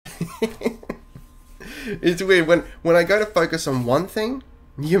It's weird when I go to focus on one thing.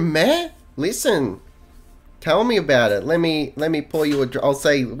 You meh? Listen, tell me about it. Let me pour you a. I'll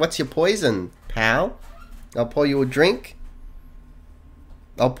say, what's your poison, pal? I'll pour you a drink.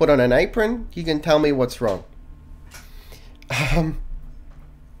 I'll put on an apron. You can tell me what's wrong. I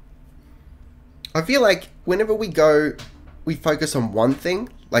feel like whenever we focus on one thing,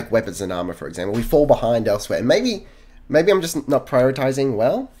 like weapons and armor, for example, we fall behind elsewhere. And maybe I'm just not prioritizing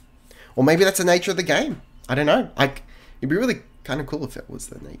well. Or maybe that's the nature of the game. I don't know. It'd be really kind of cool if it was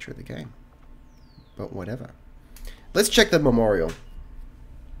the nature of the game. But whatever. Let's check the memorial.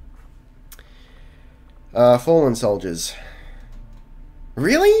 Fallen soldiers.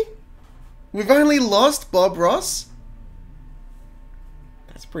 Really? We've only lost Bob Ross?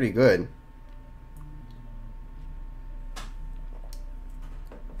 That's pretty good.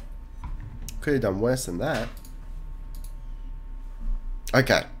 Could have done worse than that.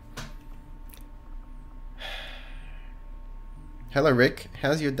 Okay. Hello, Rick.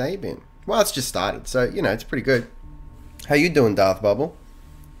 How's your day been? Well, it's just started, so, you know, it's pretty good. How you doing, Darth Bubble?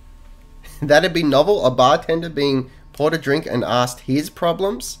 That'd be novel. A bartender being poured a drink and asked his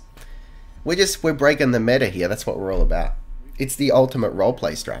problems. We're breaking the meta here. That's what we're all about. It's the ultimate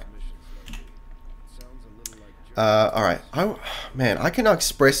roleplay strat. Alright. Man, I cannot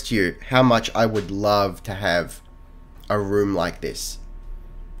express to you how much I would love to have a room like this.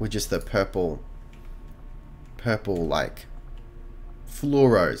 With just the purple, like,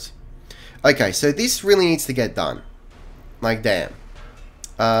 fluoros. Okay, so this really needs to get done. Like, damn.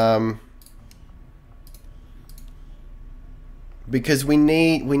 Because we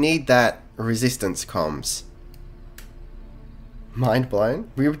need that resistance comms. Mind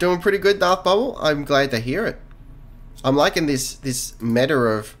blown. We were doing pretty good, Darth Bubble. I'm glad to hear it. I'm liking this meta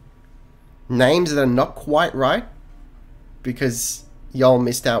of names that are not quite right because y'all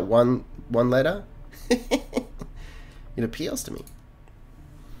missed out one letter. It appeals to me.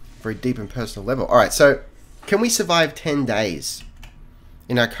 Very deep and personal level. Alright, so can we survive 10 days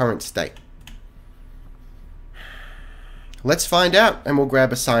in our current state? Let's find out, and we'll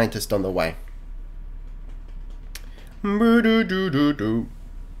grab a scientist on the way.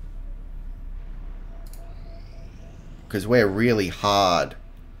 Because we're really hard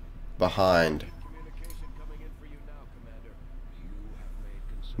behind.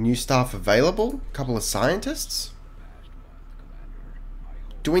 New staff available? A couple of scientists?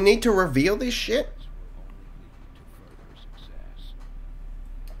 Do we need to reveal this shit?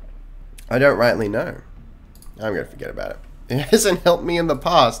 I don't rightly know. I'm going to forget about it. It hasn't helped me in the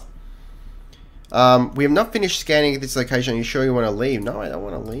past. We have not finished scanning at this location. Are you sure you want to leave? No, I don't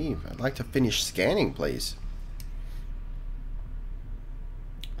want to leave. I'd like to finish scanning, please.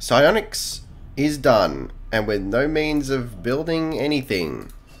 Psionics is done, and with no means of building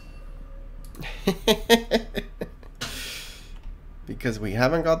anything. Because we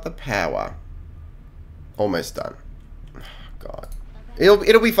haven't got the power. Almost done. Oh, God.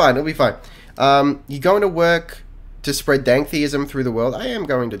 It'll be fine. It'll be fine. You going to work to spread dantheism through the world? I am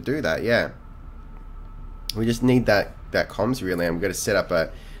going to do that, yeah. We just need that comms relay. I'm going to set up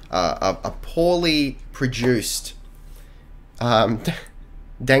a poorly produced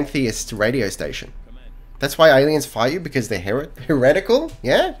dantheist radio station. That's why aliens fight you, because they're heretical?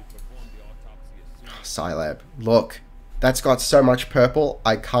 Yeah? Oh, Scilab. Look, that's got so much purple,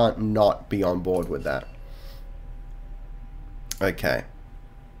 I can't not be on board with that. Okay.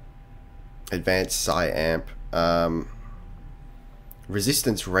 Advanced Psi-Amp.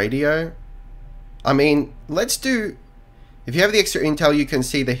 Resistance radio. I mean, let's do... If you have the extra intel, you can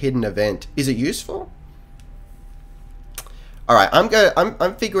see the hidden event. Is it useful? Alright,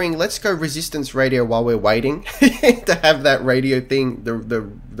 I'm figuring let's go resistance radio while we're waiting to have that radio thing,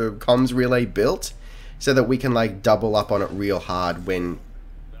 the comms relay built, so that we can like double up on it real hard when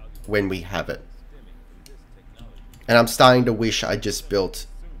we have it. And I'm starting to wish I just built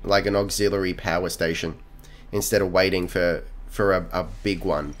like an auxiliary power station instead of waiting for a big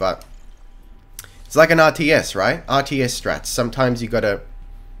one. But it's like an RTS, right? RTS strats. Sometimes you gotta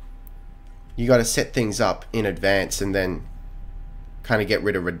set things up in advance and then kind of get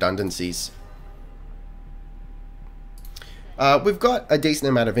rid of redundancies. We've got a decent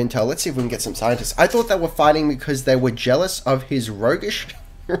amount of intel. Let's see if we can get some scientists. I thought they were fighting because they were jealous of his roguish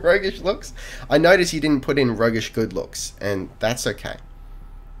looks. I noticed you didn't put in roguish good looks, and that's okay.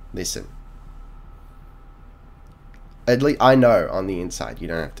 Listen. At least I know on the inside. You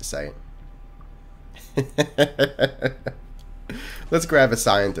don't have to say it. Let's grab a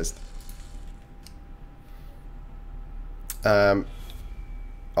scientist.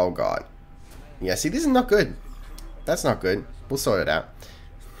 Oh god. Yeah, see, this is not good. That's not good. We'll sort it out.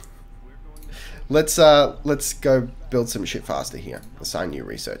 Let's go build some shit faster here. Assign new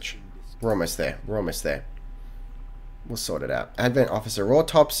research. We're almost there. We're almost there. We'll sort it out. Advent officer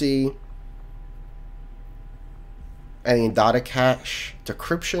autopsy. Alien data cache.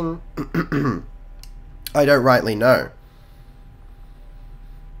 Decryption. I don't rightly know.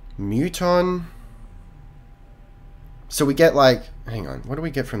 Muton. So we get like, hang on, what do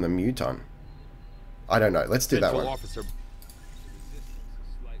we get from the muton? I don't know. Let's do that one.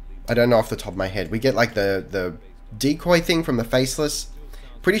 I don't know off the top of my head. We get like the decoy thing from the faceless.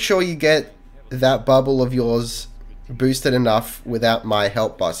 Pretty sure you get that bubble of yours boosted enough without my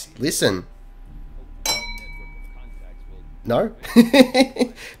help, boss. Listen. No?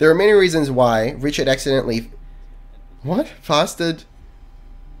 There are many reasons why Richard accidentally... What? Fasted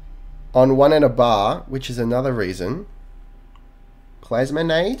on one in a bar, which is another reason. Plasma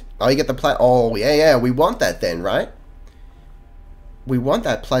nade? Oh, you get the oh, yeah, we want that then, right? We want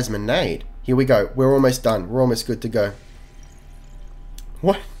that plasma nade. Here we go. We're almost done. We're almost good to go.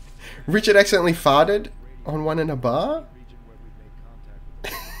 What? Richard accidentally farted on one in a bar?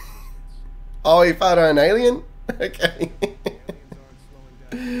 Oh, he farted on an alien? Okay.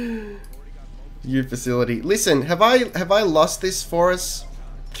 You facility. Listen, have I lost this for us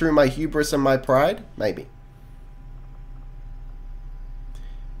through my hubris and my pride? Maybe.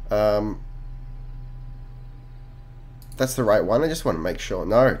 That's the right one. I just want to make sure.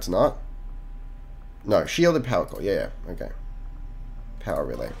 No, it's not. No, shielded power core. Yeah, okay. Power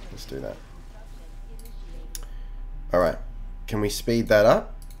relay. Let's do that. Alright. Can we speed that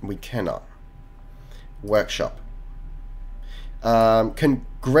up? We cannot. Workshop. Can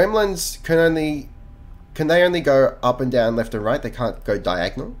gremlins can they only go up and down, left and right? They can't go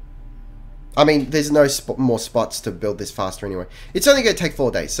diagonal? I mean, there's no more spots to build this faster anyway. It's only going to take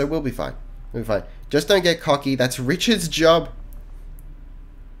 4 days, so we'll be fine. We'll be fine. Just don't get cocky. That's Richard's job.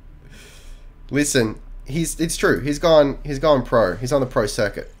 Listen, it's true. He's gone pro. He's on the pro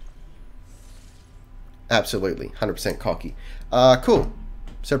circuit. Absolutely, 100% cocky. Cool.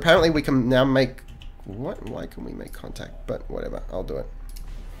 So apparently we can now make... What? Why can we make contact? But whatever, I'll do it.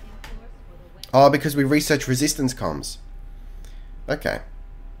 Oh, because we research resistance comms. Okay.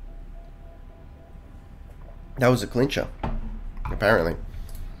 That was a clincher. Apparently.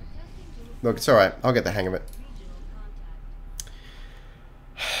 Look, it's alright. I'll get the hang of it.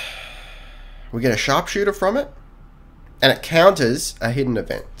 We get a sharpshooter from it. And it counters a hidden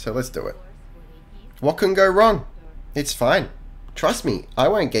event. So let's do it. What can go wrong? It's fine. Trust me, I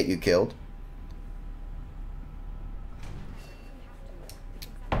won't get you killed.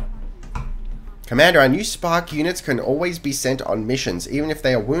 Commander, our new Spark units can always be sent on missions, even if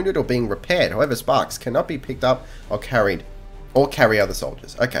they are wounded or being repaired. However, Sparks cannot be picked up or carried, or carry other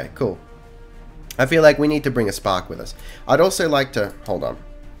soldiers. Okay, cool. I feel like we need to bring a Spark with us. I'd also like to... Hold on.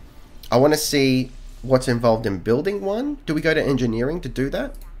 I want to see what's involved in building one. Do we go to engineering to do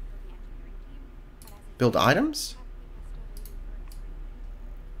that? Build items?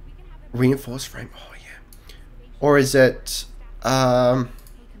 Reinforced frame. Oh, yeah. Or is it...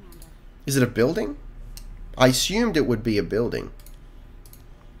 Is it a building? I assumed it would be a building.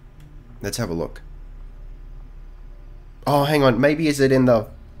 Let's have a look. Oh, hang on. Maybe is it in the...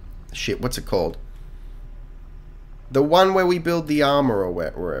 Shit, what's it called? The one where we build the armor or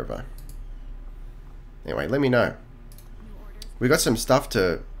wherever. Anyway, let me know. We got some stuff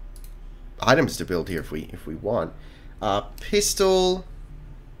to... Items to build here if we want. Pistol...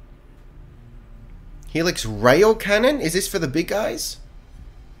 Helix rail cannon? Is this for the big guys?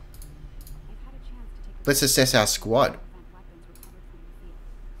 Let's assess our squad.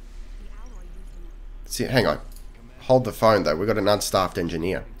 See, hang on. Hold the phone though. We've got an unstaffed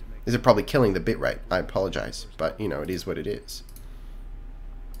engineer. This is probably killing the bitrate. I apologize, but you know it is what it is.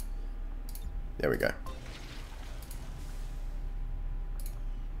 There we go.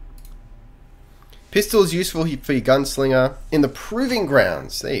 Pistol is useful for your gunslinger in the proving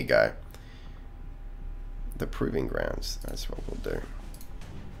grounds. There you go. The proving grounds. That's what we'll do.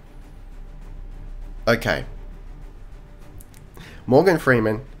 Okay. Morgan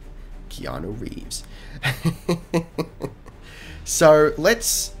Freeman, Keanu Reeves. So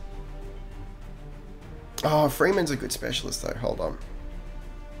let's... Oh, Freeman's a good specialist though. Hold on.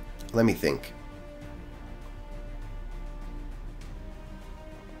 Let me think.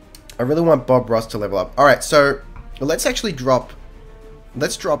 I really want Bob Ross to level up. Alright, so let's actually drop...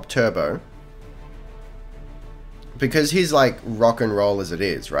 Let's drop Turbo. Because he's like rock and roll as it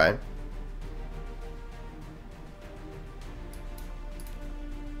is, right?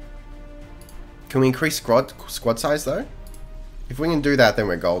 Can we increase squad size though? If we can do that, then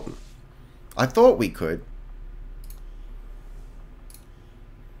we're golden. I thought we could.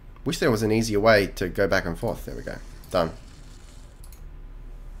 Wish there was an easier way to go back and forth. There we go. Done.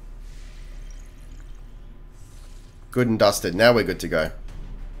 Good and dusted. Now we're good to go.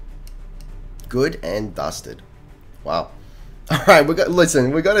 Good and dusted. Wow. Alright,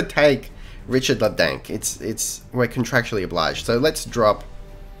 listen, we got to take Richard Ladank. We're contractually obliged. So let's drop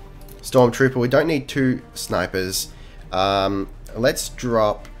Stormtrooper. We don't need 2 snipers. Let's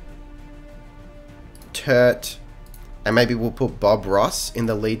drop Turt, and maybe we'll put Bob Ross in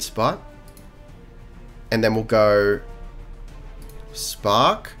the lead spot. And then we'll go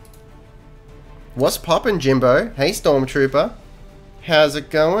Spark. What's poppin', Jimbo? Hey, Stormtrooper. How's it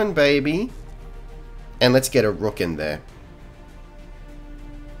going, baby? And let's get a Rook in there.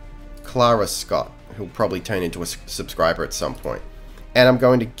 Clara Scott, who'll probably turn into a subscriber at some point. And I'm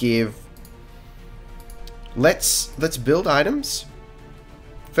going to give... Let's build items.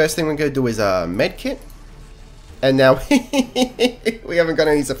 First thing we're going to do is a med kit. And now we haven't got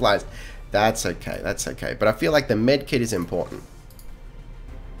any supplies. That's okay, that's okay. But I feel like the med kit is important.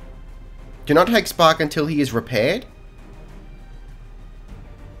 Do not take Spark until he is repaired.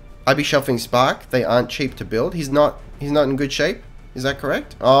 I'd be shelving Spark. They aren't cheap to build. He's not in good shape. Is that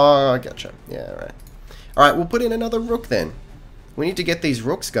correct? Oh, I gotcha. Yeah, right. Alright, we'll put in another Rook then. We need to get these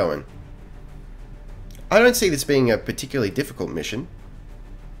Rooks going. I don't see this being a particularly difficult mission.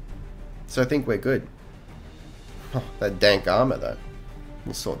 So I think we're good. Oh, that dank armor though.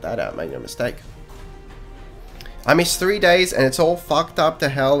 We'll sort that out, make no mistake. I missed 3 days and it's all fucked up to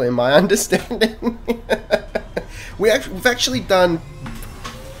hell in my understanding. We've actually done...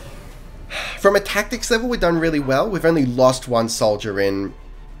 From a tactics level, we've done really well. We've only lost 1 soldier in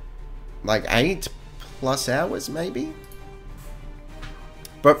like 8+ hours, maybe?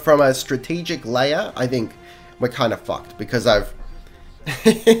 But from a strategic layer, I think we're kind of fucked because I've...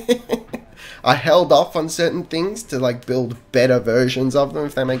 I held off on certain things to like build better versions of them,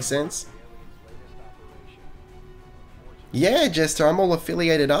 if that makes sense. Yeah, Jester, I'm all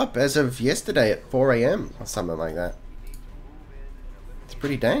affiliated up as of yesterday at 4 AM or something like that. It's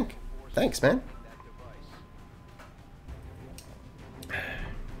pretty dank. Thanks, man.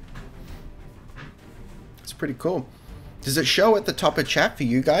 It's pretty cool. Does it show at the top of chat for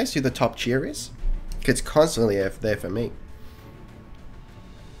you guys who the top cheer is? It's constantly there for me.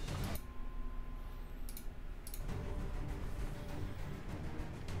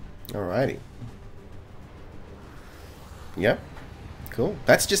 Alrighty. Yep. Cool.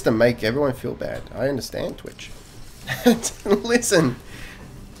 That's just to make everyone feel bad. I understand, Twitch. Listen.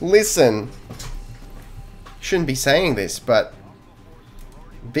 Shouldn't be saying this, but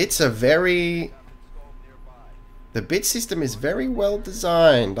bits are very... The bit system is very well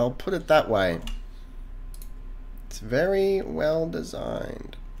designed. I'll put it that way. It's very well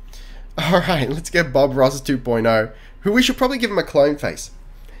designed. Alright, let's get Bob Ross 2.0, who we should probably give him a clone face.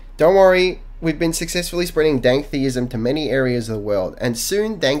 Don't worry, we've been successfully spreading dank theism to many areas of the world, and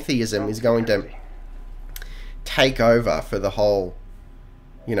soon dank theism is going to take over for the whole,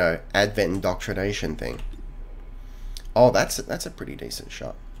 you know, Advent indoctrination thing. Oh, that's a pretty decent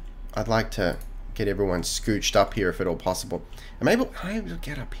shot. I'd like to get everyone scooched up here if at all possible. Am I able to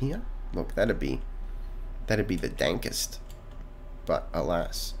get up here? Look, that'd be the dankest. But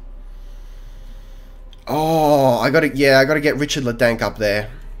alas. Oh, I gotta get Richard Ladank up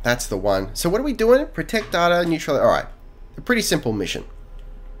there. That's the one. So what are we doing? Protect data, neutral. Alright. A pretty simple mission.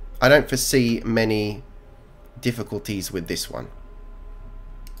 I don't foresee many difficulties with this one.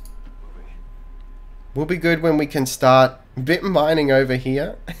 We'll be good when we can start bit mining over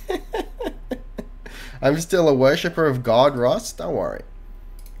here. I'm still a worshipper of God Ross. Don't worry.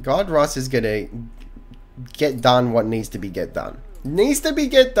 God Ross is gonna get done what needs to be get done. Needs to be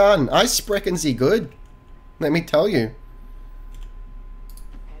get done. I sprechen sie good. Let me tell you.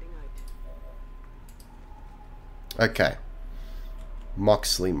 Okay.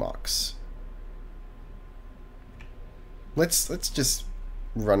 Moxley Mox. Let's just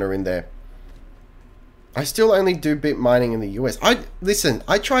run her in there. I still only do bit mining in the US. Listen,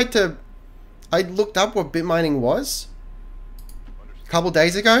 I looked up what bit mining was a couple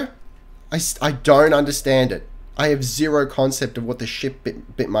days ago. I don't understand it. I have zero concept of what the shit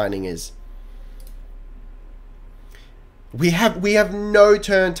bit mining is. We have no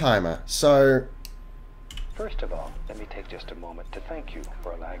turn timer, so... First of all, let me take just a moment to thank you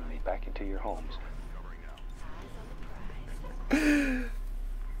for allowing me back into your homes.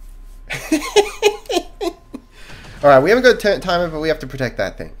 Alright, we haven't got a turn timer, but we have to protect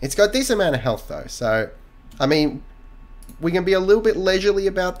that thing. It's got a decent amount of health, though, so... I mean, we can be a little bit leisurely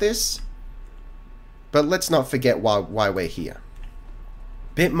about this, but let's not forget why we're here.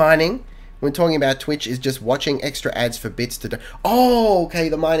 Bit mining when talking about Twitch is just watching extra ads for bits to do. Oh, okay,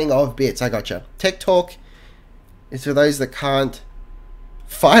 the mining of bits. I gotcha. Tech Talk is for those that can't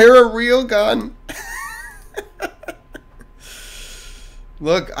fire a real gun.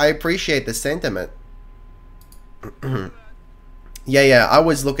 Look, I appreciate the sentiment. Yeah, I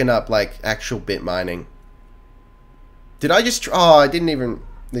was looking up, like, actual bit mining. Did I just... Oh, I didn't even...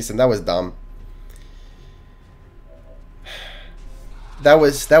 Listen, that was dumb. That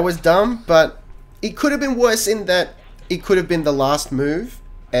was dumb, but it could have been worse in that it could have been the last move,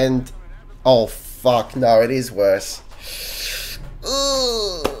 and... Oh, fuck, no, it is worse.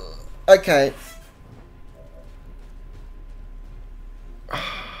 Ugh. Okay.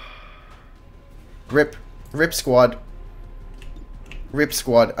 Rip squad. Rip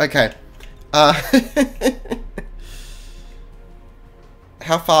squad. Okay.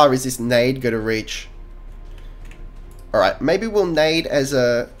 How far is this nade going to reach? Alright, maybe we'll nade as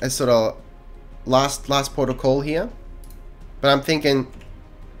sort of last port of call here. But I'm thinking,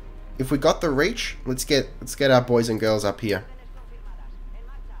 if we got the reach, let's get our boys and girls up here.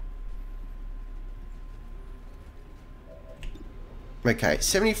 Okay,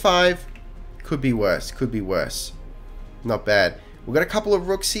 75 could be worse. Could be worse. Not bad. We've got a couple of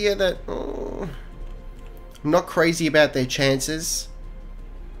rooks here that I'm not crazy about their chances,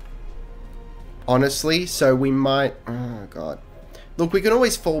 honestly. So we might. Oh god. Look, we can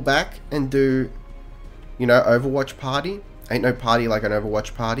always fall back and do, you know, Overwatch party. Ain't no party like an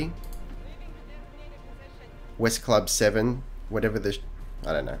Overwatch party. West Club 7, whatever the...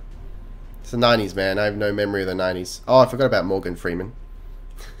 I don't know. It's the 90s, man. I have no memory of the 90s. Oh, I forgot about Morgan Freeman.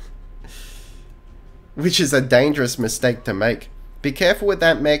 Which is a dangerous mistake to make. Be careful with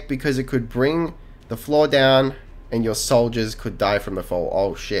that mech because it could bring the floor down and your soldiers could die from the fall.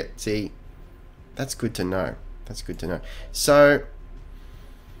 Oh, shit. See? That's good to know. That's good to know. So...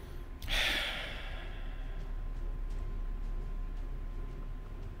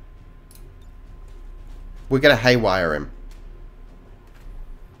 we're going to haywire him.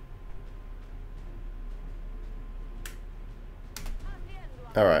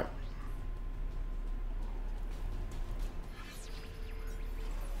 Alright.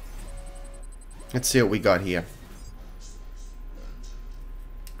 Let's see what we got here.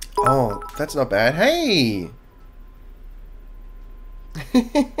 Oh, that's not bad. Hey!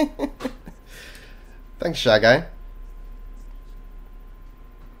 Thanks, Shy Guy.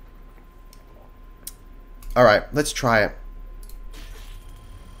 Alright, let's try it.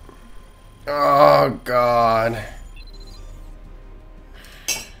 Oh, God.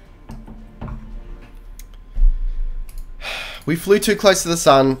 We flew too close to the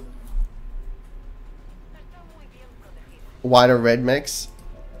sun. White or red mix?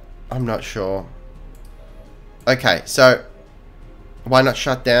 I'm not sure. Okay, so why not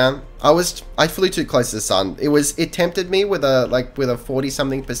shut down? I flew too close to the sun. It tempted me with a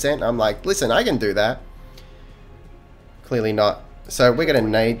 40-something%. I'm like, listen, I can do that. Clearly not. So we're gonna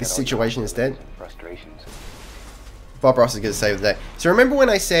nade this situation instead. Bob Ross is gonna save the day. So remember when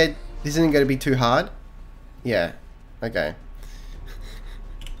I said this isn't gonna be too hard? Yeah. Okay.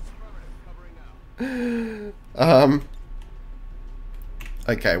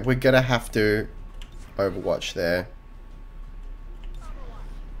 Okay, we're gonna have to Overwatch there.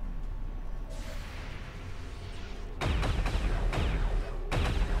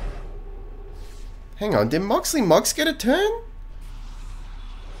 Hang on, did Moxley Mox get a turn?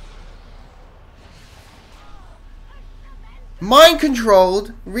 Mind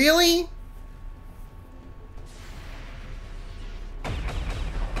controlled? Really?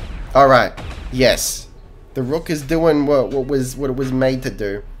 Alright, yes. The Rook is doing what it was made to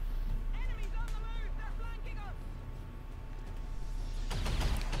do.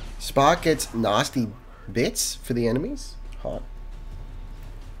 Spark gets nasty bits for the enemies. Hot.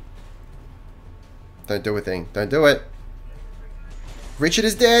 Don't do a thing. Don't do it. Richard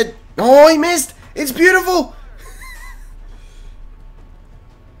is dead. Oh, he missed. It's beautiful.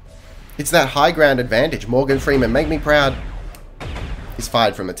 It's that high ground advantage. Morgan Freeman, make me proud. He's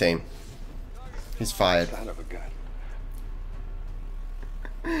fired from the team. He's fired. Son of a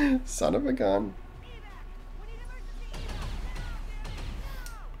gun. Son of a gun.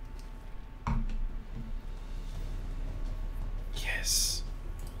 Yes.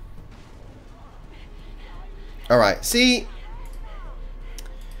 Alright, see,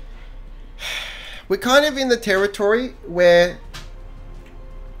 we're kind of in the territory where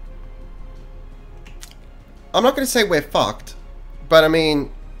I'm not going to say we're fucked, but I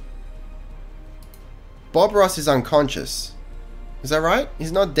mean, Bob Ross is unconscious. Is that right?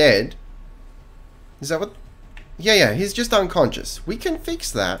 He's not dead. Is that what? Yeah, he's just unconscious. We can fix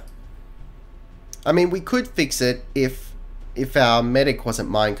that. I mean, we could fix it if our medic wasn't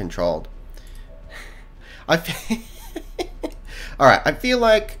mind controlled. Alright, I feel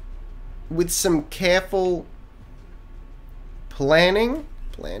like with some careful planning,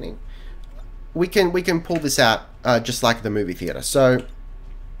 we can pull this out just like the movie theater. So,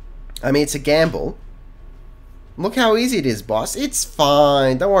 I mean, it's a gamble. Look how easy it is, boss. It's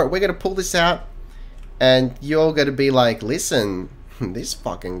fine. Don't worry. We're going to pull this out. And you're going to be like, listen, this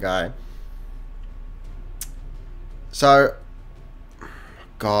fucking guy. So,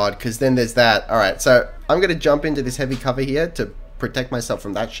 God, because then there's that. Alright, so I'm going to jump into this heavy cover here to protect myself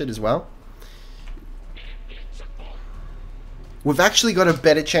from that shit as well. We've actually got a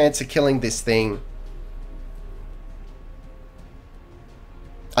better chance of killing this thing.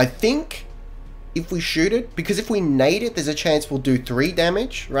 I think if we shoot it, because if we nade it, there's a chance we'll do 3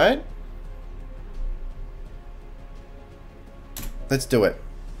 damage, right? Let's do it.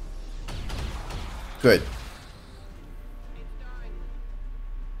 Good.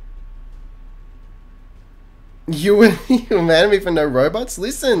 You were mad at me for no robots?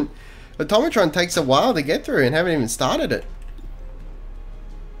 Listen, Automatron takes a while to get through and haven't even started it.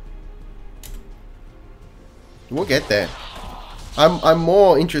 We'll get there. I'm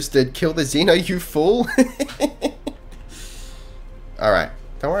more interested. Kill the Xeno, you fool. Alright,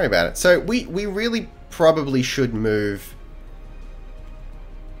 don't worry about it. So we really probably should move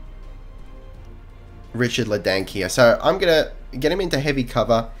Richard LeDank here. So I'm gonna get him into heavy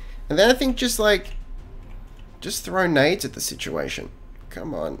cover. And then I think just throw nades at the situation.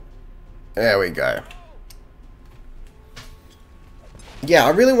 Come on. There we go. Yeah, I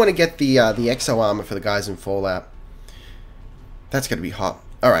really want to get the exo armor for the guys in Fallout. That's going to be hot.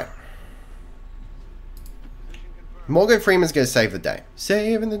 Alright. Morgan Freeman's going to save the day.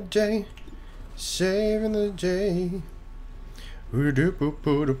 Saving the day. Saving the day. Saving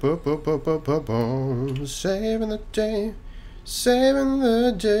the day. Saving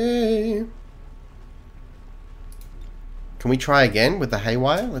the day. Can we try again with the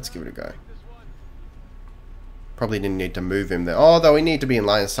haywire? Let's give it a go. Probably didn't need to move him there. Although he needed to be in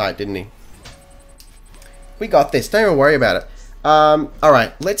line of sight, didn't he? We got this. Don't even worry about it.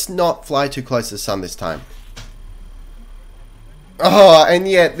 Alright, let's not fly too close to the sun this time. Oh, and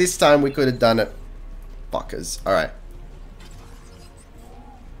yet this time we could have done it. Fuckers. Alright.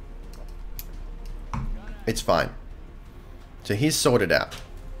 It's fine. So he's sorted out.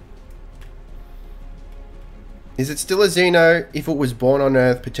 Is it still a Xeno if it was born on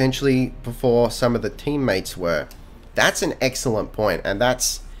Earth potentially before some of the teammates were? That's an excellent point, and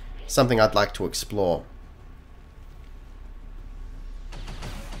that's something I'd like to explore.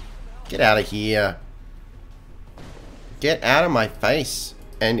 Get out of here. Get out of my face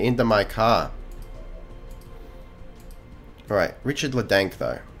and into my car. Alright, Richard LeDank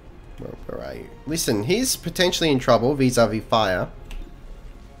though. Where are you? Listen, he's potentially in trouble vis-a-vis fire.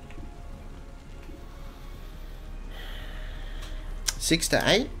 Six to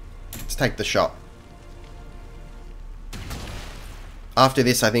 8? Let's take the shot. After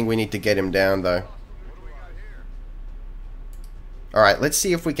this, I think we need to get him down though. Alright, let's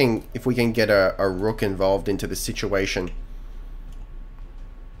see if we can get a rook involved into the situation.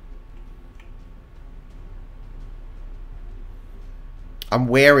 I'm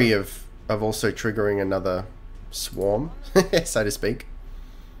wary of also triggering another swarm, so to speak.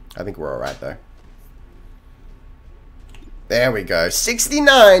 I think we're alright though. There we go.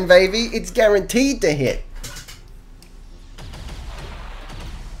 69, baby! It's guaranteed to hit.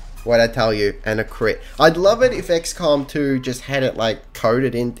 What'd I tell you? And a crit. I'd love it if XCOM 2 just had it like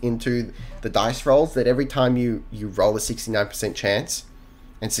coded into the dice rolls that every time you roll a 69% chance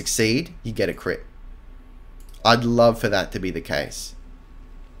and succeed, you get a crit. I'd love for that to be the case.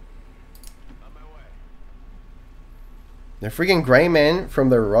 The friggin' grey man from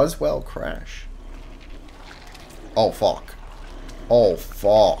the Roswell crash. Oh, fuck. Oh,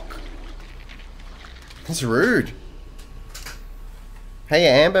 fuck. That's rude. Hey,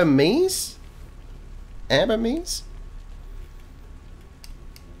 Amber Mees? Amber Mees?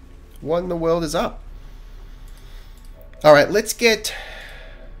 What in the world is up? Alright, let's get...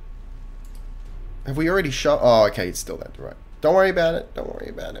 Have we already shot? Oh, okay, it's still that, right. Don't worry about it. Don't worry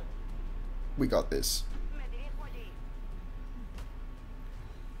about it. We got this.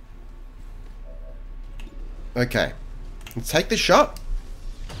 Okay. Let's take the shot.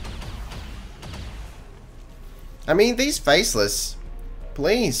 I mean, these faceless...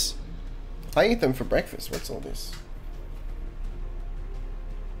 Please. I eat them for breakfast. What's all this?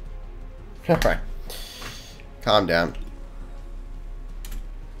 Alright. Calm down.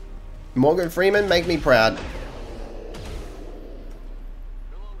 Morgan Freeman, make me proud.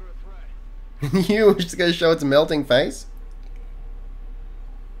 You just gonna show its melting face?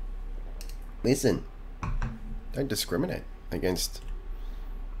 Listen, don't discriminate against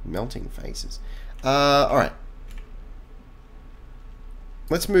melting faces. Alright.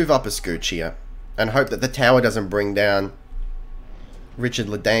 Let's move up a scooch here and hope that the tower doesn't bring down Richard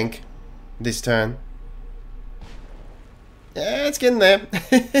LeDank this turn. Yeah, it's getting there.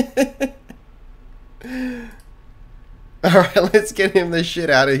 Alright, let's get him the shit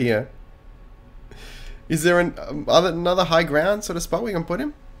out of here. Is there another high ground sort of spot we can put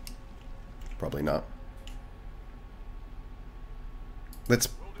him? Probably not. Let's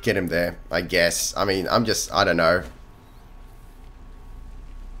get him there, I guess. I mean, I don't know.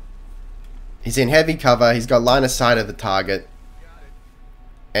 He's in heavy cover, he's got line of sight of the target,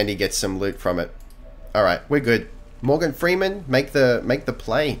 and he gets some loot from it. Alright, we're good. Morgan Freeman, make the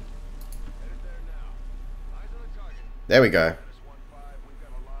play. There we go.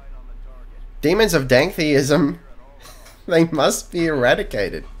 Demons of Danktheism, they must be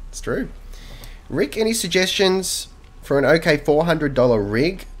eradicated. It's true. Rick, any suggestions for an okay $400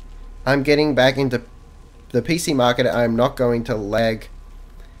 rig? I'm getting back into the PC market. I'm not going to lag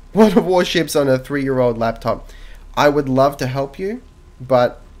World of Warships on a 3-year-old laptop. I would love to help you,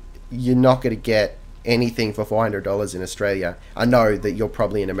 but you're not going to get anything for $400 in Australia. I know that you're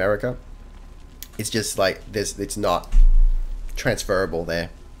probably in America. It's just like it's not transferable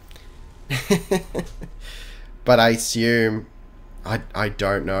there. But I assume I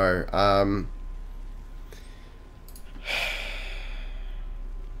don't know.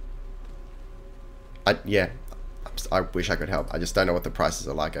 Yeah, I wish I could help. I just don't know what the prices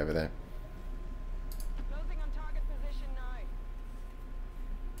are like over there. Closing on target position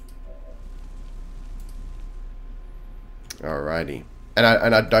 9. Alrighty, and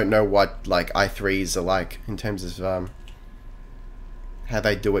I don't know what like i3s are like in terms of how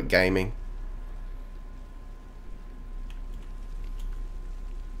they do it gaming.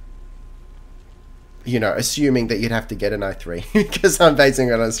 You know, assuming that you'd have to get an i3 because I'm basing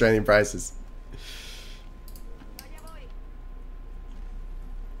it on Australian prices.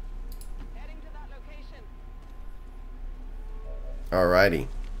 Alrighty,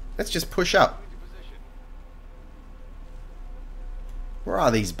 let's just push up. Where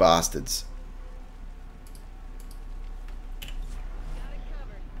are these bastards?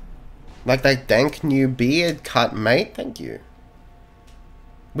 Like that dank new beard cut, mate? Thank you.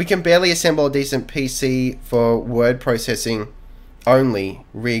 We can barely assemble a decent PC for word processing only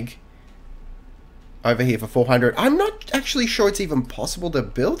rig over here for 400. I'm not actually sure it's even possible to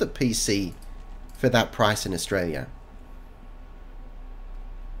build a PC for that price in Australia.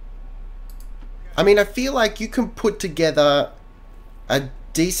 I mean, I feel like you can put together a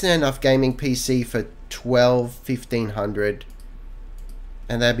decent enough gaming PC for $1,200-1,500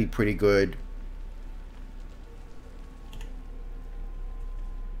 and that'd be pretty good.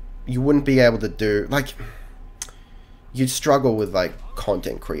 You wouldn't be able to do, like, you'd struggle with like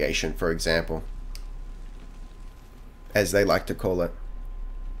content creation, for example, as they like to call it.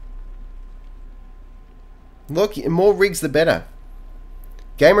 Look, more rigs the better.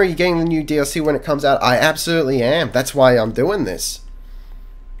 Gamer, are you getting the new DLC when it comes out? I absolutely am. That's why I'm doing this.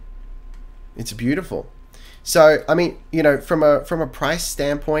 It's beautiful. So, I mean, you know, from a price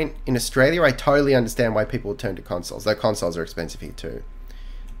standpoint, in Australia, I totally understand why people turn to consoles. Though consoles are expensive here too.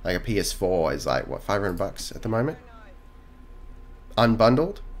 Like a PS4 is like, what, $500 at the moment?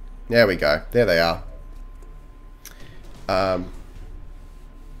 Unbundled? There we go. There they are.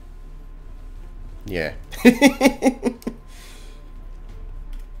 Yeah.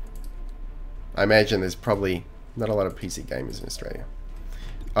 I imagine there's probably not a lot of PC gamers in Australia.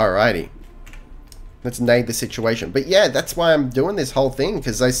 Alrighty. Let's nade the situation. But yeah, that's why I'm doing this whole thing,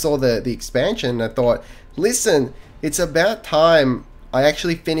 because I saw the expansion and I thought, listen, it's about time I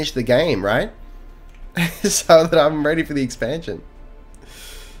actually finish the game, right? So that I'm ready for the expansion.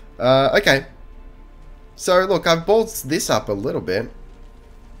 Okay. So look, I've ballsed this up a little bit.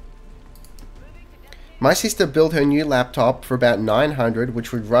 My sister built her new laptop for about $900,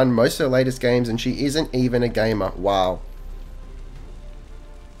 which would run most of her latest games, and she isn't even a gamer. Wow.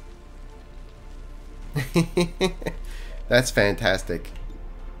 That's fantastic.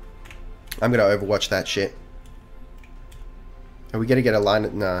 I'm gonna overwatch that shit. Are we gonna get a line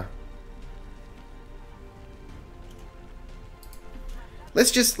at... Nah.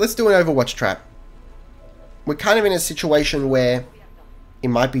 Let's do an Overwatch trap. We're kind of in a situation where it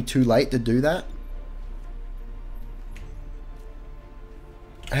might be too late to do that.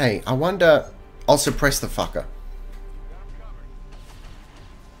 Hey, I wonder... I'll suppress the fucker.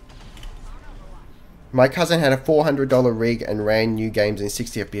 My cousin had a $400 rig and ran new games in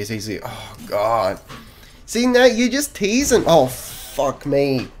 60 FPS easily. Oh, God. See, now you're just teasing. Oh, fuck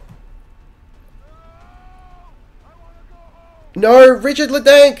me. No, Richard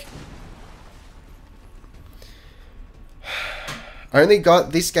LeDank! I only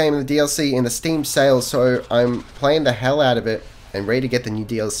got this game and the DLC in the Steam sale, so I'm playing the hell out of it and ready to get the new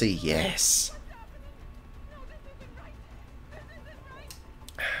DLC. Yes!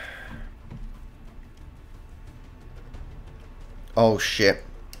 Oh, shit.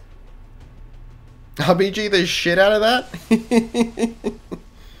 RBG the shit out of that? It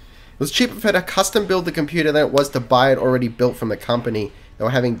was cheaper for to custom build the computer than it was to buy it already built from the company. They were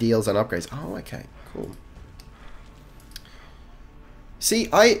having deals on upgrades. Oh, okay. Cool. See,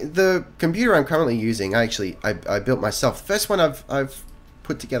 the computer I'm currently using, I built myself. The first one I've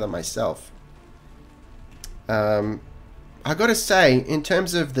put together myself. I gotta say, in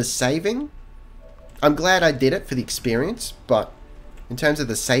terms of the saving, I'm glad I did it for the experience, but in terms of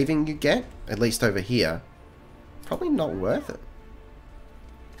the saving you get, at least over here, probably not worth it.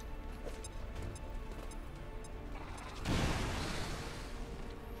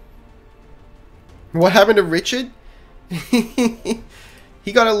 What happened to Richard?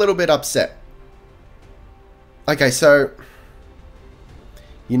 He got a little bit upset. Okay, so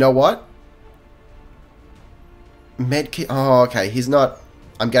you know what? Medkit. Oh, okay. He's not.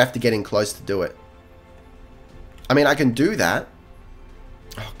 I'm gonna have to get in close to do it. I mean, I can do that.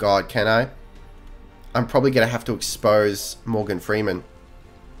 Oh God, can I? I'm probably gonna have to expose Morgan Freeman.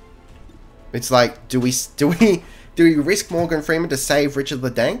 It's like, do we risk Morgan Freeman to save Richard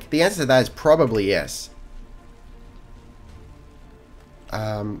LeDank? The answer to that is probably yes.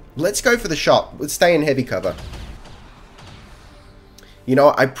 Let's go for the shop. Let's stay in heavy cover. You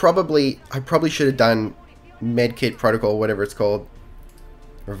know, I probably should have done medkit protocol, whatever it's called,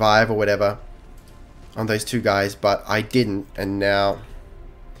 revive or whatever, on those two guys, but I didn't, and now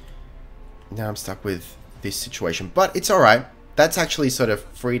I'm stuck with this situation. But it's all right. That's actually sort of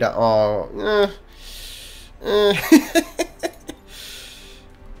freed up. Oh,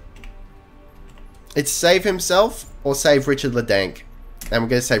 it's save himself or save Richard LeDank. And we're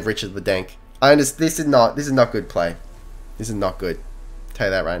gonna save Richard LeDank. I understand. This is not good play. This is not good. I'll tell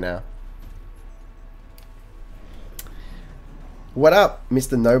you that right now. What up,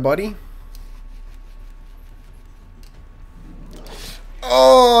 Mr. Nobody?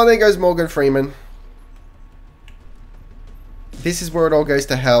 Oh, there goes Morgan Freeman. This is where it all goes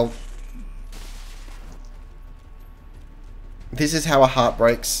to hell. This is how a heart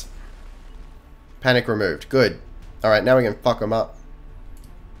breaks. Panic removed. Good. Alright, now we can fuck him up.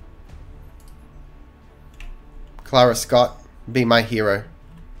 Clara Scott, be my hero.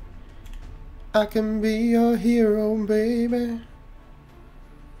 I can be your hero, baby.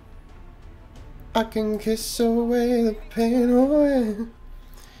 I can kiss away the pain away.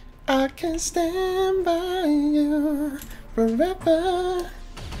 I can stand by you forever.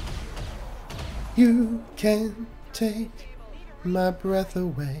 You can take my breath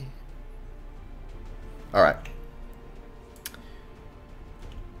away. Alright.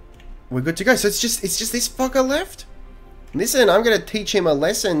 We're good to go. So it's just this fucker left? Listen, I'm gonna teach him a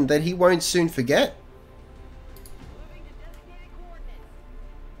lesson that he won't soon forget.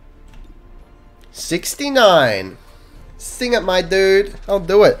 69. Sing it, my dude. I'll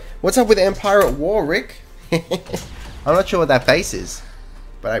do it. What's up with Empire at War, Rick? I'm not sure what that face is,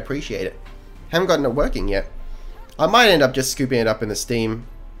 but I appreciate it. Haven't gotten it working yet. I might end up just scooping it up in the Steam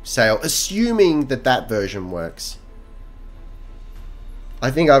sale, assuming that version works. I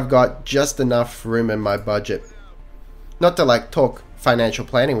think I've got just enough room in my budget. Not to like talk financial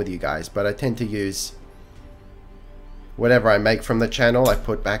planning with you guys, but I tend to use whatever I make from the channel, I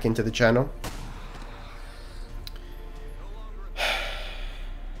put back into the channel.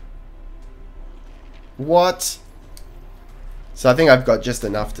 What? So I think I've got just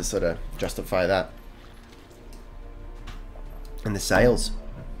enough to sort of justify that. And the sales.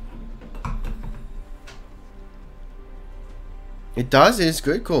 It does, it is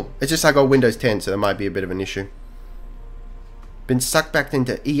good, cool. It's just I got Windows 10, so that might be a bit of an issue. Been sucked back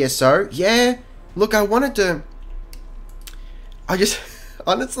into ESO? Yeah, look, I wanted to... I just,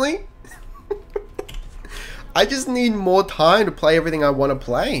 honestly, I just need more time to play everything I want to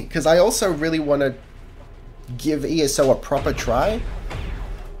play. Because I also really want to give ESO a proper try.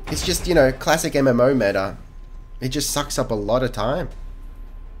 It's just, you know, classic MMO meta. It just sucks up a lot of time.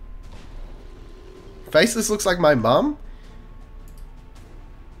 Faceless looks like my mum?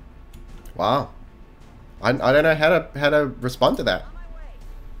 Wow. I don't know how to respond to that.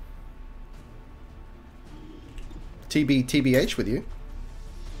 TBH with you.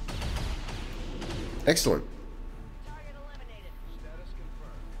 Excellent. Target eliminated. Status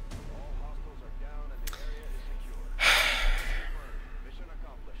confirmed. All hostiles are down and the area is secure. Confirmed. Mission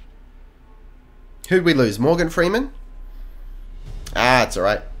accomplished. Who'd we lose? Morgan Freeman? Ah, it's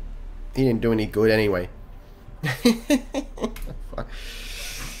alright. He didn't do any good anyway.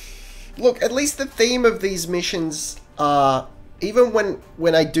 Look, at least the theme of these missions are, even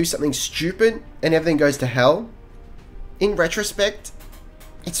when I do something stupid and everything goes to hell, in retrospect,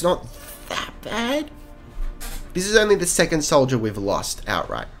 it's not that bad. This is only the second soldier we've lost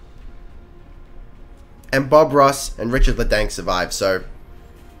outright. And Bob Ross and Richard LeDank survived, so,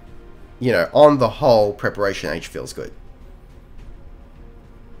 you know, on the whole, Preparation H feels good.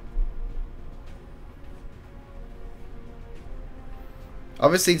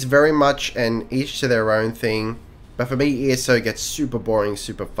 Obviously, it's very much an each to their own thing, but for me, ESO gets super boring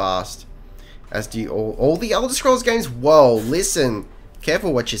super fast, as do all the Elder Scrolls games. Whoa, listen,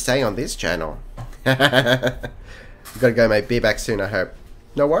 careful what you say on this channel. Gotta go, mate. Be back soon, I hope.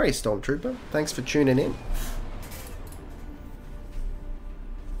 No worries, Stormtrooper. Thanks for tuning in.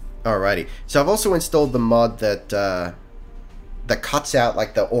 Alrighty, so I've also installed the mod that that cuts out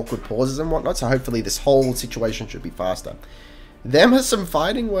like the awkward pauses and whatnot, so hopefully this whole situation should be faster. Them are some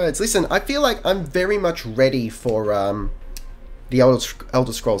fighting words. Listen, I feel like I'm very much ready for the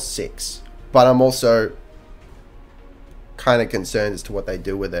Elder Scrolls 6, but I'm also kind of concerned as to what they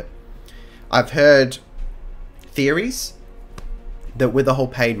do with it. I've heard theories that with the whole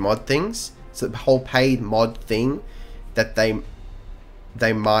paid mod things, so the whole paid mod thing, that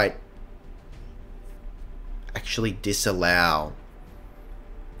they might actually disallow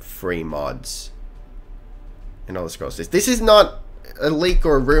free mods in Elder Scrolls 6. This is not a leak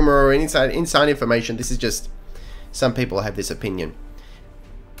or a rumor or inside information. This is just some people have this opinion,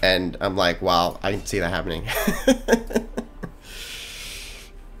 and I'm like, wow, I didn't see that happening.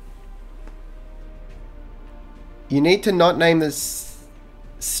 You need to not name this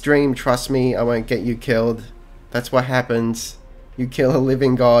stream. Trust me, I won't get you killed. That's what happens. You kill a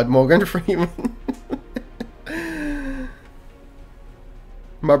living god, Morgan Freeman.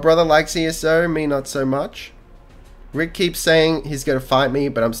 My brother likes ESO, me not so much. Rick keeps saying he's going to fight me,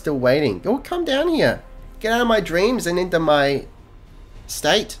 but I'm still waiting. Oh, come down here. Get out of my dreams and into my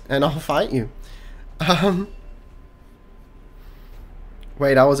state, and I'll fight you.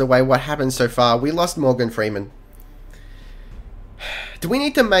 Wait, I was away. What happened so far? We lost Morgan Freeman. Do we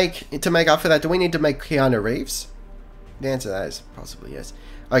need to make up for that? Do we need to make Keanu Reeves? The answer to that is possibly yes.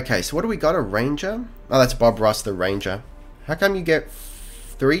 Okay, so what do we got? A ranger? Oh, that's Bob Ross, the ranger. How come you get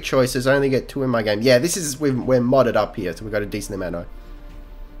 3 choices? I only get 2 in my game. Yeah, this is we're modded up here, so we've got a decent amount of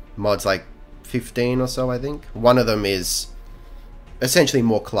mods, like 15 or so, I think. One of them is essentially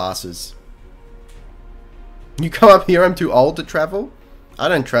more classes. You come up here. I'm too old to travel. I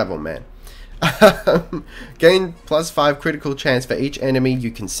don't travel, man. Gain +5 critical chance for each enemy you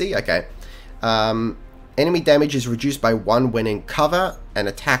can see. Okay. Enemy damage is reduced by 1 when in cover and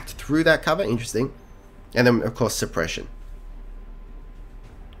attacked through that cover. Interesting. And then, of course, suppression.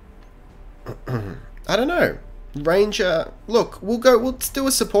 I don't know. Ranger. Look, we'll do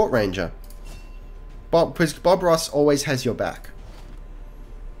a support ranger. Because Bob Ross always has your back.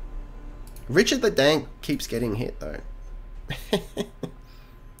 Richard LeDank keeps getting hit, though.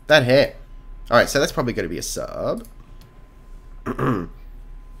 That hair. Alright, so that's probably going to be a sub.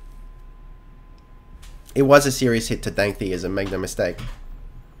 It was a serious hit to dank theism, make no mistake.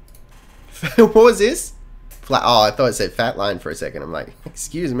 What was this? Oh, I thought it said fat line for a second. I'm like,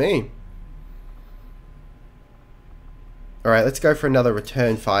 excuse me. Alright, let's go for another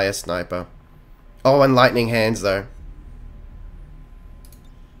return fire sniper. Oh, and lightning hands, though.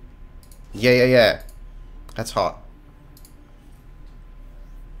 Yeah. That's hot.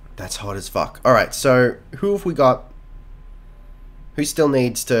 That's hot as fuck. Alright, so who have we got? Who still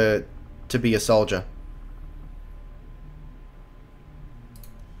needs to be a soldier?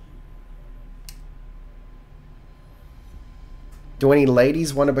 Do any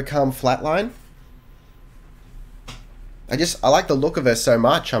ladies want to become Flatline? I like the look of her so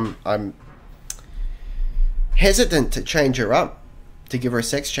much. I'm hesitant to change her up, to give her a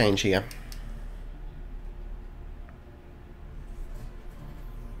sex change here.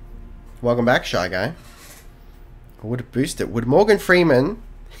 Welcome back, Shy Guy. I would have boosted. Would Morgan Freeman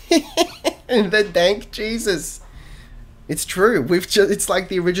and the dank Jesus? It's true. It's like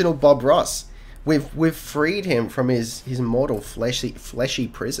the original Bob Ross. We've freed him from his mortal fleshy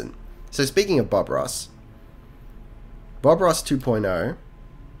prison. So speaking of Bob Ross 2.0,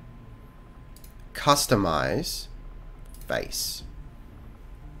 customize face.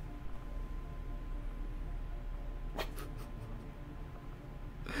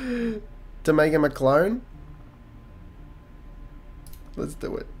 to make him a clone? Let's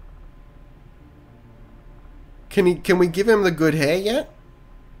do it. Can we give him the good hair yet?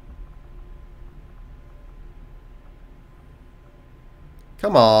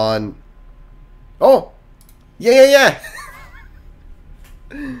 Come on. Oh! Yeah.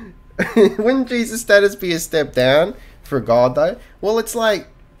 Wouldn't Jesus' status be a step down for God, though? Well, it's like...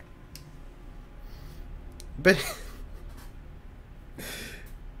 But...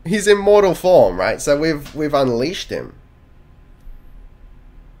 He's in mortal form, right? So we've unleashed him.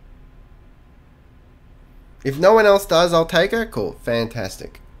 If no one else does, I'll take her. Cool.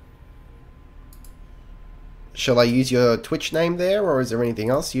 Fantastic. Shall I use your Twitch name there, or is there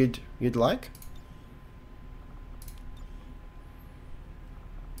anything else you'd like?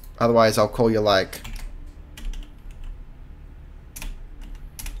 Otherwise, I'll call you like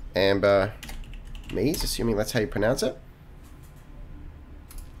Amber Mees, assuming that's how you pronounce it.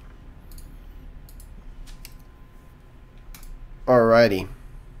 Alrighty.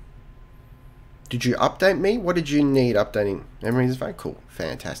 Did you update me? What did you need updating? Memories is very cool.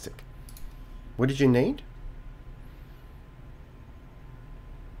 Fantastic. What did you need?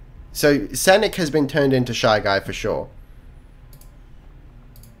 So, Sanic has been turned into Shy Guy for sure.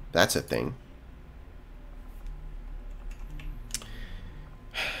 That's a thing.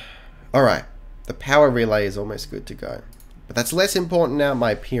 Alright. The power relay is almost good to go. But that's less important now,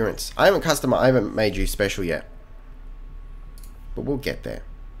 my appearance. I haven't made you special yet. But we'll get there.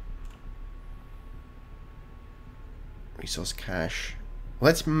 Resource cache.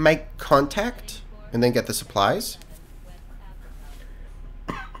 Let's make contact and then get the supplies.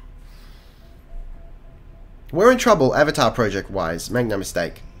 We're in trouble, Avatar project wise. Make no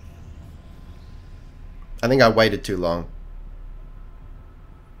mistake. I think I waited too long.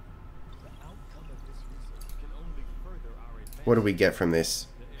 What do we get from this?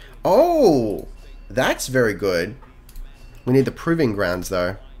 Oh! That's very good. We need the proving grounds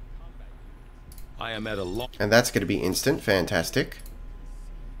though. I am at a loss. And that's going to be instant. Fantastic.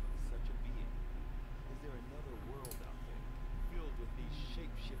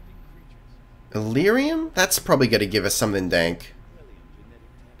 Illyrium? That's probably going to give us something dank.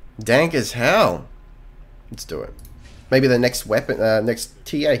 Dank as hell. Let's do it. Maybe the next weapon, next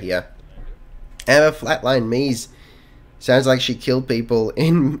TA here. Amber Flatline Mees. Sounds like she killed people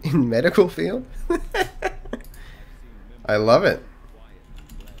in medical field. I love it.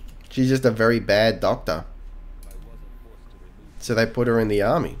 She's just a very bad doctor. So they put her in the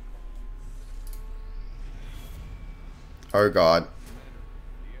army. Oh god.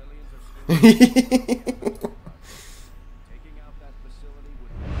 Here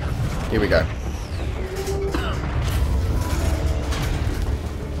we go.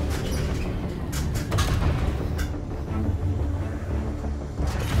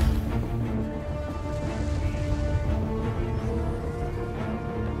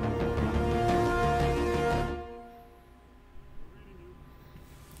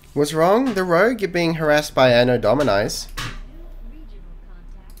 What's wrong? The rogue? You're being harassed by Anno Dominis.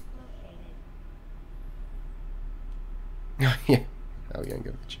 Yeah. Oh,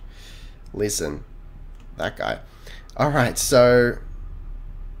 Yangovich. Listen. That guy. Alright, so...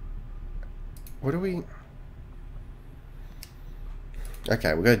 What do we...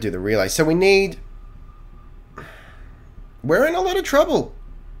 Okay, we're going to do the relay. So we need... We're in a lot of trouble.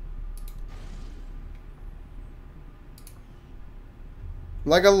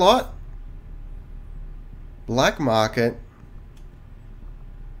 Like a lot. Black market.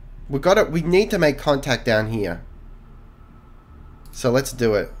 We need to make contact down here. So let's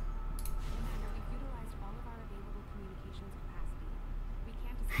do it.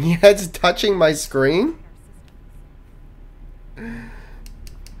 Yeah, it's touching my screen.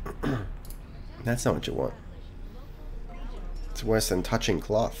 That's not what you want. It's worse than touching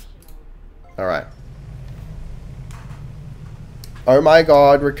cloth. Alright. Oh my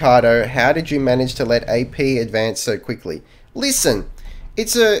god, Riccardo, how did you manage to let AP advance so quickly? Listen,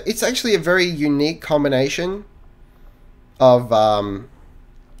 it's actually a very unique combination of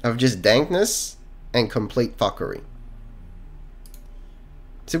just dankness and complete fuckery.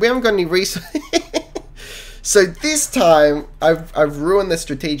 So we haven't got any resources. So this time I've ruined the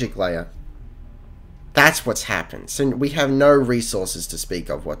strategic layer. That's what's happened. So we have no resources to speak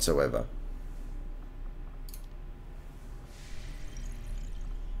of whatsoever.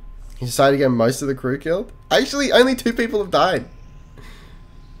 You decided to get most of the crew killed? Actually, only 2 people have died.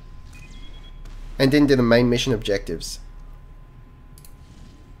 And didn't do the main mission objectives.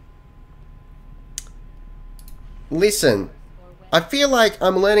 Listen, I feel like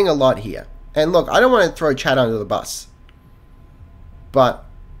I'm learning a lot here. And look, I don't want to throw Chad under the bus. But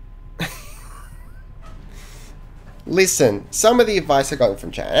Listen, some of the advice I got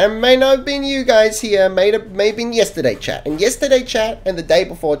from chat, and it may not have been you guys here, may have been yesterday chat. And yesterday chat and the day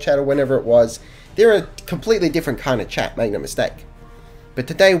before chat or whenever it was, they're a completely different kind of chat, make no mistake. But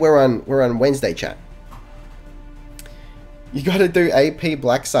today we're on Wednesday chat. You gotta do AP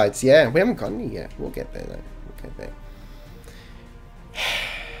black sites. Yeah, we haven't got any yet. We'll get there though. We'll get there.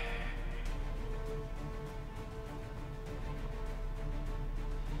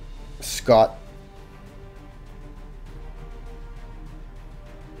 Scott.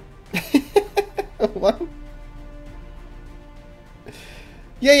 What?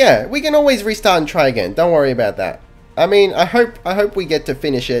 Yeah, we can always restart and try again. Don't worry about that. I mean, I hope we get to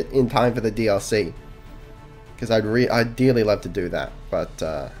finish it in time for the DLC. Because I'd dearly love to do that, but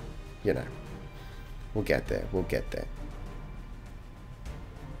you know, we'll get there. We'll get there.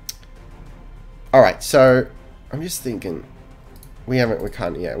 All right, so I'm just thinking, we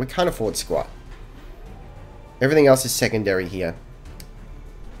can't afford squat. Everything else is secondary here.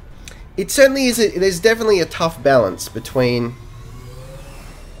 It certainly is. There's definitely a tough balance between.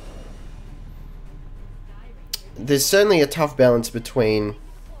 There's certainly a tough balance between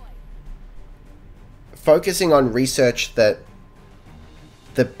focusing on research that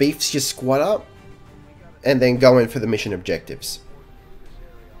beefs your squad up and then going for the mission objectives.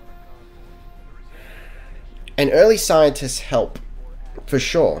 And early scientists help, for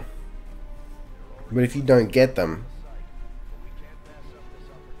sure. But if you don't get them...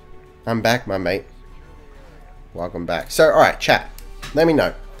 I'm back, my mate. Welcome back. So, alright, chat. Let me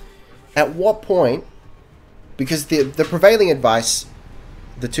know. At what point... Because the prevailing advice,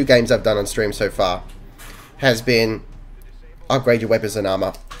 the 2 games I've done on stream so far, has been upgrade your weapons and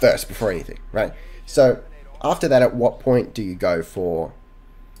armor first before anything, right? So, after that, at what point do you go for...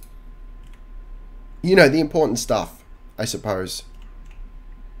 You know, the important stuff, I suppose.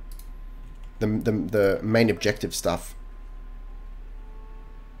 The main objective stuff.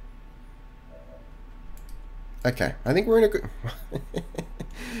 Okay, I think we're in a good...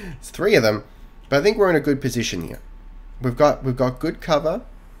 It's 3 of them, but I think we're in a good position here. We've got good cover.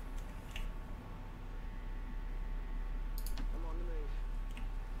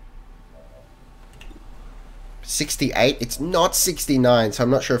 $68. It's not 69, so I'm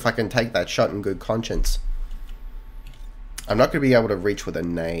not sure if I can take that shot in good conscience. I'm not going to be able to reach with a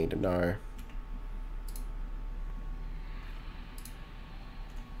nade, no.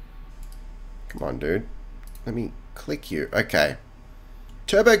 Come on, dude. Let me click you. Okay.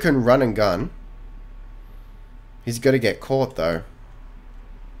 Turbo can run and gun. He's got to get caught, though.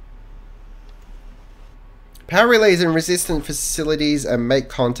 Power relays and resistant facilities and make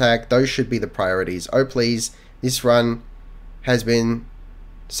contact. Those should be the priorities. Oh, please. This run has been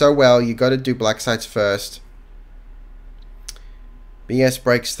so well. You got to do black sites first. BS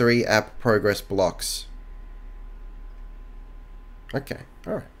breaks 3 app progress blocks. Okay.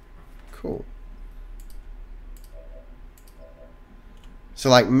 Alright. Cool. So,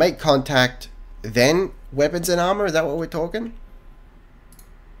 like, make contact, then weapons and armor? Is that what we're talking?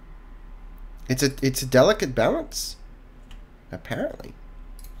 It's a delicate balance? Apparently.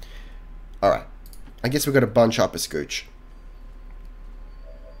 Alright. I guess we've got to bunch up a scooch.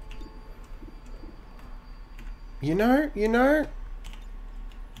 You know, we've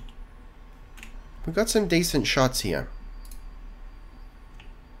got some decent shots here.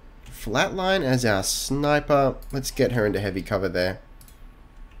 Flatline as our sniper. Let's get her into heavy cover there.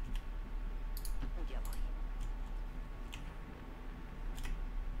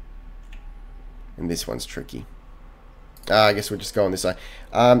 And this one's tricky. I guess we'll just go on this side.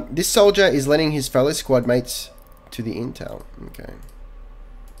 This soldier is lending his fellow squad mates to the intel. Okay.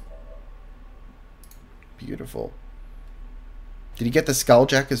 Beautiful. Did he get the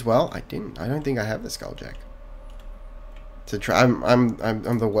skulljack as well? I didn't. I don't think I have the skulljack. To try,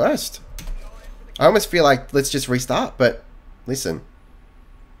 I'm the worst. I almost feel like let's just restart. But listen,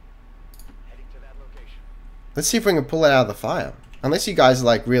 let's see if we can pull it out of the fire. Unless you guys are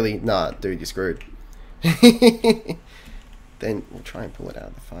like really, nah, dude, you're screwed. Then we'll try and pull it out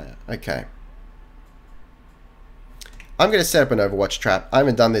of the fire. Okay. I'm going to set up an Overwatch trap. I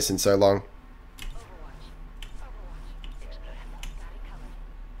haven't done this in so long.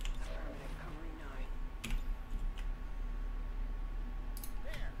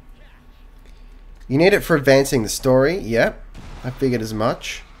 You need it for advancing the story. Yep. I figured as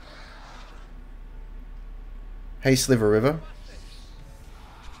much. Hey, Sliver River.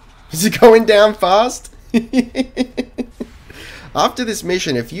 Is it going down fast? After this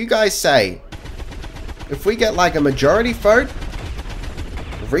mission, if you guys say, if we get like a majority vote,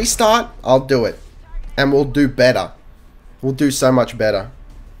 restart, I'll do it. And we'll do better. We'll do so much better.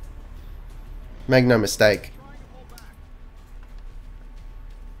 Make no mistake.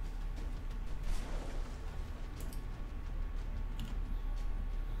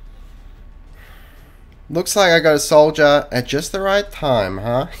 Looks like I got a soldier at just the right time,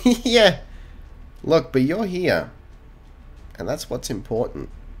 huh? Yeah. Look, but you're here. And that's what's important.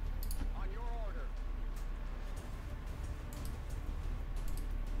 On your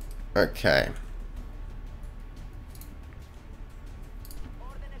order. Okay.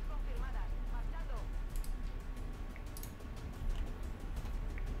 Órdenes confirmadas. Marchando.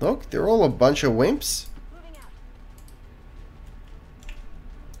 Look, they're all a bunch of wimps. Moving out.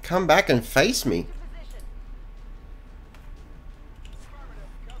 Come back and face me. To position.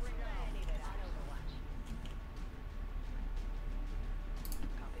 Covering now. I need it on Overwatch.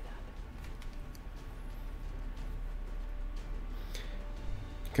 Copy that.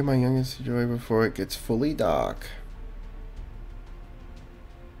 Get my youngest enjoy before it gets fully dark.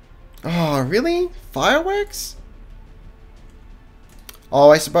 Oh, really? Fireworks? Oh,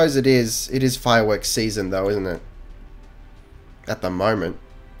 I suppose it is. It is fireworks season though, isn't it? At the moment.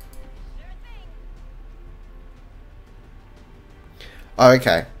 Sure thing. Oh,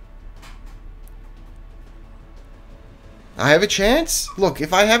 okay. I have a chance? Look,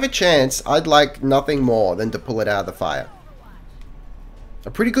 if I have a chance, I'd like nothing more than to pull it out of the fire.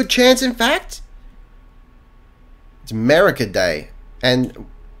 A pretty good chance, in fact. It's America Day. And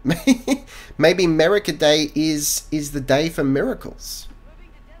maybe America Day is the day for miracles.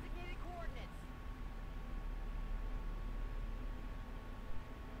 Moving to designated coordinates.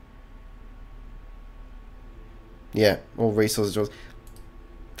 Yeah, all resources.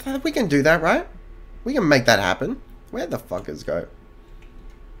 We can do that, right? We can make that happen. Where'd the fuckers go?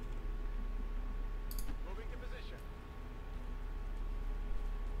 Moving to position.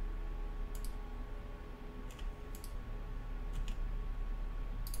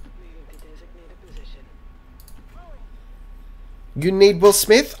 Moving to designated position. You need Will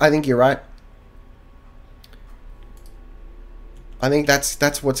Smith? I think you're right. I think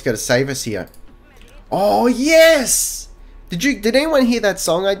that's what's gonna save us here. Oh yes! Did anyone hear that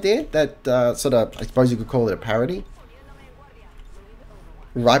song I did? That sort of, I suppose you could call it a parody. Poniéndome en guardia. Moving to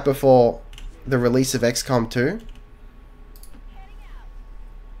Overwatch. Right before the release of XCOM 2. Heading out.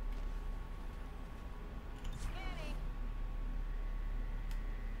 Scanning.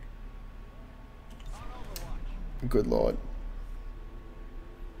 Good lord.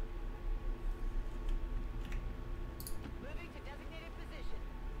 Moving to designated position.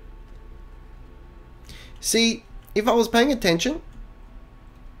 See, if I was paying attention,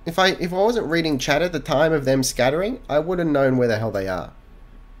 if I wasn't reading chat at the time of them scattering, I would have known where the hell they are.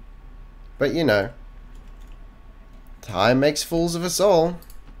 But you know, time makes fools of us all.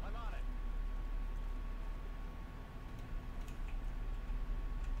 I'm on it.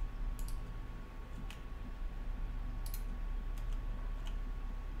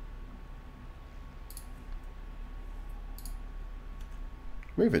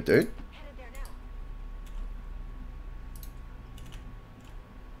 Move it, dude. Headed there now.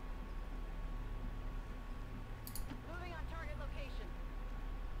 Moving on target location.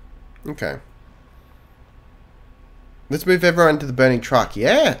 Okay. Let's move everyone to the burning truck.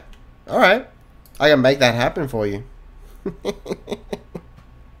 Yeah. Alright. I can make that happen for you.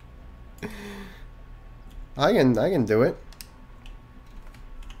 I can do it.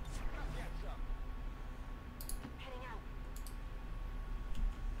 Heading out.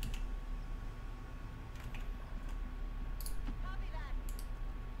 Copy that.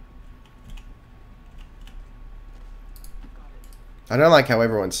 Got it. I don't like how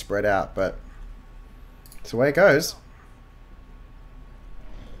everyone's spread out, but it's the way it goes.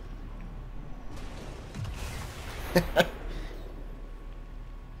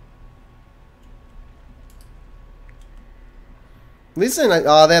 Listen,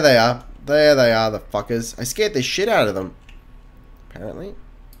 oh, there they are. There they are, the fuckers. I scared the shit out of them. Apparently.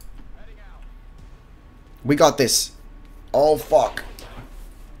 Heading out. We got this. Oh, fuck.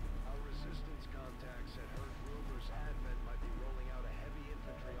 Our resistance contacts had heard rumors admin might be rolling out a heavy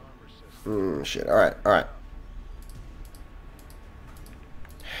infantry armor system. Shit. Alright, alright.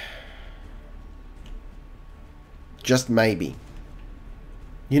 Just maybe.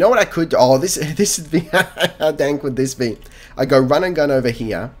 You know what I could do? Oh, this would be... How dank would this be? I go run and gun over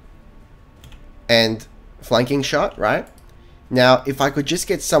here. And flanking shot, right? Now, if I could just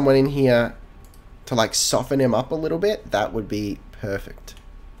get someone in here to, like, soften him up a little bit, that would be perfect.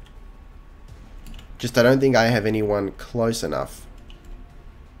 Just I don't think I have anyone close enough.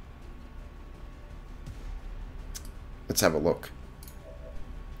 Let's have a look.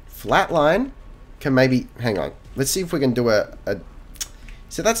 Flatline can maybe... Hang on. Let's see if we can do a...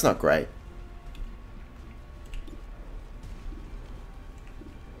 So that's not great.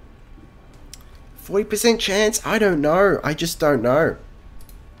 %40 chance? I don't know. I just don't know.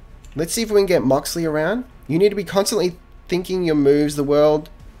 Let's see if we can get Moxley around. You need to be constantly thinking your moves. The world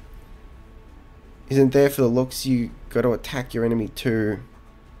isn't there for the looks. You got to attack your enemy too.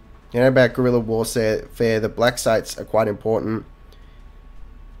 You know about guerrilla warfare. The black sites are quite important.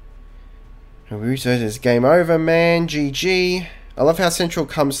 It's game over, man. GG. I love how Central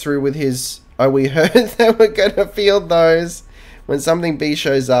comes through with his... Oh, we heard that we're going to field those when something B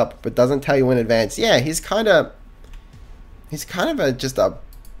shows up, but doesn't tell you in advance. Yeah, he's kind of just a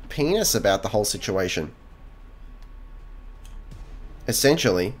penis about the whole situation.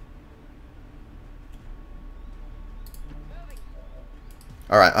 Essentially.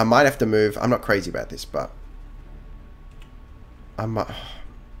 Alright, I might have to move. I'm not crazy about this, but... I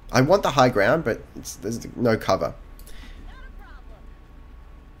want the high ground, but there's no cover.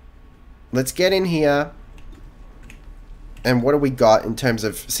 Let's get in here. And what do we got in terms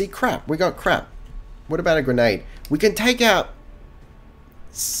of... See, crap. We got crap. What about a grenade? We can take out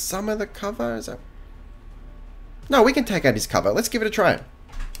some of the cover. Is that... No, we can take out his cover. Let's give it a try.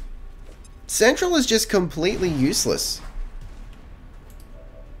 Central is just completely useless.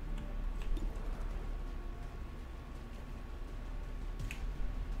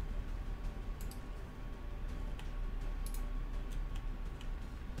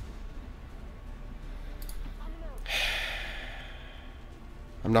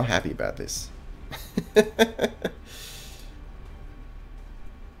 I'm not happy about this.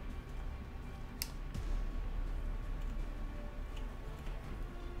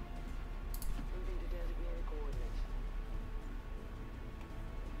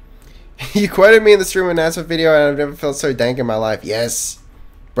 You quoted me in the stream announcement video and I've never felt so dank in my life. Yes.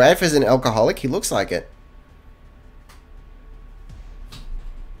 Bradford's an alcoholic. He looks like it.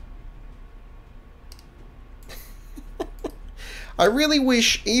 I really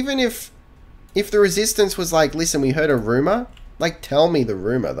wish, even if the resistance was like, listen, we heard a rumor, like, tell me the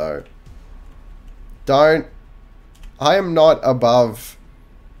rumor, though. Don't. I am not above.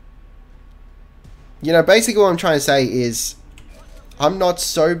 You know, basically what I'm trying to say is, I'm not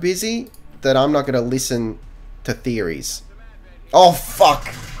so busy that I'm not going to listen to theories. Oh,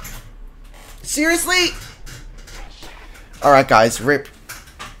 fuck. Seriously? Alright, guys, rip.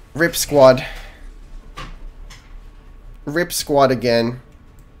 Rip squad. Rip squad again.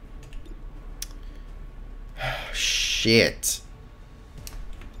 Shit.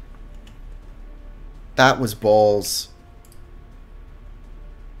 That was balls.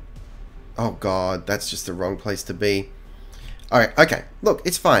 Oh god, that's just the wrong place to be. Alright, okay. Look,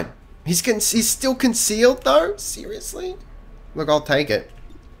 it's fine. He's still concealed though? Seriously? Look, I'll take it.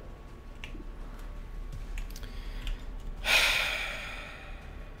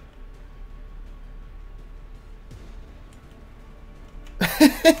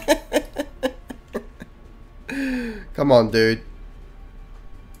 Come on, dude.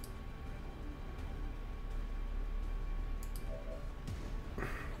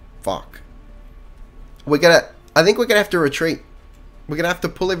 Fuck. I think we're gonna have to retreat. We're gonna have to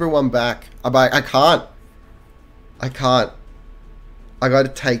pull everyone back. I can't. I can't. I gotta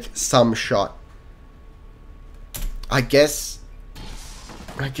take some shot. I guess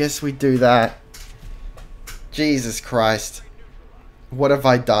we do that. Jesus Christ. What have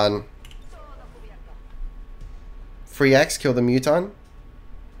I done? Free X, kill the muton.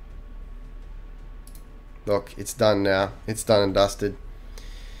 Look, it's done now. It's done and dusted.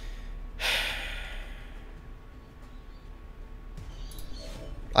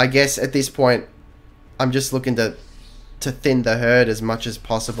 I guess at this point, I'm just looking to thin the herd as much as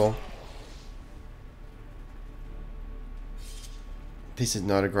possible. This is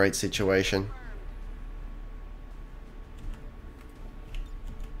not a great situation.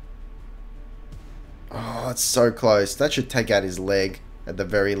 Oh, it's so close. That should take out his leg, at the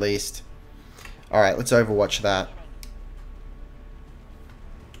very least. Alright, let's overwatch that.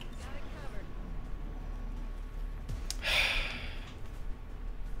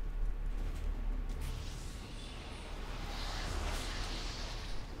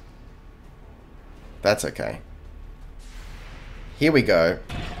 That's okay. Here we go.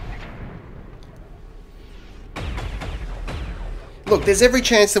 Look, there's every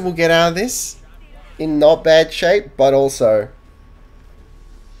chance that we'll get out of this in not bad shape, but also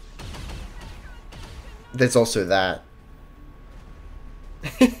there's also that.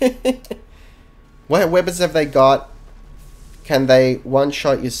 What weapons have they got? Can they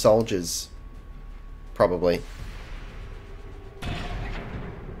one-shot your soldiers? Probably.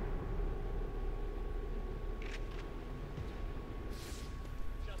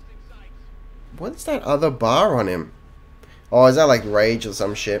 What's that other bar on him? Oh, is that like rage or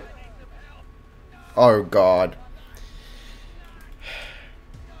some shit? Oh god.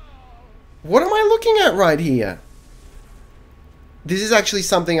 What am I looking at right here? This is actually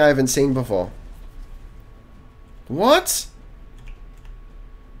something I haven't seen before. What?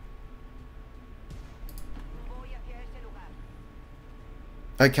 Voy hacia ese lugar.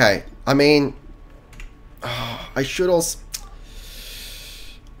 Okay, I mean, I should also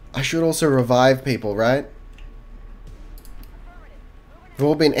revive people, right? We've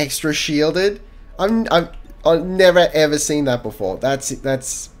all been extra shielded. I've never ever seen that before.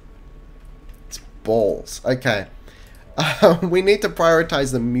 It's balls. Okay, we need to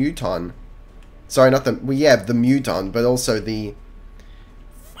prioritize the muton. Sorry, not the the muton, but also the.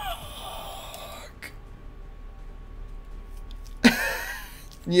 Fuck.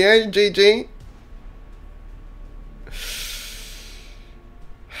 Yeah, GG.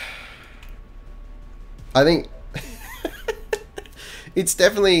 I think it's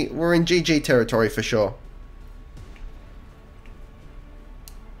definitely, we're in GG territory for sure.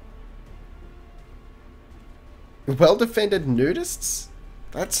 Well defended nudists?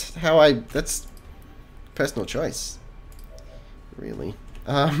 That's personal choice. Really.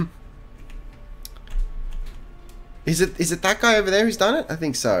 Is it that guy over there who's done it? I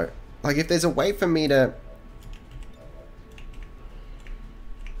think so. Like, if there's a way for me to...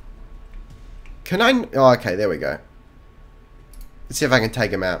 Can I... Oh, okay, there we go. Let's see if I can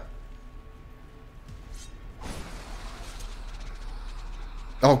take him out.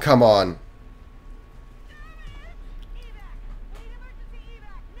 Oh, come on.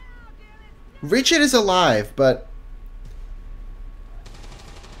 Richard is alive, but...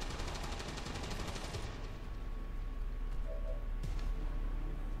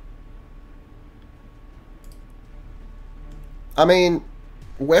 I mean,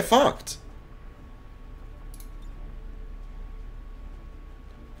 we're fucked.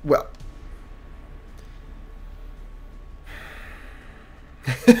 Well...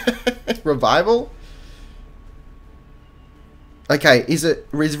 Revival? Okay, is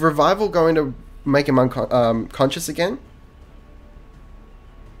Revival going to make him conscious again?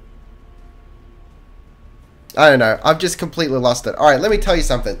 I don't know. I've just completely lost it. Alright, let me tell you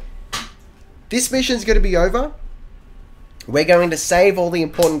something. This mission's going to be over. We're going to save all the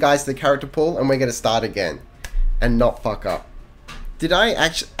important guys to the character pool, and we're going to start again. And not fuck up. Did I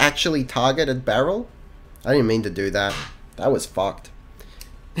actually target a barrel? I didn't mean to do that. That was fucked.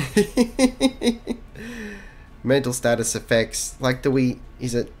 Mental status effects. Like,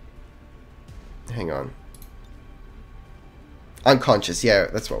 is it... Hang on. Unconscious, yeah,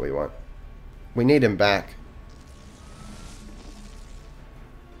 that's what we want. We need him back.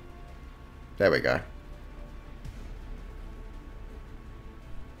 There we go.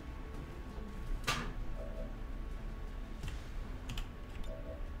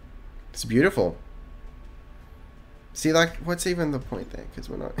 It's beautiful. See, like, what's even the point there? Because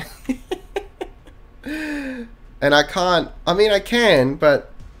we're not... And I can't... I mean, I can,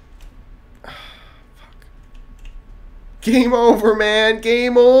 but... Oh, fuck. Game over, man!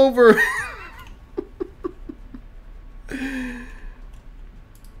 Game over!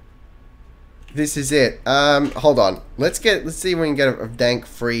 This is it. Hold on. Let's see if we can get a dank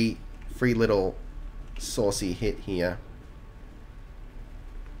free little saucy hit here.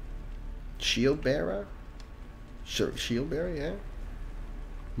 Shield bearer? Sure, shield bearer, yeah.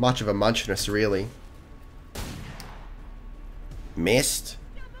 Much of a munchness, really. Missed.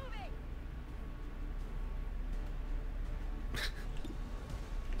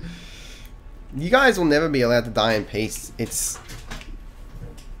 You guys will never be allowed to die in peace. It's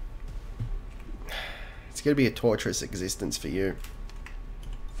gonna be a torturous existence for you.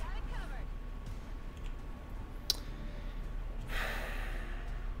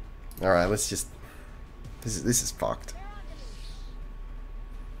 Alright, let's just... This is fucked.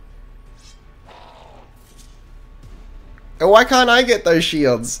 Oh, why can't I get those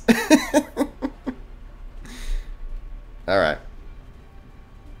shields? Alright.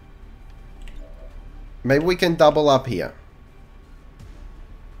 Maybe we can double up here.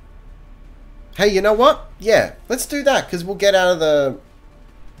 Hey, you know what? Yeah, let's do that, because we'll get out of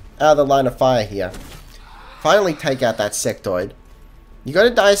the line of fire here. Finally take out that sectoid. You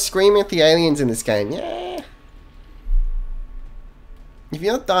gotta die screaming at the aliens in this game. Yeah. If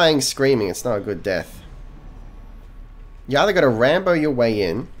you're not dying screaming, it's not a good death. You either gotta Rambo your way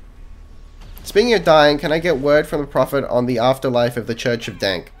in. Speaking of dying, can I get word from the Prophet on the afterlife of the Church of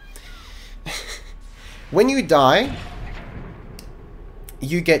Dank? When you die,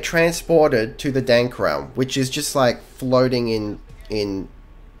 you get transported to the Dank realm, which is just like floating in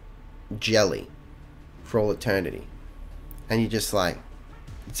jelly for all eternity. And you just like...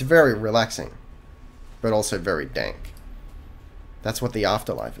 It's very relaxing, but also very dank. That's what the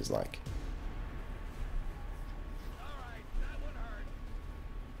afterlife is like.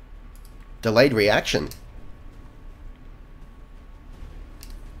 Delayed reaction.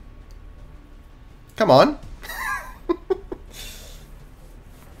 Come on.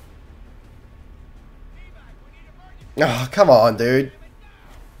 Oh, come on, dude.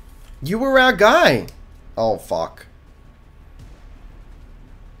 You were our guy. Oh, fuck.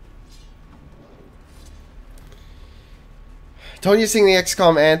 Told you to sing the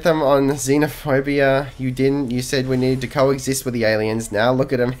XCOM anthem on xenophobia. You didn't. You said we needed to coexist with the aliens. Now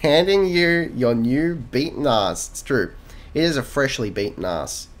look at them handing you your new beaten ass. It's true. It is a freshly beaten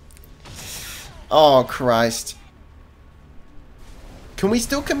ass. Oh, Christ. Can we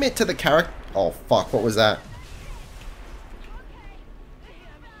still commit to the character? Oh, fuck. What was that?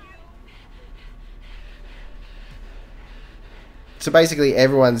 So basically,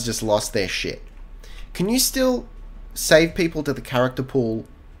 everyone's just lost their shit. Can you still save people to the character pool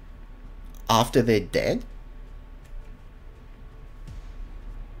after they're dead?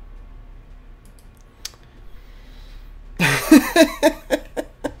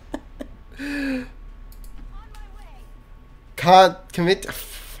 Can't commit.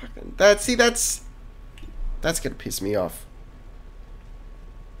 That's gonna piss me off.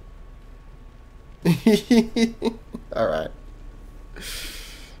 All right.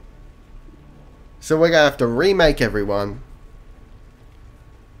 So we're gonna have to remake everyone.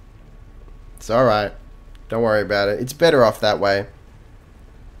 It's alright. Don't worry about it. It's better off that way.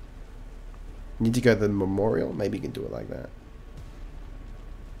 Need to go to the memorial? Maybe you can do it like that.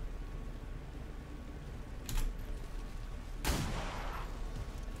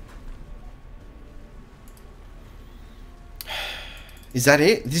 Is that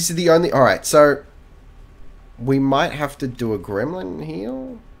it? This is the only... Alright, so... We might have to do a gremlin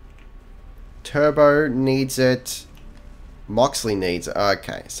heal. Turbo needs it. Moxley needs it.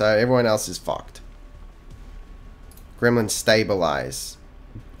 Okay, so everyone else is fucked. Gremlin stabilize.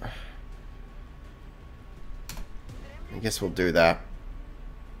 I guess we'll do that.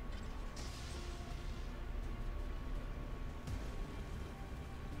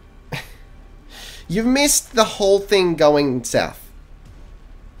 You've missed the whole thing going south.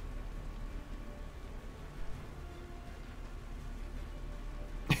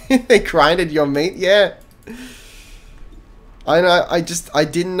 They grinded your meat? Yeah. I know, I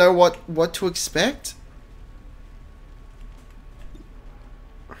didn't know what to expect.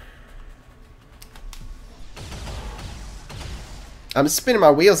 I'm spinning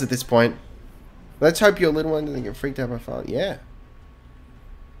my wheels at this point. Let's hope your little one doesn't get freaked out by fire. Yeah.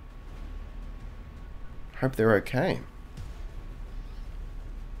 Hope they're okay.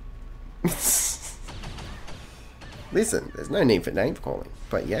 Listen, there's no need for name calling.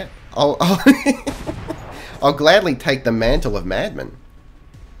 But yeah, I'll I'll gladly take the mantle of madman.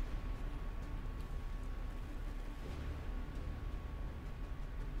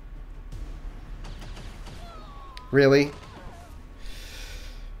 Really?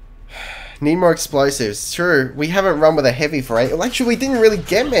 Need more explosives. True, we haven't run with a heavy for 8. Well, actually, we didn't really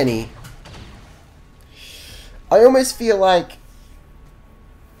get many. I almost feel like...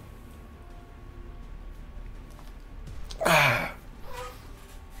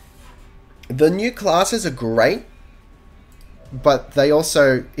 The new classes are great, but they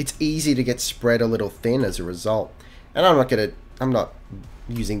also... It's easy to get spread a little thin as a result. And I'm not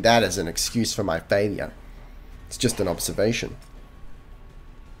using that as an excuse for my failure. It's just an observation.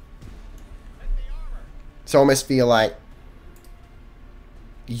 So I almost feel like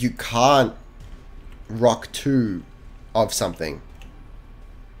you can't rock 2 of something.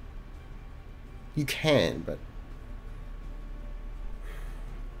 You can, but...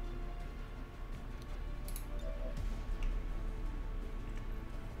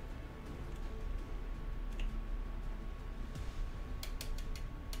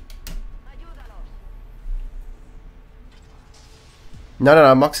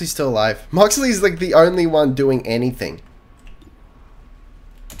 No, Moxley's still alive. Moxley's like the only one doing anything.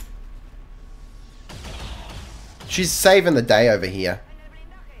 She's saving the day over here.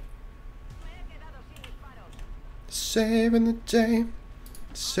 Saving the day.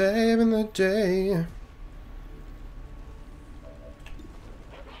 Saving the day.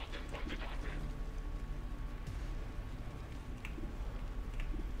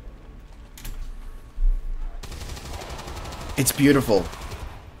 It's beautiful.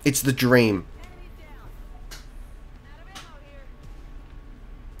 It's the dream.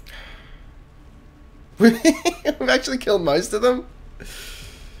 We've actually killed most of them.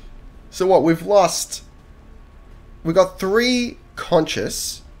 So what? We've lost... We got 3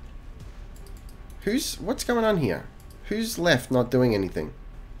 conscious. What's going on here? Who's left not doing anything?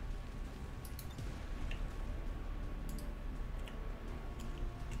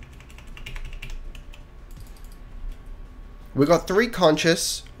 We got 3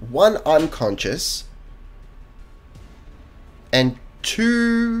 conscious, 1 unconscious, and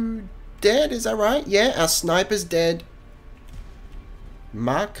 2 dead, is that right? Yeah, our sniper's dead.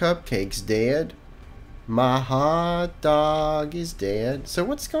 My cupcake's dead. My hot dog is dead. So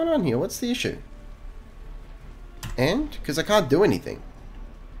what's going on here? What's the issue? And? Because I can't do anything.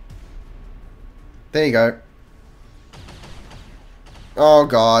 There you go. Oh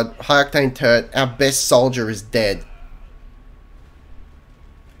god. High octane turret. Our best soldier is dead.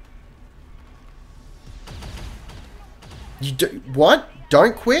 You do what?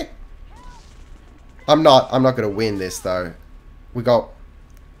 Don't quit? I'm not gonna win this though. We got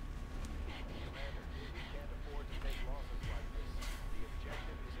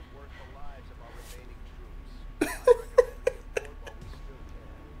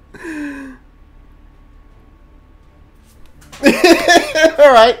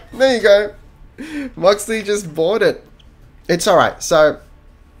alright, there you go. Moxley just bought it. It's alright, so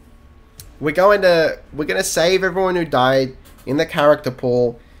we're gonna save everyone who died in the character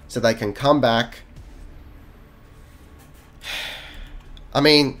pool so they can come back. I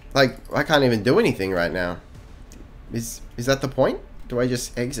mean, like, I can't even do anything right now. Is that the point? Do I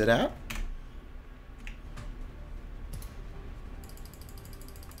just exit out?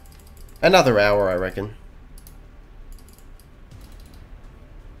 Another hour, I reckon.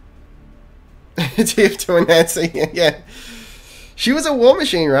 TF to an answer, yeah. She was a war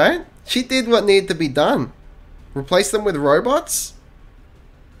machine, right? She did what needed to be done. Replace them with robots?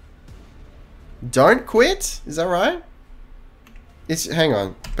 Don't quit? Is that right? Hang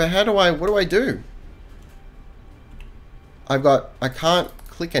on. But what do I do? I can't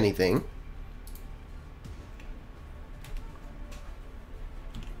click anything.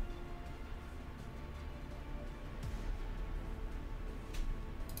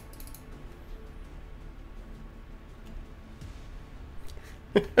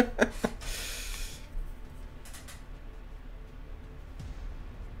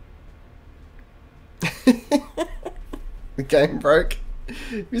 The game broke.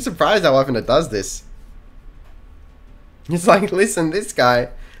 You'd be surprised how often it does this. It's like, listen, this guy,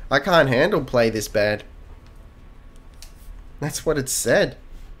 I can't handle play this bad. That's what it said.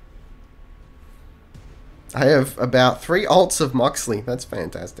 I have about 3 ults of Moxley. That's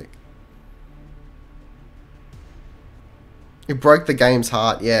fantastic. It broke the game's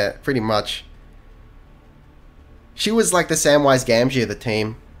heart. Yeah, pretty much. She was like the Samwise Gamgee of the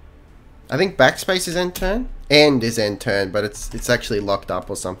team. I think backspace is end turn. End is end turn, but it's actually locked up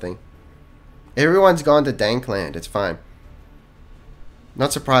or something. Everyone's gone to Dankland. It's fine.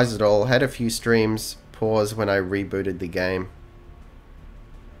 Not surprised at all. Had a few streams pause when I rebooted the game.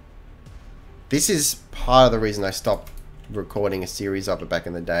 This is part of the reason I stopped recording a series of it back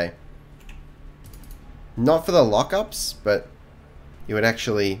in the day. Not for the lockups, but it would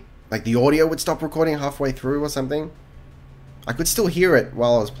actually, like, the audio would stop recording halfway through or something. I could still hear it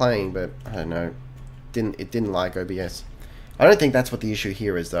while I was playing, but I don't know. It didn't like OBS. I don't think that's what the issue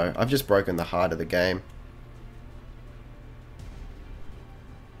here is, though. I've just broken the heart of the game.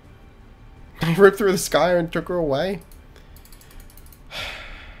 I ripped through the sky and took her away.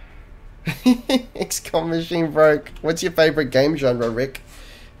 XCOM machine broke. What's your favorite game genre, Rick?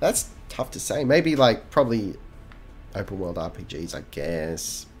 That's tough to say. Maybe, like, probably open world RPGs, I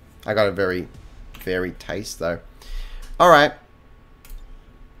guess. I got a very varied taste, though. Alright.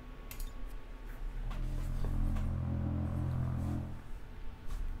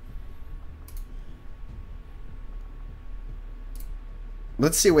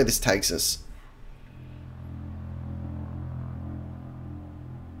 Let's see where this takes us.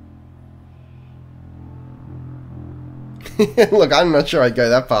 Look, I'm not sure I'd go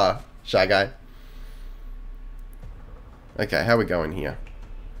that far, Shy Guy. Okay, how are we going here?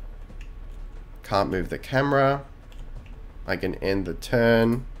 Can't move the camera. I can end the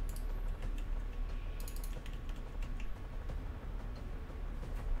turn.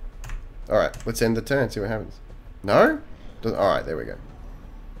 Alright, let's end the turn, see what happens. No? Alright, there we go.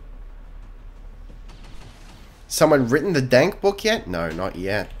 Someone written the Dank book yet? No, not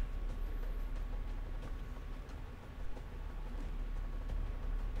yet.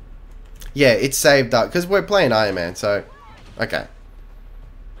 Yeah, it's saved up, because we're playing Ironman, so... Okay.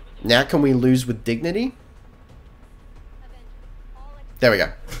 Now can we lose with dignity? There we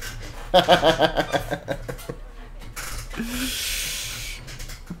go.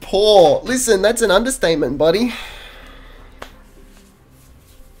 Poor. Listen, that's an understatement, buddy.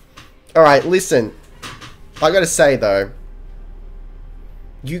 Alright, listen. I gotta say, though.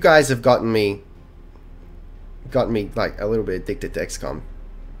 You guys have gotten me, like, a little bit addicted to XCOM.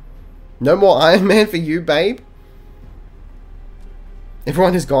 No more Iron Man for you, babe?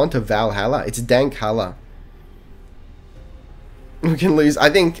 Everyone has gone to Valhalla. It's Dankhala. We can lose. I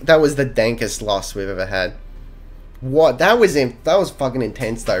think that was the dankest loss we've ever had. What? That was fucking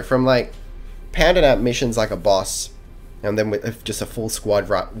intense though. From like pounding out missions like a boss, and then with just a full squad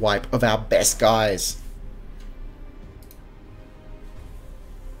wipe of our best guys.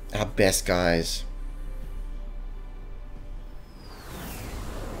 Our best guys.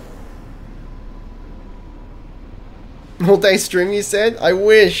 All day stream, you said? I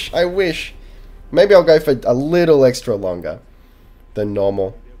wish. Maybe I'll go for a little extra longer than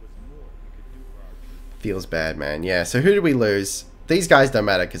normal. Feels bad, man. Yeah, so who did we lose? These guys don't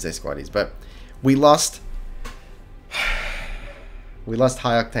matter because they're squaddies, but we lost... We lost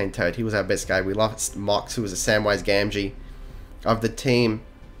High Octane Toad. He was our best guy. We lost Mox, who was a Samwise Gamgee of the team.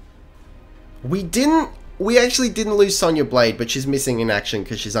 We actually didn't lose Sonya Blade, but she's missing in action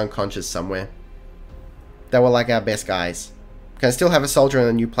because she's unconscious somewhere. They were like our best guys. Can I still have a soldier in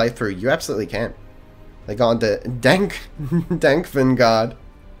a new playthrough? You absolutely can. They got into Dank Vanguard.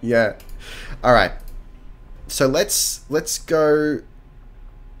 Yeah. Alright. So let's go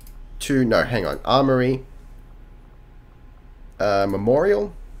to... No, hang on. Armory.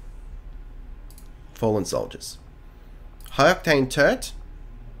 Memorial. Fallen Soldiers. High Octane Turt.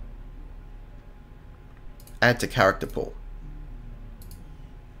 Add to character pool.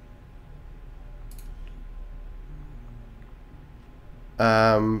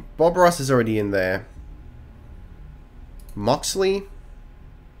 Bob Ross is already in there. Moxley.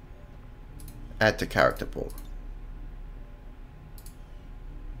 Add to character pool.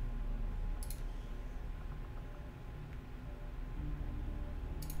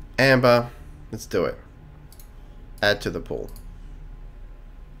 Amber. Let's do it. Add to the pool.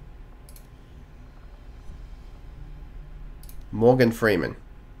 Morgan Freeman.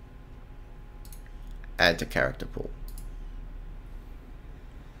 Add to character pool.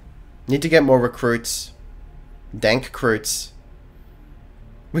 Need to get more recruits. Dank recruits.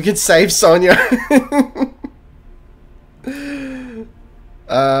 We can save Sonya.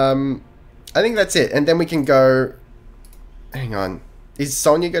 I think that's it. And then we can go... Hang on. Is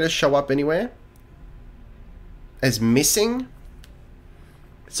Sonya going to show up anywhere? As missing?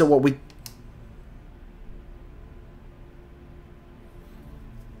 So what we...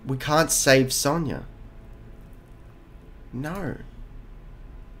 We can't save Sonya. No.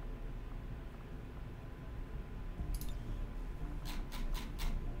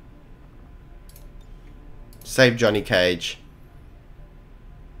 Save Johnny Cage.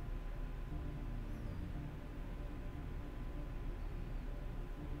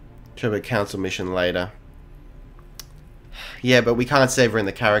 Should have a council mission later. Yeah, but we can't save her in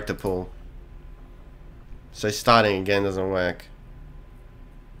the character pool. So starting again doesn't work.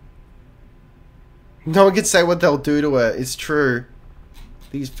 No one can say what they'll do to her. It's true.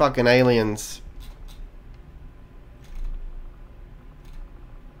 These fucking aliens.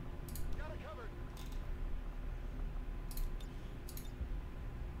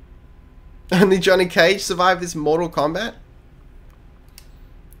 Only Johnny Cage survived this Mortal Kombat?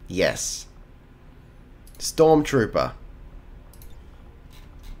 Yes. Stormtrooper.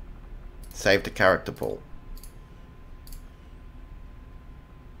 Saved the character pool.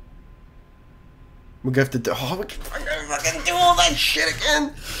 We're going to have to do... Oh, we can fucking do all that shit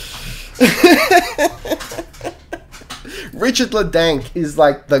again! Richard LeDank is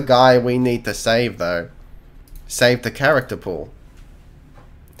like the guy we need to save, though. Save the character pool.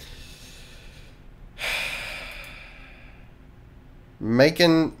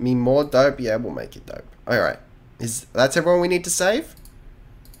 Making me more dope? Yeah, we'll make it dope. Alright. That's everyone we need to save?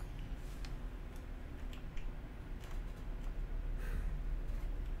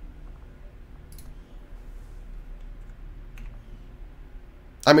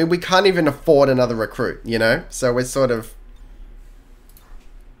 I mean, we can't even afford another recruit, you know? So we're sort of...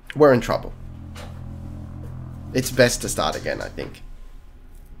 We're in trouble. It's best to start again, I think.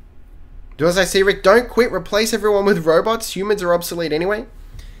 Do as I see, Rick. Don't quit. Replace everyone with robots. Humans are obsolete anyway.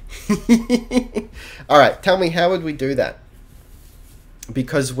 Alright, tell me, how would we do that?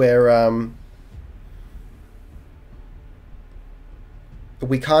 Because we're,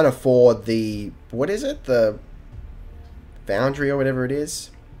 we can't afford the... What is it? The Foundry or whatever it is?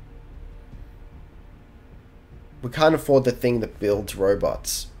 We can't afford the thing that builds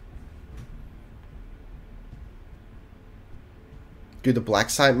robots. Do the black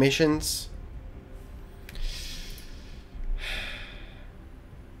site missions?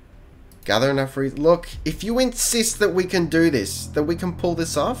 Gather enough Look, if you insist that we can do this, that we can pull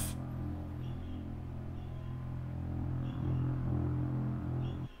this off.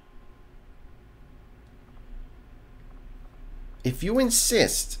 If you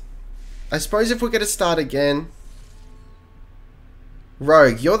insist. I suppose if we're gonna start again.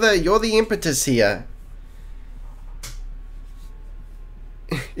 Rogue, you're the impetus here.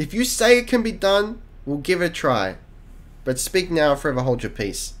 If you say it can be done, we'll give it a try. But speak now or forever hold your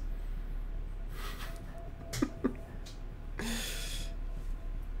peace. Setting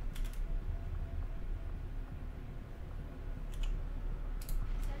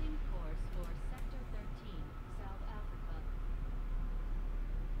course for Sector 13, South Africa.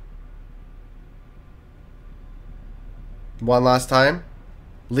 One last time.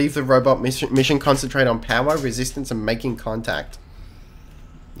 Leave the robot mission, concentrate on power, resistance, and making contact.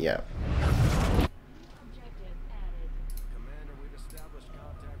 Yeah. Objective added. Commander, we've established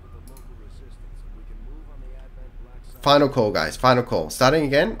contact with the local resistance, and we can move on the Advent Black side. Final call, guys. Final call. Starting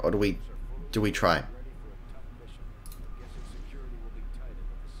again, or do we try? Ready for a tough mission. Guessing security will be tight in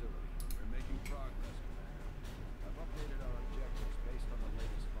the facility. We're making progress, Commander. I've updated our objectives based on the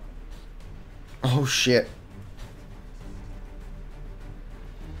latest findings. Oh shit.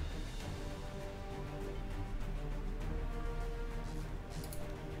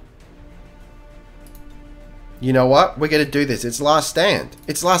 You know what? We're gonna do this. It's Last Stand.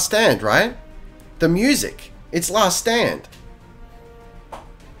 It's Last Stand, right? The music. It's Last Stand.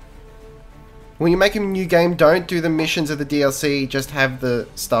 When you make a new game, don't do the missions of the DLC. Just have the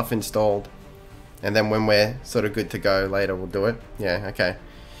stuff installed. And then when we're sort of good to go later, we'll do it. Yeah, okay.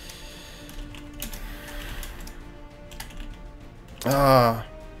 Ah.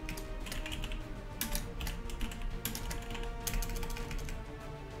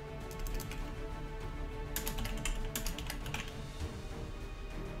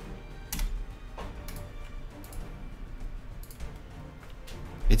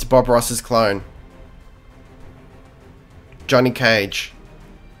 It's Bob Ross's clone. Johnny Cage.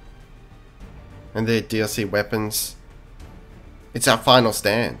 And the DLC weapons. It's our final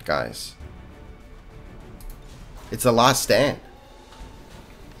stand, guys. It's the last stand.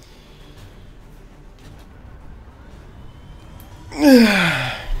 Sky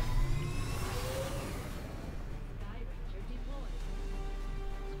Ranger deployed.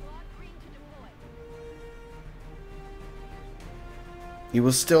 Squad green to deploy. You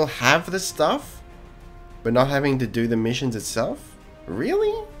will still have the stuff, but not having to do the missions itself?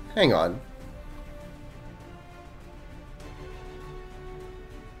 Really? Hang on.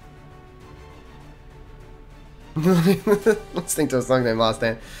 Let's think to a song named Last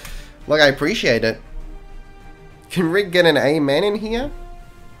Stand. Look, I appreciate it. Can Rick get an amen in here?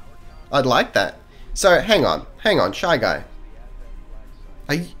 I'd like that. So, hang on, Shy Guy.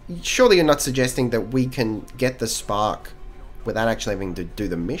 Surely you're not suggesting that we can get the spark without actually having to do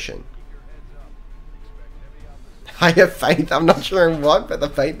the mission? I have faith. I'm not sure in what, but the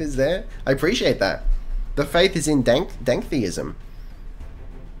faith is there. I appreciate that. The faith is in danktheism.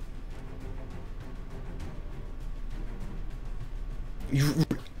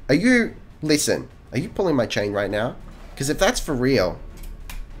 Listen, are you pulling my chain right now? Because if that's for real,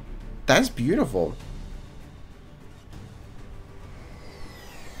 that's beautiful.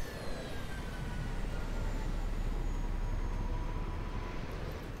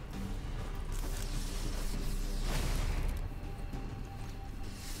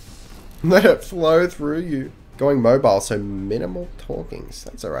 Let it flow through you. Going mobile, so minimal talkings.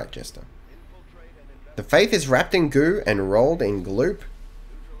 That's alright, Jester. The faith is wrapped in goo and rolled in gloop.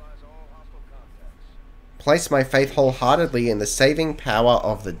 Place my faith wholeheartedly in the saving power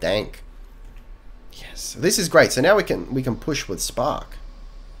of the dank. Yes, this is great. So now we can push with Spark.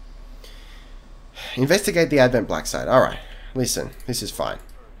 Investigate the Advent Black side. Alright, listen, this is fine.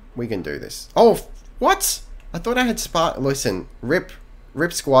 We can do this. Oh, what? I thought I had Spark. Listen, rip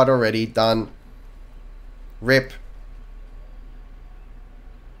squad already, done. Rip.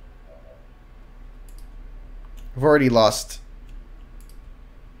 I've already lost.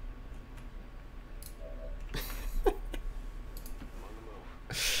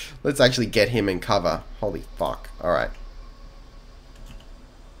 Let's actually get him in cover. Holy fuck. Alright.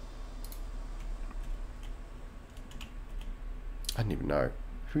 I don't even know.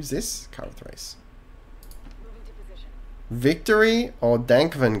 Who's this? Carth Race. Moving to position. Victory or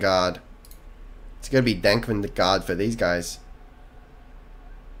Dankvangard? It's gonna be Dankvangard for these guys.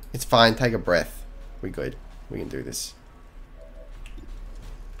 It's fine. Take a breath. We're good. We can do this.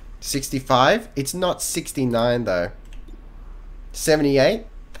 65? It's not 69 though. 78?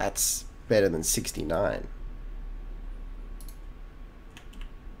 That's better than 69.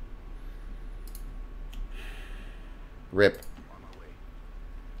 Rip.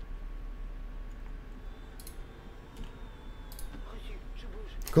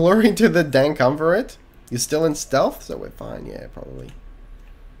 Glory to the Dankumvirate. You're still in stealth, so we're fine. Yeah, probably.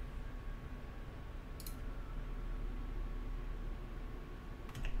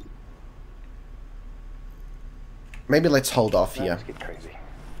 Maybe let's hold off here. Let's get crazy.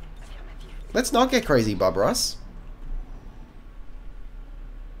 Let's not get crazy, Bob Ross.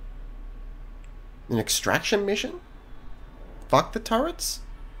 An extraction mission? Fuck the turrets?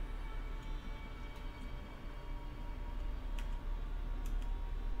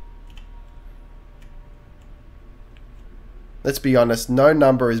 Let's be honest, no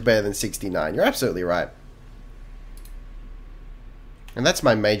number is better than 69. You're absolutely right. And that's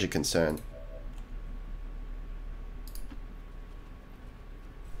my major concern.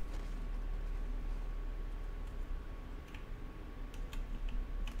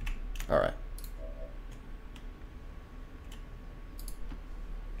 Alright.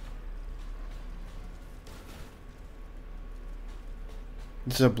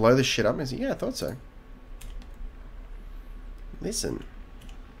 Does it blow this shit up? Is it? Yeah, I thought so. Listen.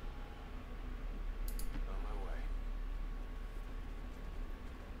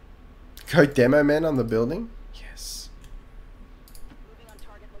 Go demo man on the building? Yes. Moving on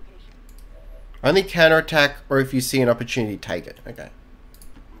target location. Only counterattack or if you see an opportunity, take it. Okay.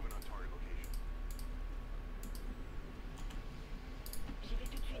 Moving on target location. J'y vais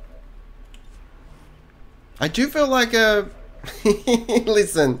tout de suite. I do feel like a...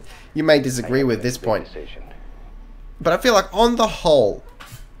 Listen, you may disagree with this point. Decision. But I feel like on the whole,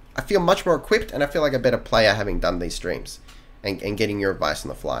 I feel much more equipped and I feel like a better player having done these streams and getting your advice on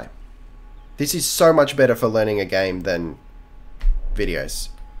the fly. This is so much better for learning a game than videos.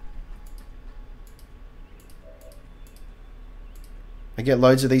 I get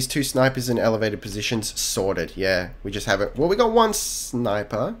loads of these 2 snipers in elevated positions sorted. Yeah, we just haven't... Well, we got 1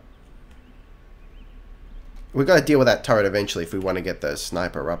 sniper. We've got to deal with that turret eventually if we want to get the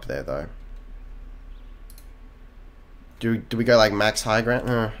sniper up there, though. Do we go like max high ground?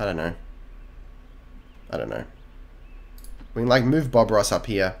 I don't know. I don't know. We can like move Bob Ross up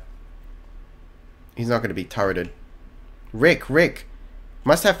here. He's not going to be turreted. Rick.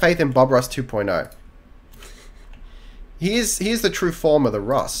 Must have faith in Bob Ross 2.0. He is the true form of the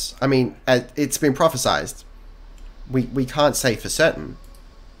Ross. I mean, it's been prophesized. We can't say for certain.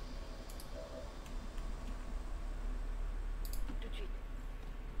 Tout de suite.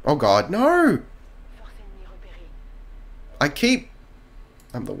 Oh god, no! Force ennemie repérée.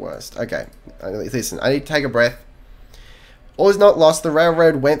 I'm the worst. Okay, listen, I need to take a breath. All is not lost. The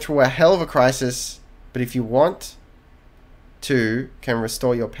railroad went through a hell of a crisis, but if you want to, can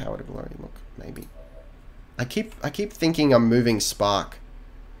restore your power to glory. Look, maybe. I keep thinking I'm moving Spark.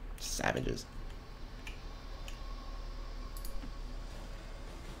 Savages.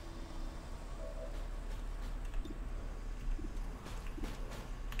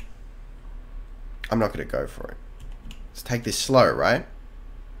 I'm not going to go for it. Let's take this slow, right?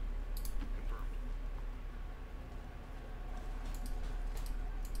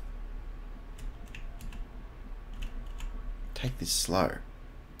 Take this slow.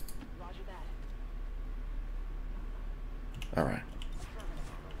 Roger that. Alright.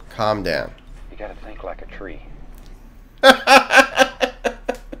 Calm down. You gotta think like a tree.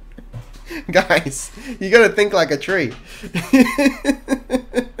 Guys, you gotta think like a tree.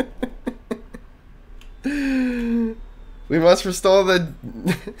 We must restore the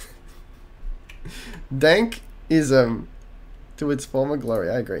dankism to its former glory.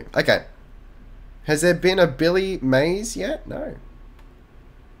 I agree. Okay. Has there been a Billy Mays yet? No.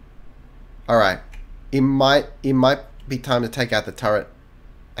 Alright. It might be time to take out the turret.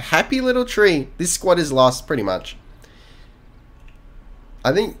 A happy little tree. This squad is lost, pretty much.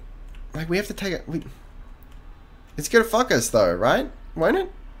 I think, like, we have to take it. It's gonna fuck us, though, right? Won't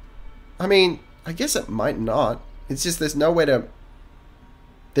it? I mean, I guess it might not. It's just there's nowhere to.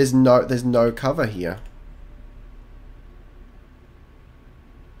 There's no cover here.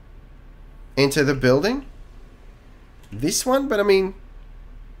 Enter the building. This one, but I mean.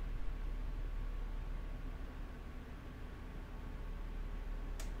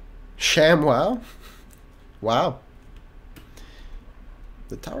 Sham wow. Wow.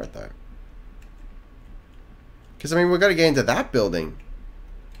 The turret though. Because I mean we've got to get into that building.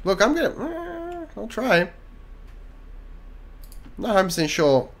 Look, I'll try. I'm not 100%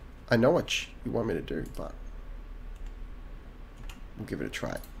 sure I know what you want me to do, but we'll give it a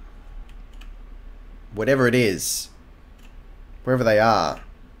try. Whatever it is, wherever they are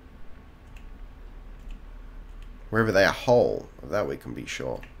whole, of that we can be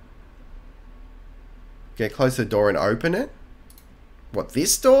sure. Get close to the door and open it. What,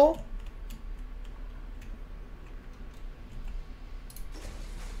 this door?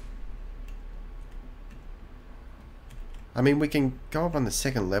 I mean, we can go up on the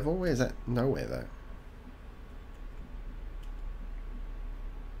second level. Where's that? Nowhere, though.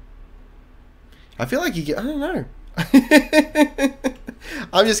 I feel like you get... I don't know.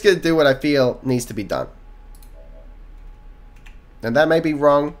 I'm just going to do what I feel needs to be done. And that may be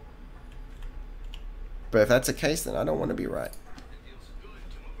wrong. But if that's the case, then I don't want to be right.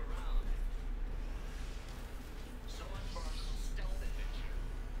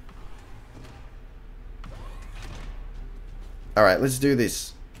 Alright, let's do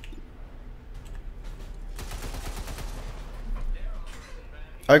this.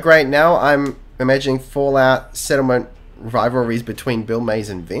 Oh great, now I'm imagining Fallout settlement rivalries between Bill Mays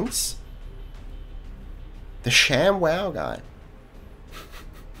and Vince. The Sham Wow guy.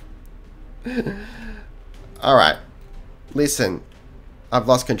 Alright. Listen. I've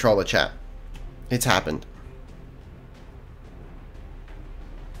lost control of chat. It's happened.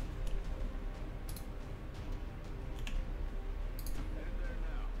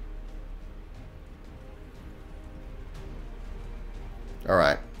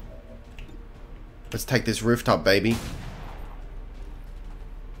 Alright. Let's take this rooftop, baby.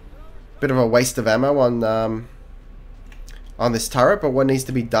 Bit of a waste of ammo on this turret, but what needs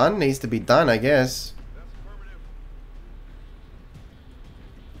to be done needs to be done, I guess.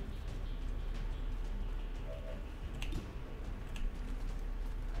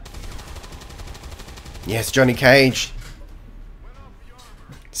 Yes, Johnny Cage.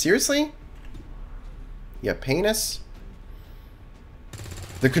 Seriously? Your penis?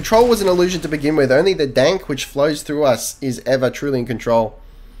 The control was an illusion to begin with. Only the dank which flows through us is ever truly in control.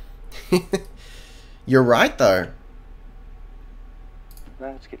 You're right, though.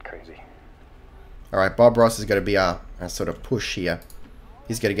 Let's get crazy. Alright, Bob Ross is going to be our sort of push here.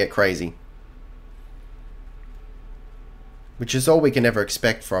 He's going to get crazy. Which is all we can ever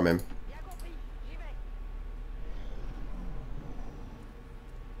expect from him.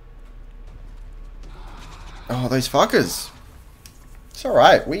 Oh, those fuckers. It's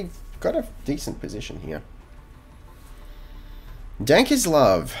alright, we got a decent position here. Dank is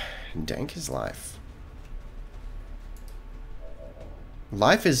love. Dank is life.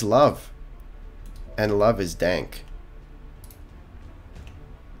 Life is love. And love is dank.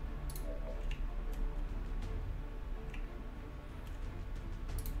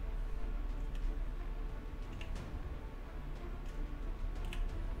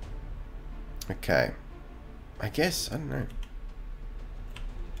 Okay. I guess, I don't know.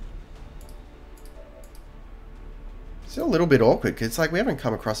 It's a little bit awkward because it's like we haven't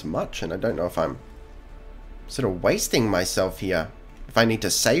come across much and I don't know if I'm sort of wasting myself here. If I need to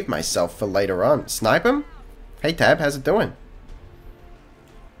save myself for later on. Snipe him? Hey Tab, how's it doing?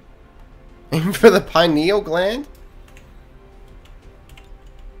 Aim for the pineal gland?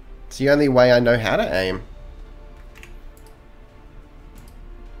 It's the only way I know how to aim.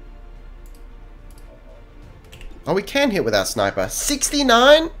 Oh, we can hit with our sniper.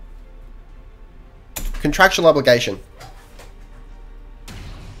 69? Contractual obligation.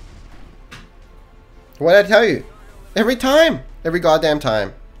 What did I tell you? Every time. Every goddamn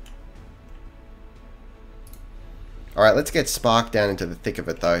time. Alright, let's get Spark down into the thick of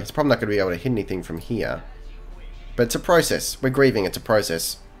it, though. He's probably not going to be able to hit anything from here. But it's a process. We're grieving. It's a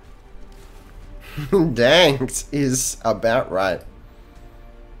process. Danks is about right.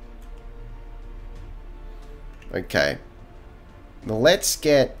 Okay. Let's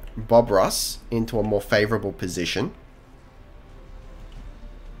get Bob Ross into a more favorable position.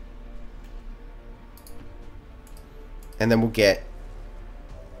 And then we'll get...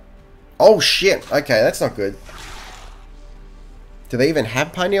 Oh shit! Okay, that's not good. Do they even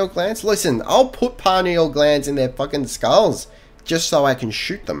have pineal glands? Listen, I'll put pineal glands in their fucking skulls just so I can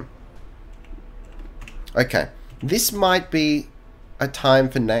shoot them. Okay. This might be a time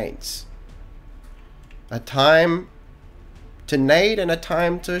for nades. A time to nade and a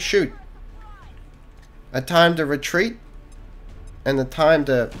time to shoot. A time to retreat and a time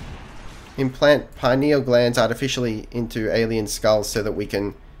to implant pineal glands artificially into alien skulls so that we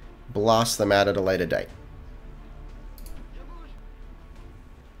can blast them out at a later date.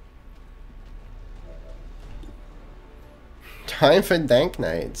 Time for dank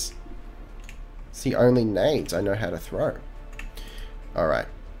nades. It's the only nades I know how to throw. Alright.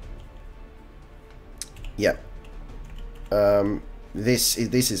 Yep. This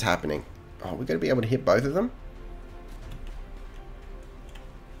is happening. Oh, we're going to be able to hit both of them?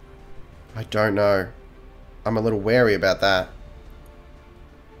 I don't know. I'm a little wary about that.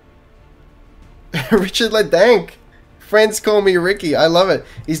 Richard LeDank. Friends call me Ricky. I love it.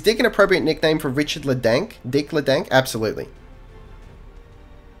 Is Dick an appropriate nickname for Richard LeDank? Dick LeDank? Absolutely.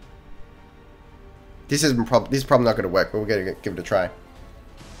 This is probably not going to work, but we're going to give it a try.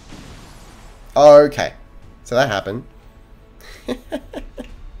 Okay. So that happened.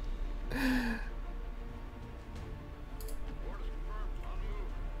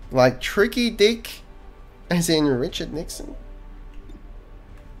 Like Tricky Dick, as in Richard Nixon.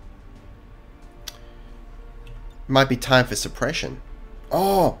 Might be time for suppression.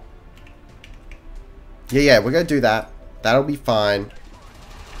 Oh! Yeah, we're going to do that. That'll be fine.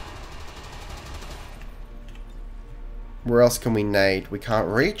 Where else can we nade? We can't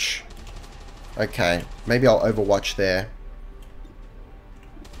reach? Okay, maybe I'll overwatch there.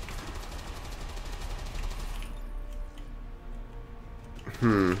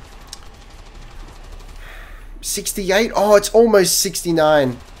 Hmm. 68? Oh, it's almost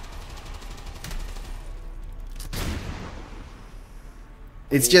 69.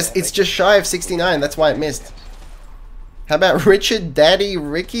 It's just shy of 69. That's why it missed. How about Richard Daddy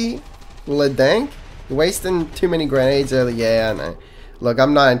Ricky Ledank? Wasting too many grenades early. Yeah, I know. Look,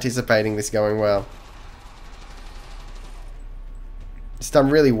 I'm not anticipating this going well. Just I'm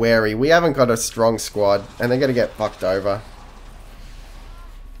really wary. We haven't got a strong squad, and they're gonna get fucked over.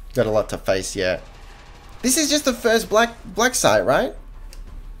 Got a lot to face yet. This is just the first black site, right?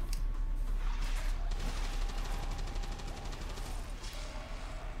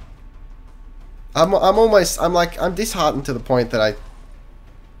 I'm disheartened to the point that I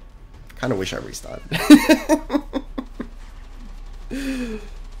kind of wish I restarted.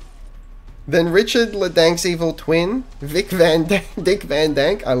 Then Richard Ledank's evil twin, Dick Van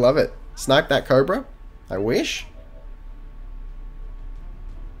Dank. I love it. Snipe that Cobra. I wish.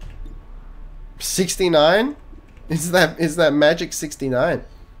 69? Is that magic 69?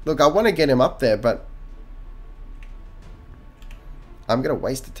 Look, I want to get him up there, but I'm gonna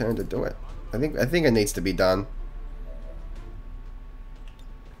waste a turn to do it. I think it needs to be done.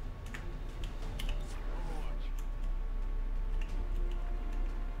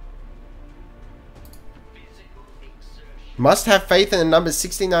 Must have faith in the numbers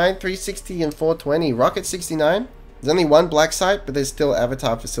 69, 360, and 420. Rocket 69. There's only one black site, but there's still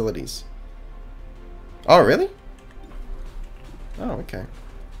avatar facilities. Oh, really? Oh, okay.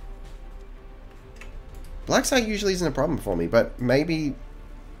 Black site usually isn't a problem for me, but maybe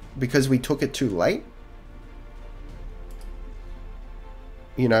because we took it too late?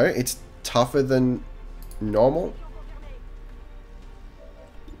 You know, it's tougher than normal.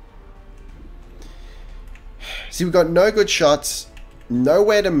 See, we've got no good shots,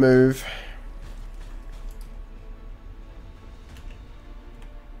 nowhere to move.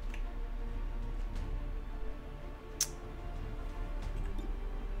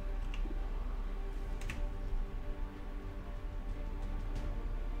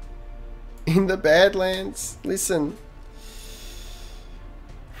 In the Badlands, listen.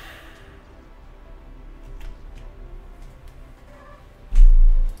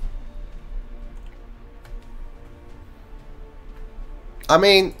 I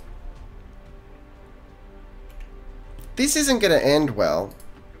mean, this isn't going to end well.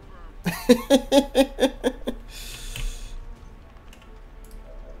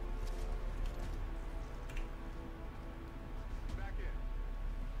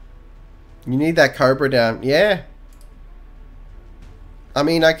 You need that Cobra down. Yeah. I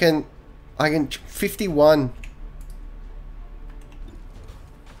mean, I can 51.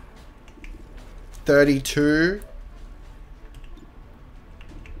 32.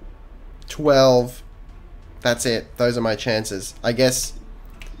 12. That's it. Those are my chances. I guess.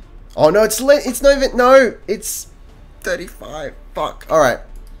 Oh no, it's not even. No, it's 35. Fuck. All right.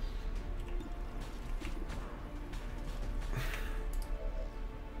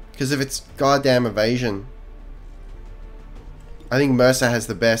 Because of its goddamn evasion. I think Mercer has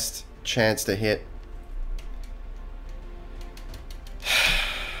the best chance to hit.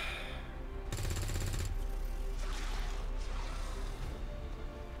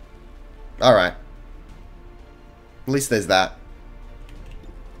 Alright. At least there's that.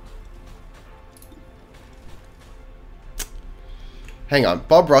 Hang on.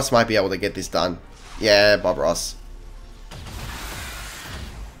 Bob Ross might be able to get this done. Yeah, Bob Ross.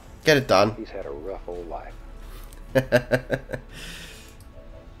 Get it done. He's had a rough old life.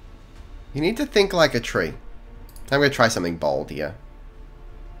 You need to think like a tree. I'm going to try something bold here.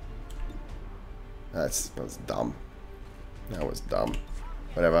 That was dumb. That was dumb.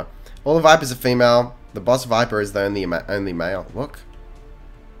 Whatever. All the Vipers are female. The boss Viper is the only male. Look.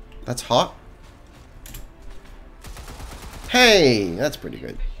 That's hot. Hey! That's pretty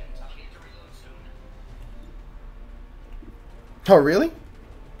good. Oh, really?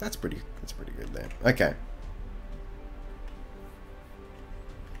 That's pretty good there. Okay.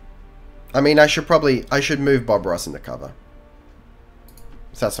 I mean, I should move Bob Ross into cover.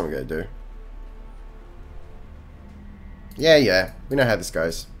 So that's what I'm going to do. Yeah. We know how this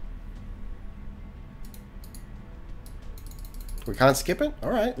goes. We can't skip it?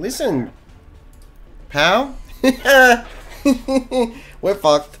 Alright, listen. Pal? We're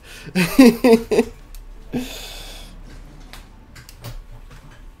fucked.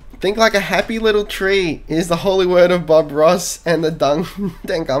 Think like a happy little tree is the holy word of Bob Ross and the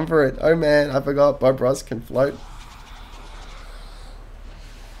dank comfort. Oh man, I forgot Bob Ross can float.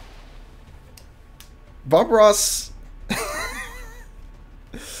 Bob Ross.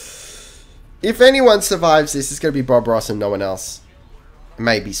 If anyone survives this, it's going to be Bob Ross and no one else.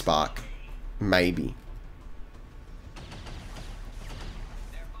 Maybe Spark. Maybe.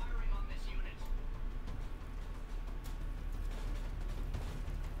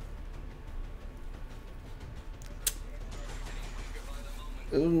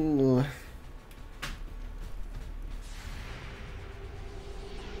 Ooh.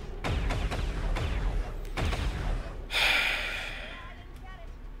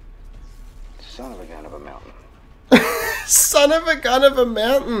 Son of a gun of a mountain. Son of a gun of a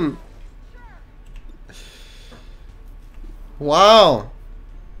mountain. Wow.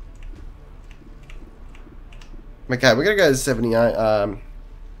 Okay, we're gonna go to 79.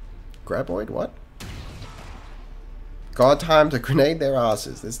 Graboid, what? God time to grenade their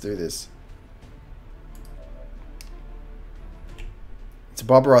asses. Let's do this. It's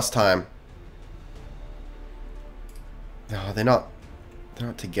Bob Ross time. No, they're not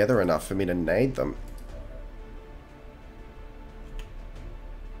together enough for me to nade them.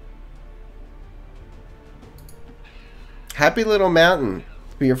 Happy little mountain.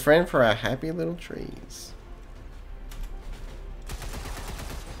 Be a friend for our happy little trees.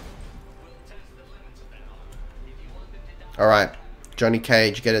 Alright. Johnny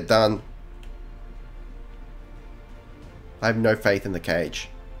Cage, get it done. I have no faith in the cage.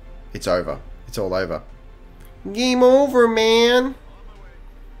 It's over. It's all over. Game over, man.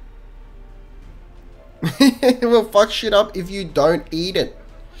 It will fuck shit up if you don't eat it.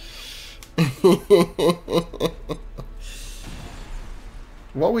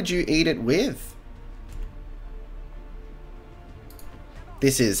 What would you eat it with?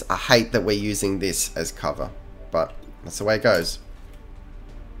 This is, I hate that we're using this as cover, but that's the way it goes.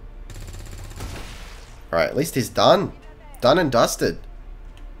 Alright, at least he's done. Done and dusted.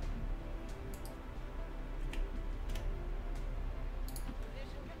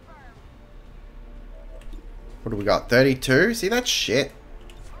 What do we got? 32? See, that's shit.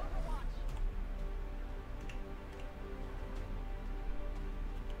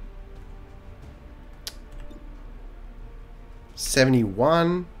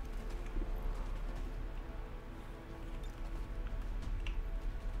 $71.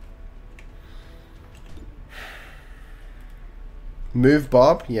 Move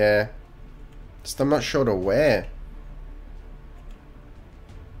Bob? Yeah. Just I'm not sure to where.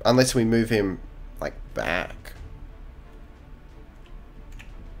 Unless we move him, like, back.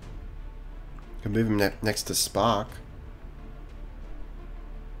 Can move him next to Spark.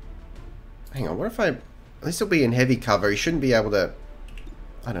 Hang on, what if I... At least he'll be in heavy cover. He shouldn't be able to...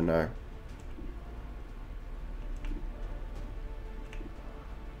 I don't know.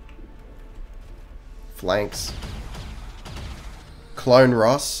 Flanks. Clone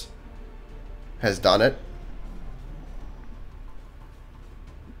Ross has done it.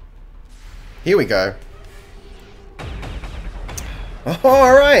 Here we go. Oh,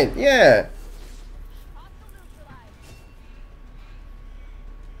 alright, yeah.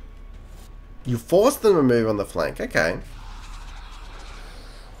 You forced them to move on the flank. Okay.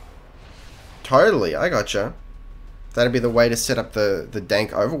 Totally, I gotcha. That'd be the way to set up the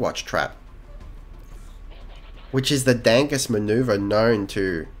dank Overwatch trap. Which is the dankest maneuver known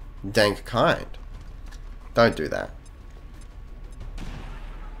to dank kind. Don't do that.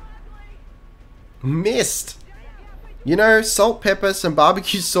 Missed! You know, salt, pepper, some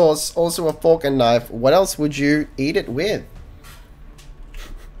barbecue sauce, also a fork and knife. What else would you eat it with?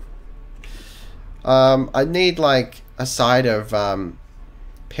 I need like a side of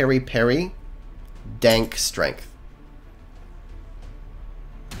peri peri dank strength.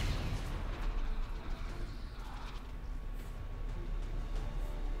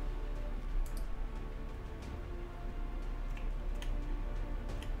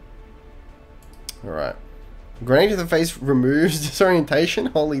 Alright. Grenade to the face removes disorientation?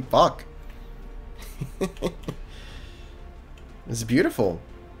 Holy fuck. It's beautiful.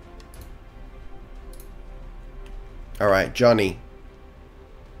 Alright, Johnny.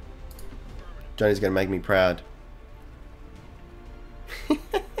 Johnny's gonna make me proud.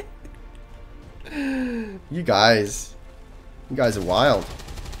 You guys are wild.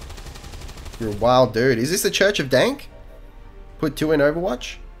 You're a wild dude. Is this the Church of Dank? Put 2 in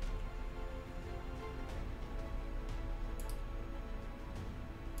Overwatch?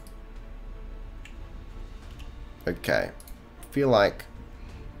 Okay. Feel like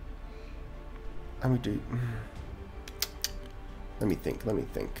I'm gonna do. Let me think.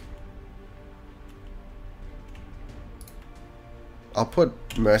 I'll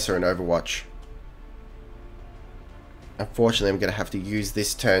put Mercer in Overwatch. Unfortunately, I'm gonna have to use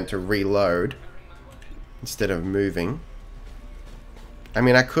this turn to reload instead of moving. I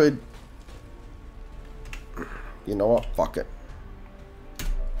mean, I could. You know what? Fuck it.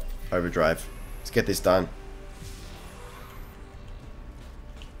 Overdrive. Let's get this done.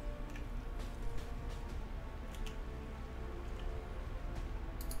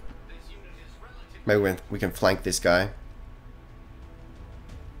 Maybe we can flank this guy.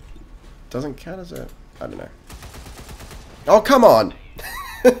 Doesn't count as a... I don't know. Oh, come on!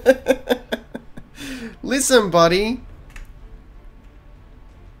 Listen, buddy. Move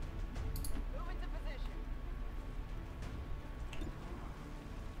into position.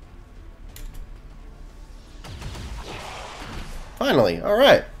 Finally,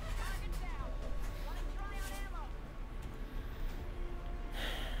 alright.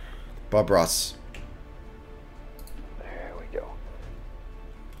 Bob Ross. There we go.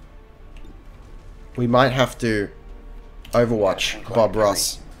 We might have to Overwatch Bob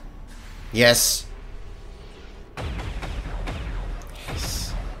Ross. Yes.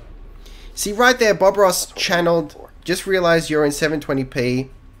 Yes. See right there, Bob Ross channeled. Just realized you're in 720p.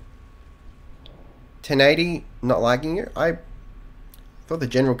 1080, not liking it. I thought the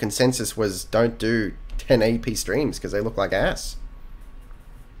general consensus was don't do 1080p streams because they look like ass.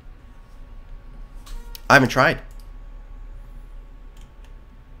 I haven't tried.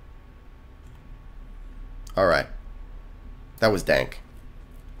 Alright. That was dank.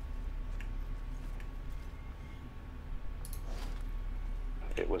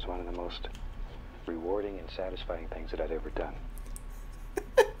 It was one of the most rewarding and satisfying things that I'd ever done.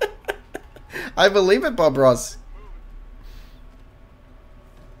 I believe it, Bob Ross.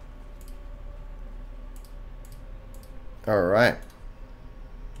 Alright.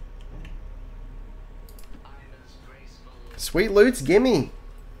 Sweet loots, gimme.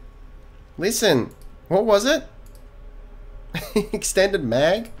 Listen, what was it? Extended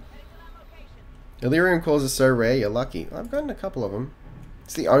mag? Illyrium cores are so rare, you're lucky. I've gotten a couple of them.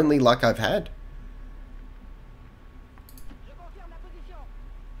 It's the only luck I've had.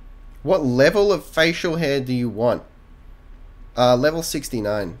 What level of facial hair do you want? Level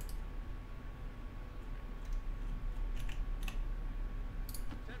 69.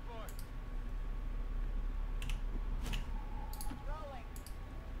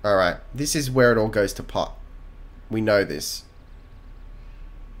 Alright, this is where it all goes to pot. We know this.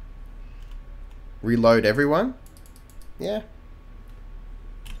 Reload everyone? Yeah.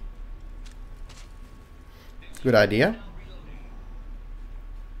 Good idea.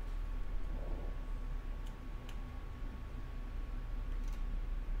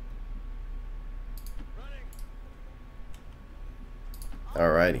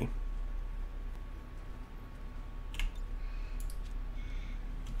 Alrighty.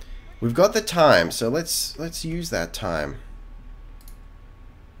 We've got the time, so let's use that time.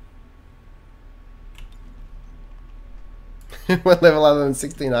 What level other than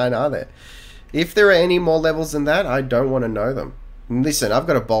 69 are there? If there are any more levels than that, I don't want to know them. Listen, I've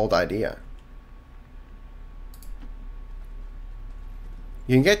got a bold idea.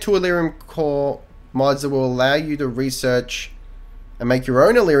 You can get 2 Illyrium core mods that will allow you to research and make your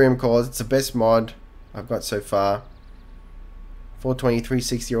own Illyrium cores. It's the best mod I've got so far. 420,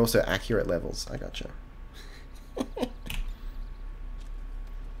 360 are also accurate levels. I gotcha.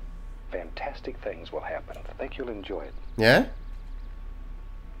 Fantastic things will happen. I think you'll enjoy it. Yeah?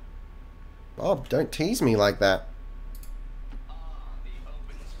 Bob, don't tease me like that.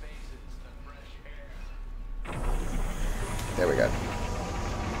 There we go.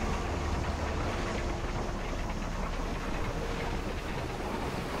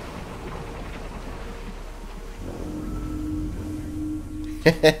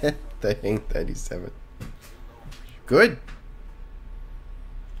 $13.37. Good.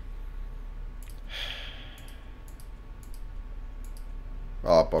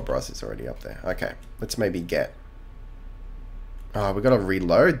 Oh, Bob Ross is already up there. Okay, let's maybe get. Oh, we gotta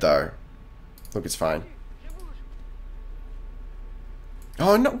reload though. Look, it's fine.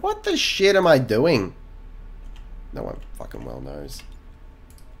 Oh no! What the shit am I doing? No one fucking well knows.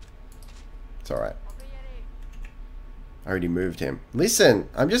 It's alright. I already moved him. Listen,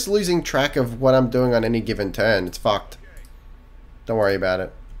 I'm just losing track of what I'm doing on any given turn. It's fucked. Don't worry about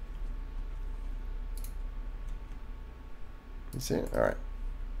it. That's it? Alright.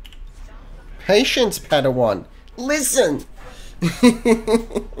 Patience, Padawan. Listen!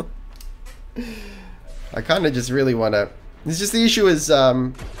 I kind of just really want to... It's just the issue is...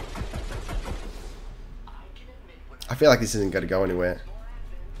 I feel like this isn't going to go anywhere.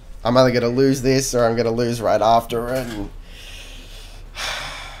 I'm either going to lose this or I'm going to lose right after it. And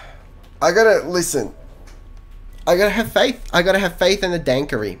I gotta... Listen. I gotta have faith. I gotta have faith in the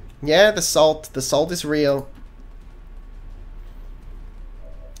dankery. Yeah, the salt. The salt is real.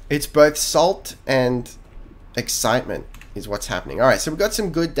 It's both salt and excitement is what's happening. Alright, so we've got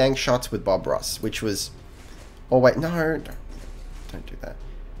some good dank shots with Bob Ross, which was... Oh, wait. No, don't do that.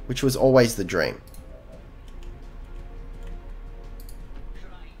 Which was always the dream.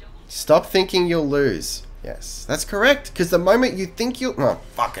 Stop thinking you'll lose. Yes, that's correct. Because the moment you think you'll... Oh,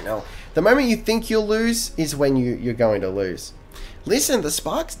 fucking hell. The moment you think you'll lose is when you're going to lose. Listen, the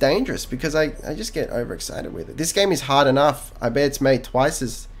spark's dangerous because I just get overexcited with it. This game is hard enough. I bet it's made twice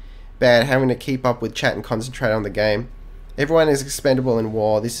as bad having to keep up with chat and concentrate on the game. Everyone is expendable in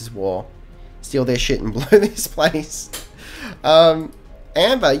war. This is war. Steal their shit and blow this place.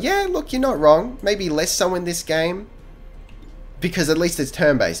 Amber, yeah, look, you're not wrong. Maybe less so in this game. Because at least it's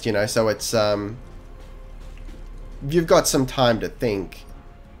turn-based, you know, so it's, you've got some time to think.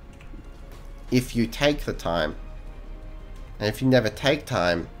 If you take the time. And if you never take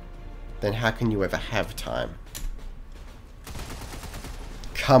time, then how can you ever have time?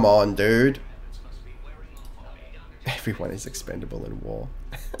 Come on, dude. Everyone is expendable in war.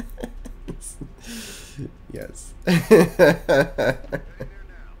 Yes.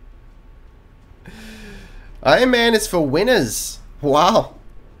 Ironman is for winners. Wow.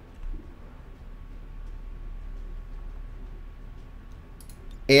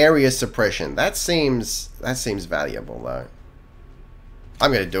 Area suppression. That seems valuable though.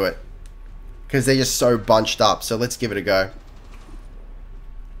 I'm gonna do it. Because they're just so bunched up, so let's give it a go.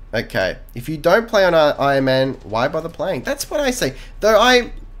 Okay. If you don't play on Ironman, why bother playing? That's what I say. Though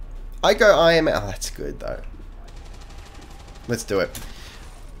I go Ironman. Oh, that's good though. Let's do it.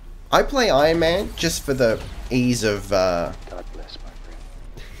 I play Ironman just for the ease of God bless, my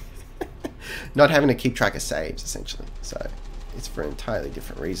friend. not having to keep track of saves, essentially. So it's for an entirely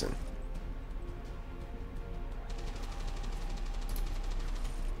different reason.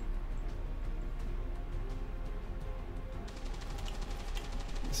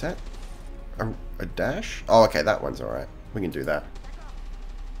 Is that a dash? Oh, okay, that one's alright. We can do that.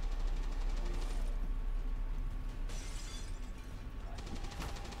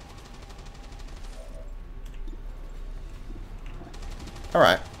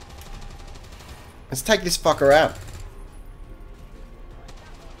 Alright. Let's take this fucker out.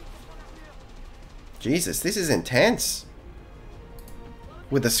 Jesus, this is intense.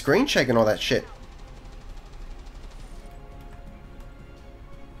 With the screen shake and all that shit.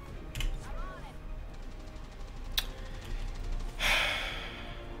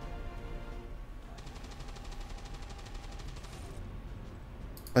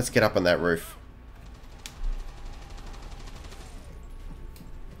 Let's get up on that roof.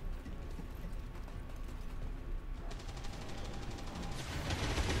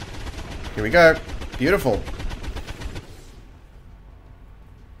 Here we go. Beautiful.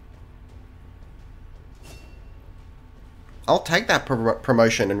 I'll take that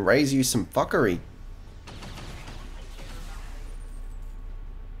promotion and raise you some fuckery.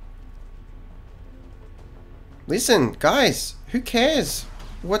 Listen, guys, who cares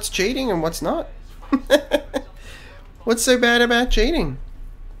what's cheating and what's not? What's so bad about cheating?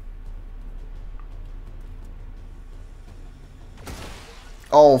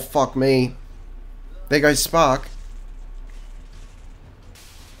 Oh, fuck me. There goes Spark.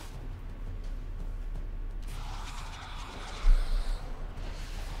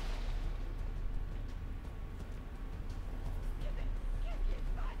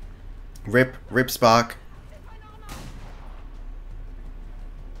 Rip Spark.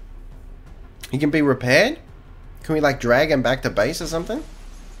 He can be repaired? Can we like drag him back to base or something?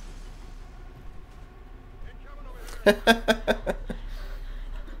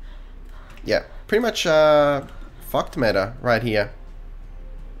 Yeah, pretty much fucked meta right here.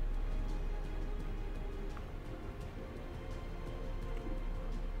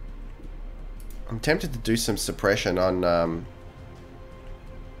 I'm tempted to do some suppression on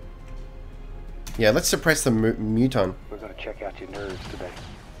yeah, let's suppress the Muton. We're gonna check out your nerves today.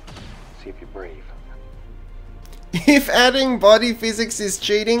 See if you're brave. If adding body physics is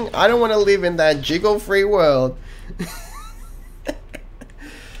cheating, I don't want to live in that jiggle-free world.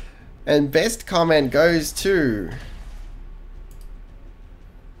 And best comment goes to...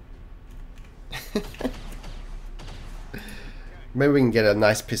 Maybe we can get a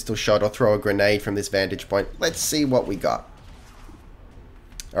nice pistol shot or throw a grenade from this vantage point. Let's see what we got.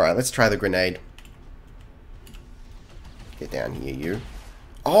 Alright, let's try the grenade. Get down here, you.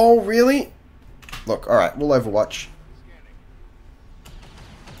 Oh, really? Look, alright, we'll overwatch.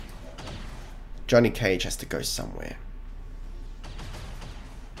 Johnny Cage has to go somewhere.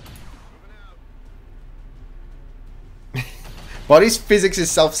 Body's physics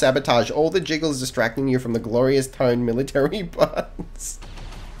is self-sabotage. All the jiggles distracting you from the glorious tone military buttons.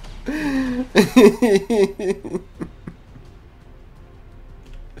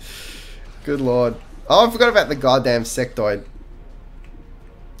 Good lord. Oh, I forgot about the goddamn sectoid.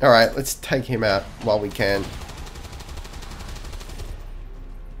 Alright, let's take him out while we can.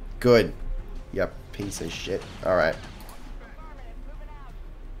 Good. Yep, piece of shit. Alright.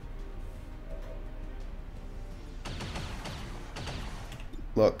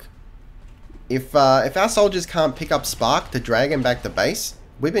 Look, if our soldiers can't pick up Spark to drag him back to base,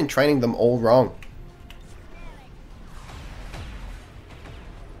 we've been training them all wrong.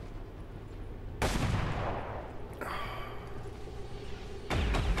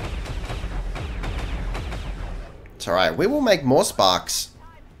 It's alright, we will make more Sparks.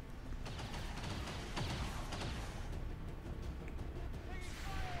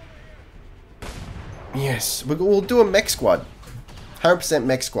 Yes, we'll do a mech squad. 100%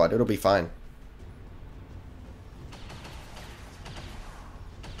 mech squad, it'll be fine.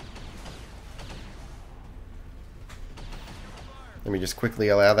 Let me just quickly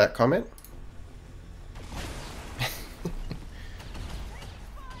allow that comment.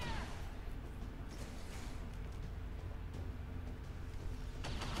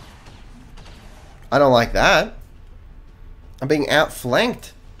 I don't like that. I'm being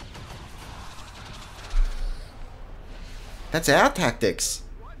outflanked. That's our tactics.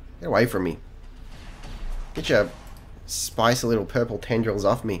 Get away from me. Get your spicy little purple tendrils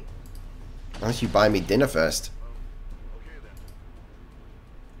off me. Unless you buy me dinner first.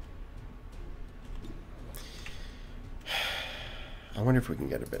 I wonder if we can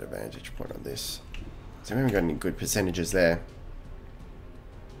get a better vantage point on this. So we haven't got any good percentages there.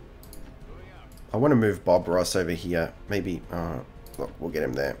 I want to move Bob Ross over here. Maybe, look, we'll get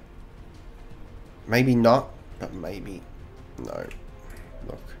him there. Maybe not, but maybe. No.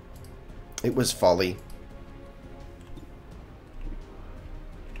 Look. It was folly.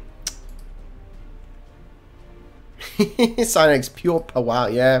 Cyanix pure power,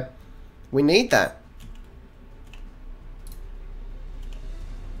 yeah. We need that.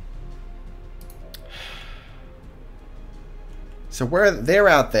 So they're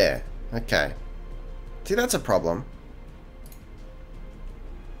out there. Okay. See, that's a problem.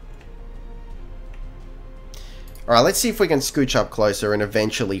 Alright, let's see if we can scooch up closer and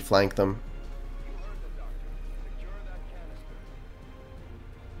eventually flank them.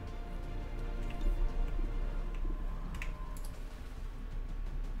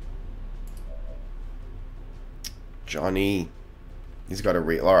 Johnny. He's got a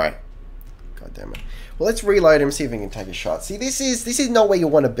alright. God damn it. Well, let's reload him, see if we can take a shot. See, this is not where you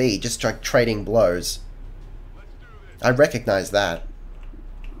want to be, just like trading blows. I recognize that.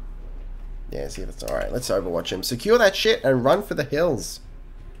 Yeah, see if it's alright. Let's overwatch him. Secure that shit and run for the hills.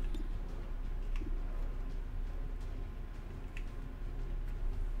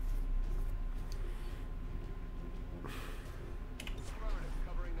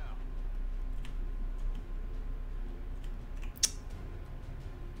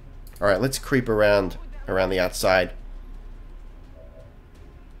 Alright, let's creep around the outside.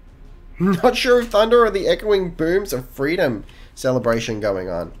 Not sure if thunder or the echoing booms of freedom celebration going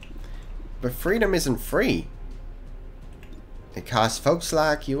on. But freedom isn't free. It costs folks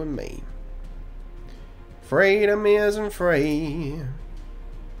like you and me. Freedom isn't free.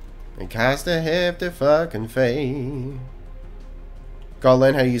 It costs a hefty fucking fee. Gotta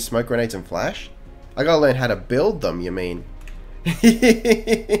learn how to use smoke grenades and flash? I gotta learn how to build them, you mean? I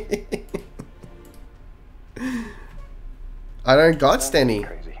don't got Stenny.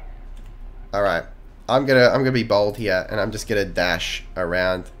 Alright. I'm gonna be bold here and I'm just gonna dash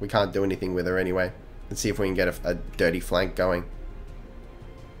around. We can't do anything with her anyway. Let's see if we can get a dirty flank going.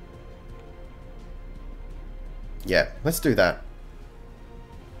 Yeah, let's do that.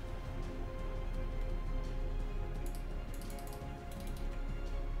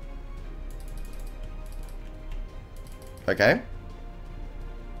 Okay.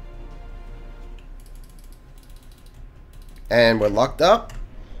 And we're locked up.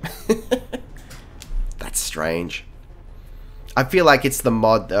 That's strange. I feel like it's the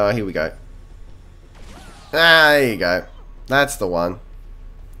mod. Oh, here we go. Ah, there you go. That's the one.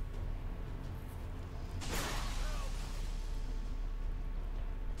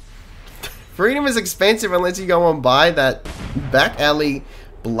 Freedom is expensive unless you go and buy that back alley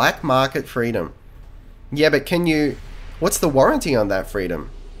black market freedom. Yeah, but can you... What's the warranty on that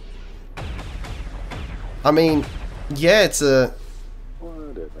freedom? I mean, yeah, it's a...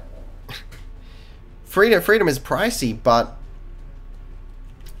 Freedom is pricey, but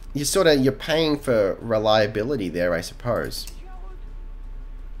you're paying for reliability there, I suppose.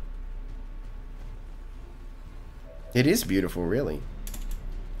 It is beautiful, really.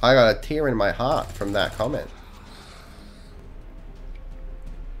 I got a tear in my heart from that comment.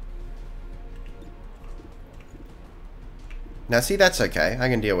 Now see, that's okay. I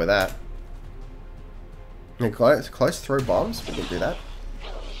can deal with that. And close throw bombs. We can do that.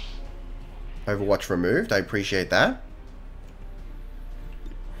 Overwatch removed. I appreciate that.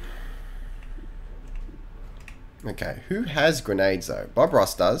 Okay, who has grenades though? Bob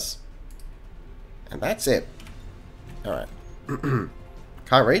Ross does. And that's it. Alright.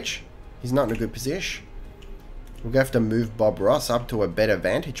 Can't reach. He's not in a good position. We're going to have to move Bob Ross up to a better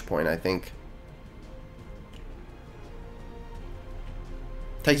vantage point, I think.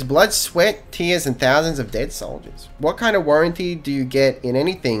 Takes blood, sweat, tears, and thousands of dead soldiers. What kind of warranty do you get in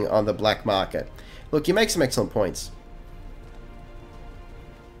anything on the black market? Look, you make some excellent points.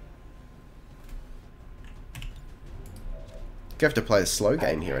 You have to play a slow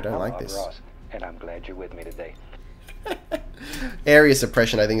game here. I don't like this. Ross, and I'm glad you're with me today. Area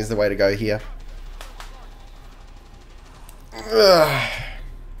suppression, I think, is the way to go here. Ugh.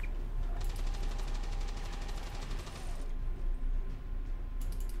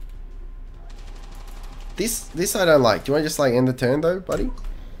 This I don't like. Do you want to just like end the turn though, buddy?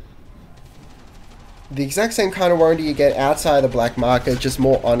 The exact same kind of warranty you get outside the black market, just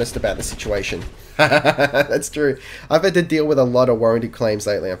more honest about the situation. That's true. I've had to deal with a lot of warranty claims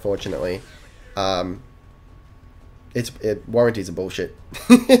lately, unfortunately. Warranties are bullshit.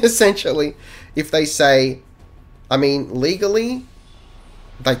 Essentially, if they say, I mean, legally,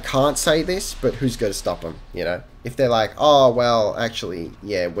 they can't say this, but who's going to stop them, you know? If they're like, oh, well, actually,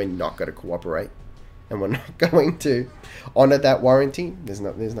 yeah, we're not going to cooperate, and we're not going to honor that warranty, there's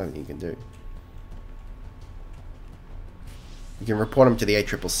nothing you can do. You can report them to the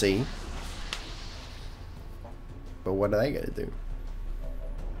ACCC, but what are they going to do?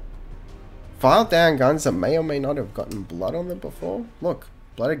 File down guns that may or may not have gotten blood on them before. Look,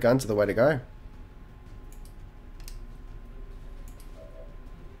 blooded guns are the way to go.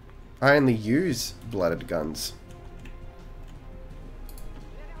 I only use blooded guns.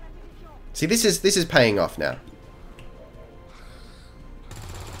 See, this is paying off now.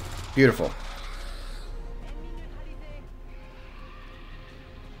 Beautiful.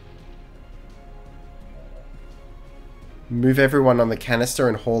 Move everyone on the canister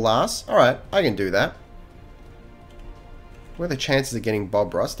and haul ass. Alright, I can do that. What are the chances of getting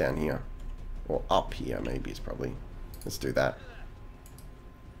Bob Ross down here? Or up here, maybe, is probably. Let's do that.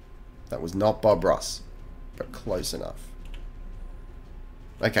 That was not Bob Ross, but close enough.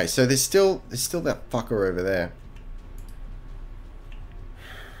 Okay, so there's still that fucker over there.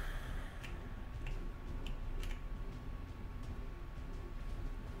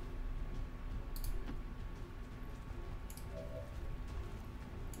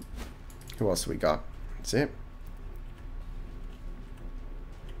 Who else we got? That's it.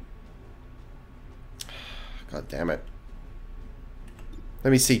 God damn it. Let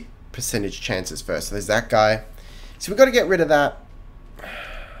me see percentage chances first. So there's that guy. So we've got to get rid of that.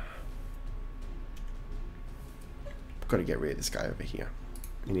 Got to get rid of this guy over here.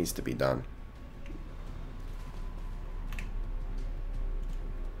 He needs to be done.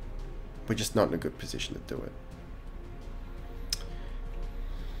 We're just not in a good position to do it.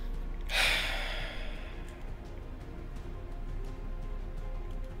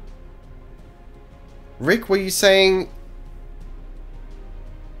 Rick, were you saying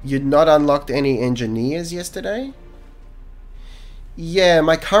you'd not unlocked any engineers yesterday? Yeah,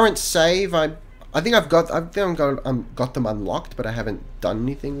 my current save, I think I've got them unlocked, but I haven't done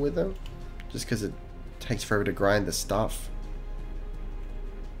anything with them, just because it takes forever to grind the stuff.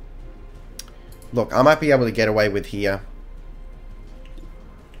 Look, I might be able to get away with here.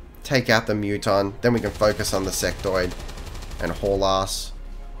 Take out the muton, then we can focus on the sectoid and haul ass.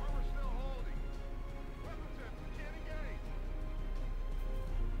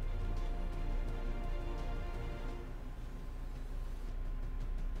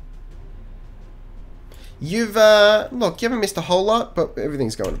 You've, look, you haven't missed a whole lot, but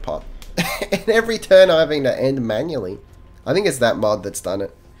everything's going to pot. And every turn I'm having to end manually. I think it's that mod that's done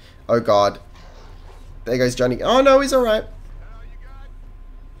it. Oh god. There goes Johnny. Oh no, he's alright.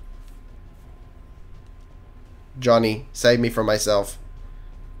 Johnny, save me from myself.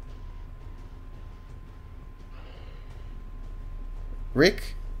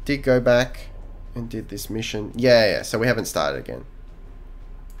 Rick did go back and did this mission. Yeah, so we haven't started again.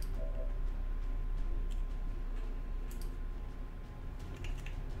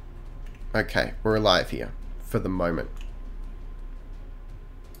 Okay, we're alive here for the moment.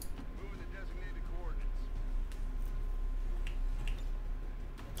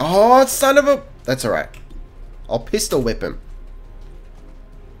 Oh, son of a... That's alright. I'll pistol whip him.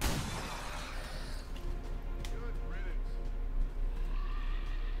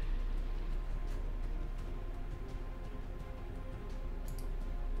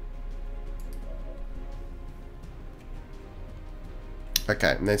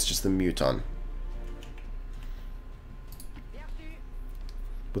 Okay, and that's just the mute on.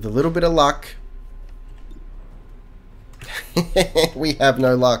 With a little bit of luck. We have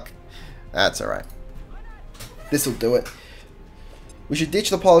no luck. That's alright. This'll do it. We should ditch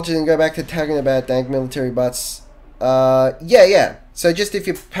the politics and go back to tagging about dank military butts. Yeah. So just if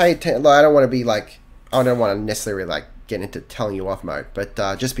you pay attention, like, I don't want to be like, I don't want to necessarily like get into telling you off mode, but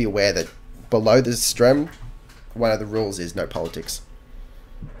just be aware that below the stream, one of the rules is no politics.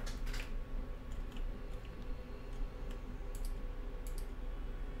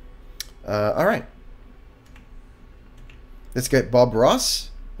 Alright. Let's get Bob Ross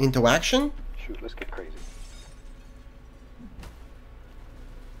into action. Shoot, let's get crazy.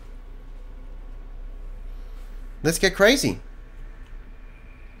 Let's get crazy.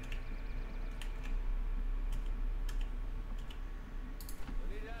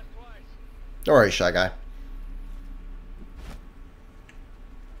 Don't worry, Shy Guy.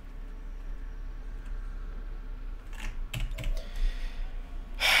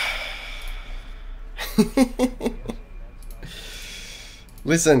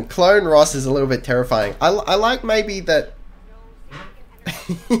 Listen, Clone Ross is a little bit terrifying. I like maybe that...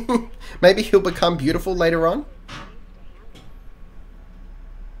 maybe he'll become beautiful later on.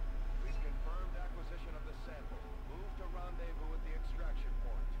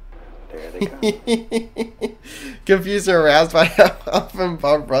 There they go. Confused and aroused by how often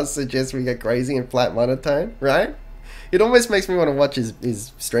Bob Ross suggests we get crazy in flat monotone, right? It almost makes me want to watch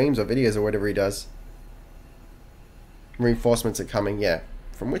his streams or videos or whatever he does. Reinforcements are coming, yeah.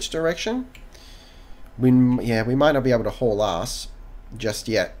 From which direction? We might not be able to haul ass just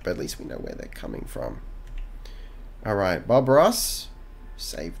yet, but at least we know where they're coming from. Alright, Bob Ross,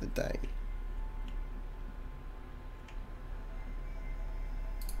 save the day.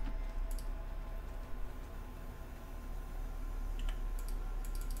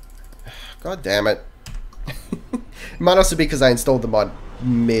 God damn it. It might also be because I installed the mod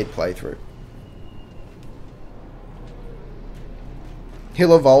mid playthrough.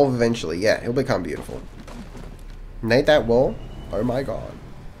 He'll evolve eventually. Yeah, he'll become beautiful. Nade that wall. Oh my god.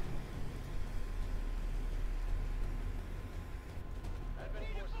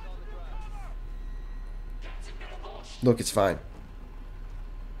 Look, it's fine.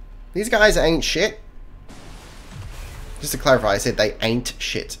 These guys ain't shit. Just to clarify, I said they ain't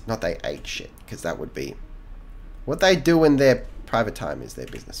shit, not they ate shit, because that would be... What they do in their private time is their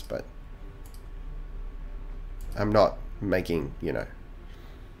business, but... I'm not making, you know...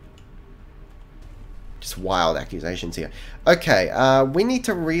 just wild accusations here. Okay, we need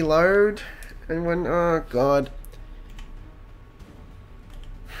to reload. Anyone? Oh, God.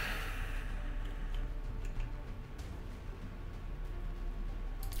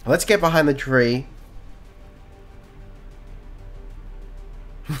 Let's get behind the tree.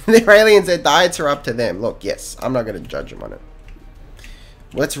 The aliens, their diets are up to them. Look, yes, I'm not going to judge them on it.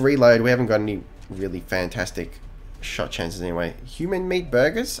 Let's reload. We haven't got any really fantastic shot chances anyway. Human meat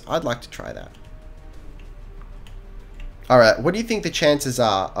burgers? I'd like to try that. Alright, what do you think the chances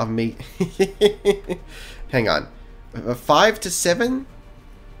are of me... Hang on. 5 to 7?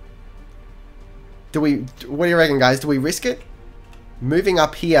 What do you reckon, guys? Do we risk it? Moving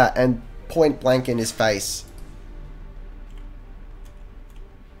up here and point blank in his face.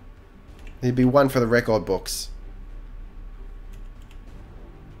 There'd be one for the record books.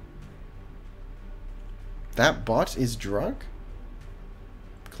 That bot is drunk?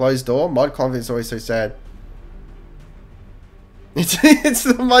 Closed door? Mod confidence is always so sad. It's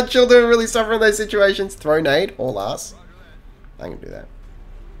the mod children really suffer in those situations. Throw nade, all ass. I can do that.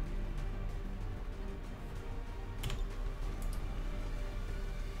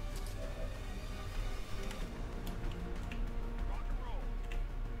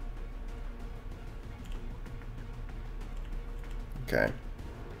 Okay.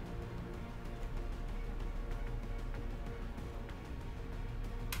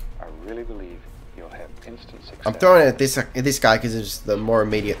 I really believe you'll have instant success. I'm throwing it at this guy because it's the more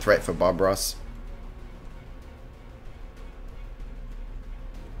immediate threat for Bob Ross.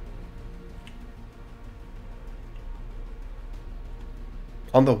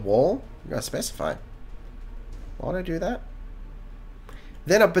 On the wall? You gotta specify. Why would I do that?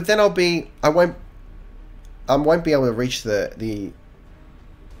 But then I won't be able to reach the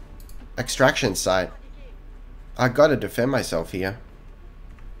extraction site. I gotta defend myself here.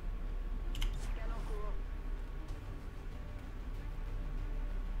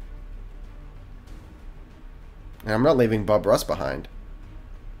 And I'm not leaving Bob Ross behind.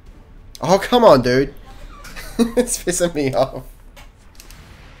 Oh, come on, dude. It's pissing me off.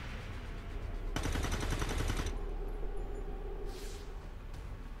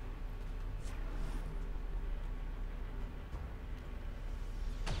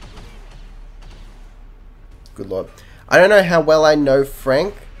 Good lord. I don't know how well I know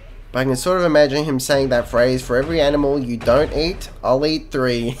Frank, but I can sort of imagine him saying that phrase, for every animal you don't eat, I'll eat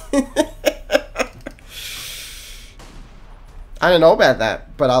 3. I don't know about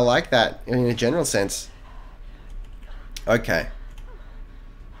that, but I like that in a general sense. Okay.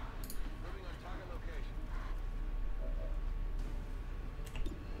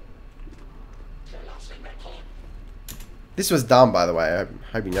 This was dumb, by the way. I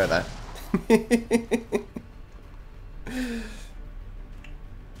hope you know that.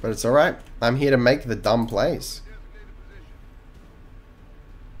 But it's alright. I'm here to make the dumb plays.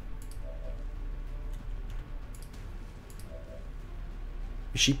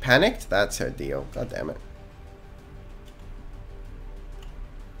 Is she panicked? That's her deal. God damn it.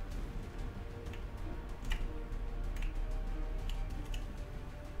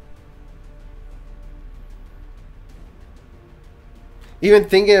 Even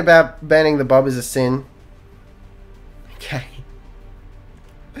thinking about banning the Bob is a sin. Okay.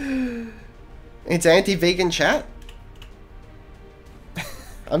 It's anti-vegan chat.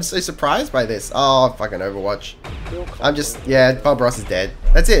 I'm so surprised by this. Oh, fucking Overwatch. I'm just, yeah, Bob Ross is dead.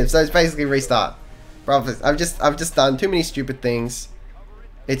 That's it. So it's basically restart. Bro, I've just done too many stupid things.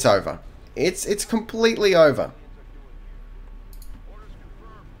 It's over. It's completely over.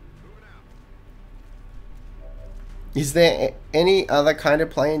 Is there any other kind of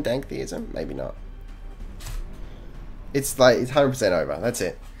play in dank theism? Maybe not. It's like, it's 100% over. That's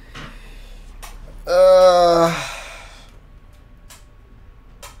it.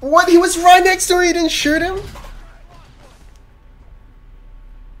 What? He was right next to her, you didn't shoot him?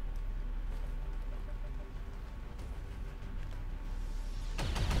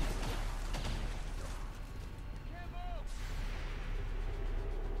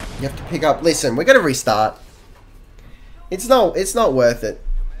 You have to pick up. Listen, we're gonna restart. It's not worth it.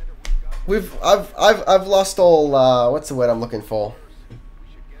 I've lost all what's the word I'm looking for?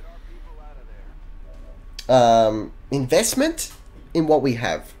 Investment in what we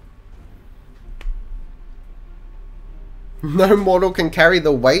have. No mortal can carry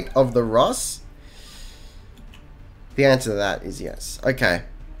the weight of the Ross? The answer to that is yes. Okay.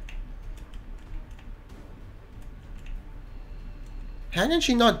 How did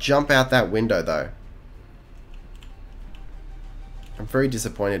she not jump out that window though? I'm very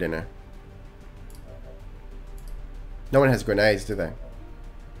disappointed in her. No one has grenades, do they?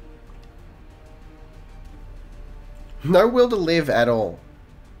 No will to live at all.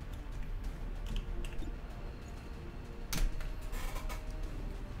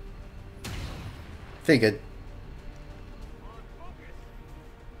 Figured.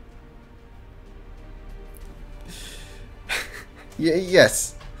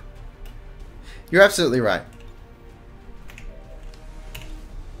 Yes. You're absolutely right.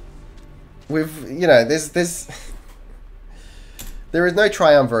 We've, you know, there is no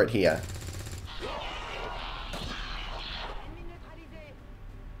triumvirate here.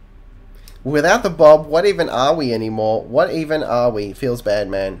 Without the Bob, what even are we anymore? What even are we? Feels bad,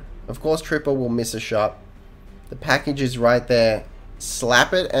 man. Of course, Tripper will miss a shot. The package is right there.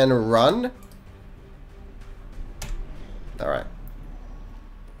 Slap it and run. Alright.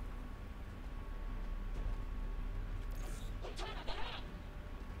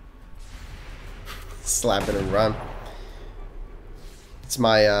 Slap it and run. It's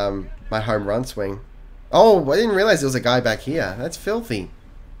my my home run swing. Oh, I didn't realize there was a guy back here. That's filthy.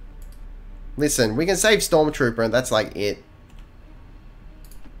 Listen, we can save Stormtrooper and that's like it.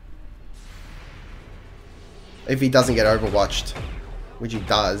 If he doesn't get overwatched. Which he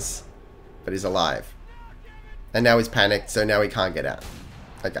does. But he's alive. And now he's panicked, so now he can't get out.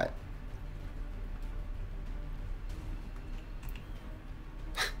 Okay.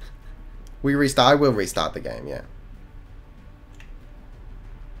 We restart. I will restart the game, yeah.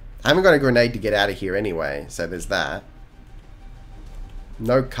 I haven't got a grenade to get out of here anyway, so there's that.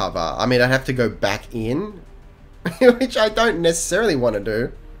 No cover. I mean, I'd have to go back in, which I don't necessarily want to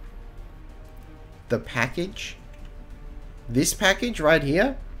do. The package. This package right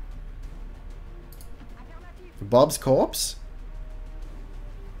here. Bob's corpse.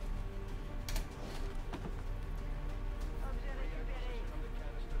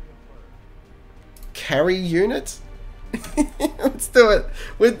 Carry unit. Let's do it.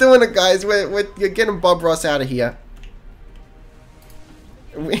 We're doing it, guys. You're getting Bob Ross out of here.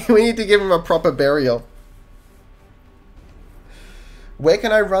 We need to give him a proper burial. Where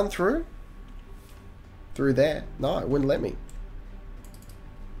can I run through? Through there. No, it wouldn't let me.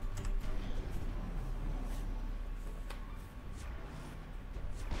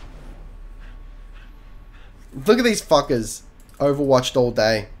 Look at these fuckers. Overwatched all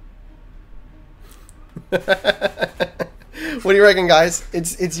day. What do you reckon, guys?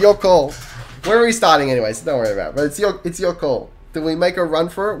 It's your call. We're restarting anyway, so don't worry about it. But it's your call. Do we make a run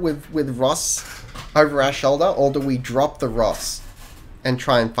for it with Ross over our shoulder, or do we drop the Ross and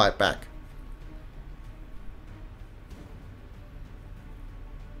try and fight back?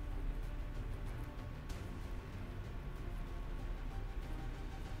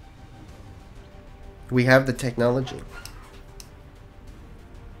 We have the technology.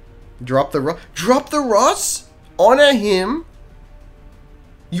 Drop the Ross. Drop the Ross? Honor him?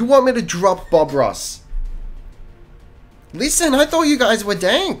 You want me to drop Bob Ross? Listen, I thought you guys were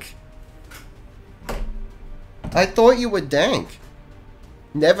dank. I thought you were dank.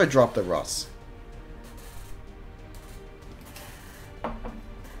 Never drop the Ross.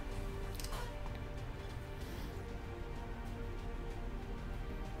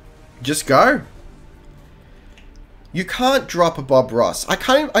 Just go. You can't drop a Bob Ross. I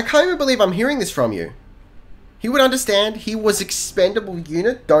can't even believe I'm hearing this from you. He would understand. He was expendable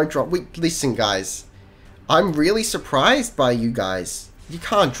unit. Don't drop. Listen, guys. I'm really surprised by you guys. You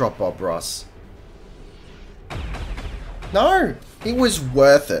can't drop Bob Ross. No. It was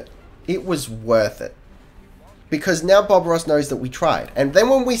worth it. It was worth it. Because now Bob Ross knows that we tried. And then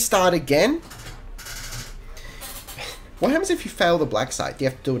when we start again... What happens if you fail the black site? Do you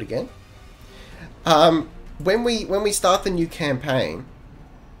have to do it again? When we start the new campaign...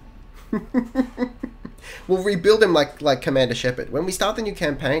 We'll rebuild him like Commander Shepard. When we start the new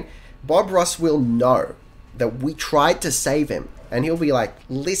campaign, Bob Ross will know that we tried to save him. And he'll be like,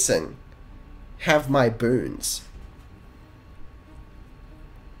 listen, have my boons.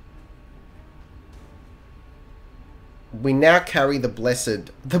 We now carry the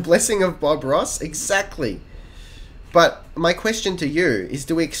blessing of Bob Ross? Exactly. But my question to you is,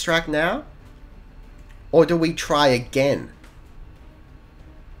 do we extract now? Or do we try again?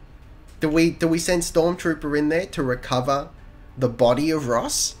 Do we send Stormtrooper in there to recover the body of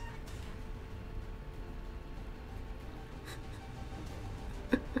Ross?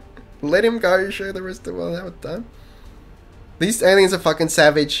 Let him go, show the rest of the world how it's done. These aliens are fucking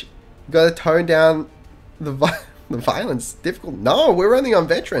savage. You gotta tone down the violence. Difficult. No, we're only on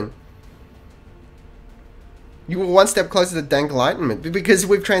veteran. You were one step closer to dank enlightenment because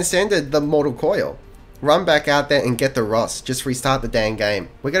we've transcended the mortal coil. Run back out there and get the Ross. Just restart the dang game.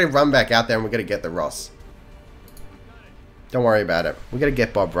 We're going to run back out there and we're going to get the Ross. Don't worry about it. We're going to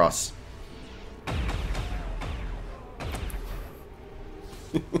get Bob Ross.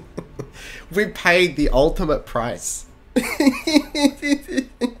 We paid the ultimate price. We're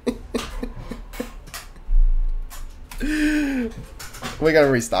going to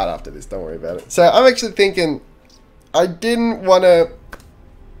restart after this. Don't worry about it. So I'm actually thinking... I didn't want to...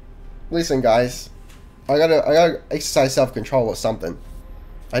 Listen, guys. I gotta exercise self-control or something.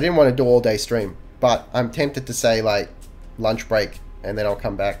 I didn't want to do all day stream, but I'm tempted to say like lunch break and then I'll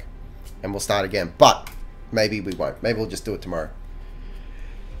come back and we'll start again. But maybe we won't. Maybe we'll just do it tomorrow.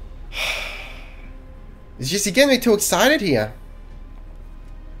 It's just you're getting me too excited here.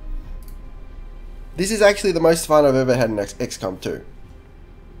 This is actually the most fun I've ever had in XCOM 2.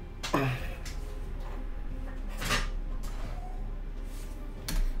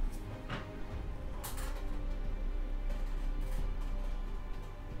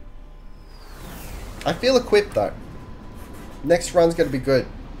 I feel equipped though. Next run's gonna be good.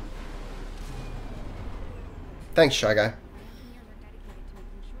 Thanks, Shy Guy.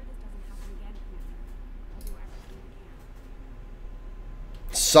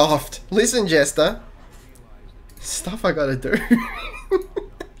 Soft. Listen, Jester. Stuff I gotta do.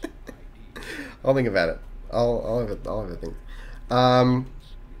 I'll think about it. I'll have a think. Commander,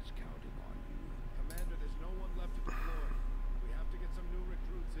 there's no one left to deploy. We have to get some new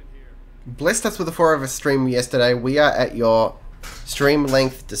recruits in here. Blessed us with a 4-hour stream yesterday. We are at your stream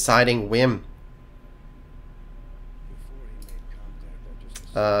length deciding whim.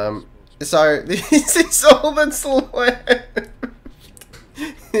 So this is all that's left.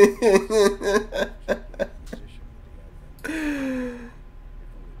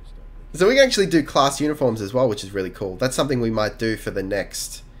 So we can actually do class uniforms as well, which is really cool. That's something we might do for the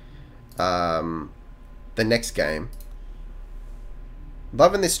next game.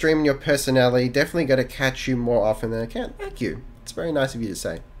 Loving this stream and your personality. Definitely going to catch you more often than I can. Thank you. It's very nice of you to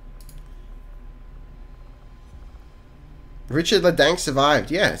say. Richard LeDank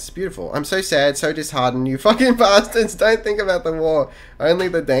survived. Yeah, it's beautiful. I'm so sad, so disheartened. You fucking bastards. Don't think about the war. Only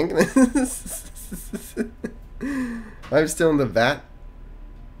the dankness. I'm still in the vat.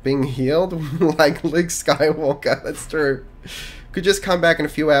 Being healed like Luke Skywalker. That's true. Could just come back in a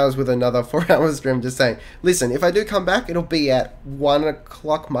few hours with another 4-hour stream. Just saying. Listen, if I do come back, it'll be at 1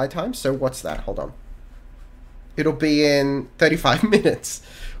 o'clock my time. So what's that? Hold on. It'll be in 35 minutes.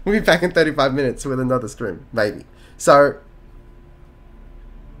 We'll be back in 35 minutes with another stream. Maybe. So...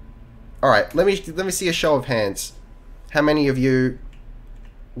 Alright, let me see a show of hands. How many of you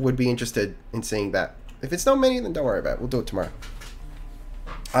would be interested in seeing that? If it's not many, then don't worry about it. We'll do it tomorrow.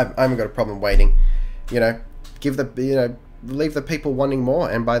 I haven't got a problem waiting. You know, leave the people wanting more.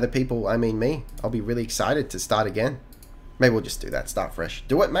 And by the people, I mean me. I'll be really excited to start again. Maybe we'll just do that. Start fresh.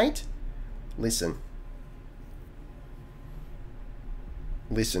 Do it, mate. Listen.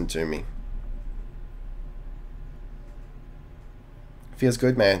 Listen to me. Feels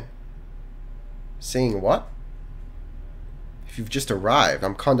good, man. Seeing what? If you've just arrived,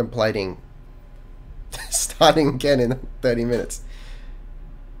 I'm contemplating starting again in 30 minutes.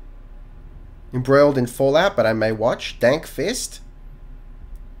 Embroiled in Fallout, but I may watch. Dank Fist.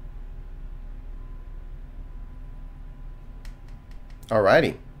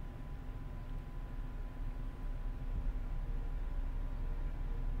 Alrighty.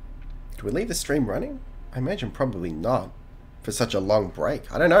 Do we leave the stream running? I imagine probably not. For such a long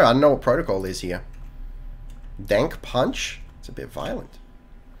break. I don't know. I don't know what protocol is here. Dank Punch? It's a bit violent.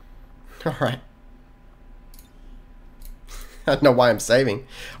 Alright. I don't know why I'm saving.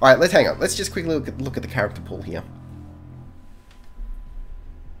 Alright, let's hang on. Let's just quickly look at the character pool here.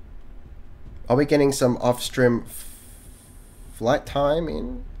 Are we getting some off-stream flight time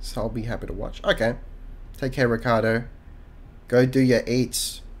in? So I'll be happy to watch. Okay. Take care, Riccardo. Go do your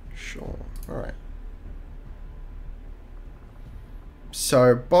eats. Sure. Alright.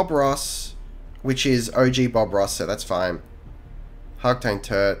 So, Bob Ross, which is OG Bob Ross, so that's fine. Harktane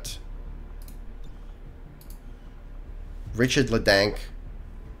Turt. Richard LeDank.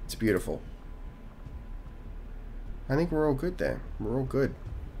 It's beautiful. I think we're all good there. We're all good.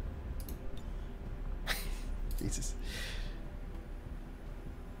 Jesus.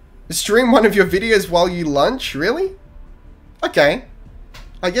 Stream one of your videos while you lunch? Really? Okay.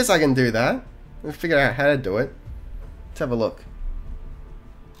 I guess I can do that. We'll figure out how to do it. Let's have a look.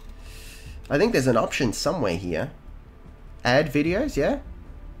 I think there's an option somewhere here. Add videos, yeah?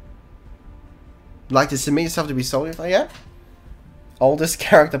 Like to submit yourself to be solely, yeah? Oldest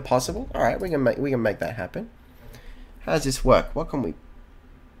character possible. All right, we can make that happen. How does this work? What can we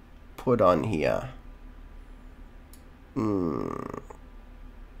put on here? All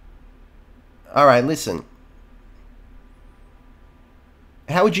right, listen.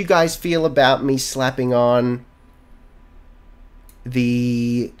 How would you guys feel about me slapping on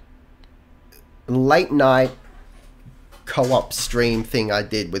the late night co-op stream thing I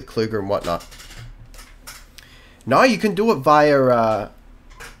did with Kluger and whatnot? No, you can do it via the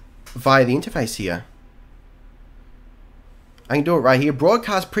interface here. I can do it right here.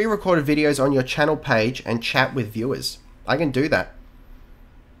 Broadcast pre-recorded videos on your channel page and chat with viewers. I can do that.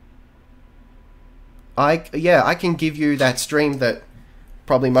 I can give you that stream that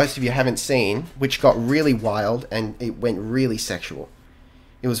probably most of you haven't seen, which got really wild and it went really sexual.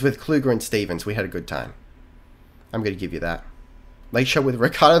 It was with Kluger and Stevens. We had a good time. I'm going to give you that. Late show with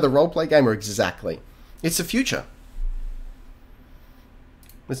Riccardo, the roleplay gamer. Exactly. It's the future.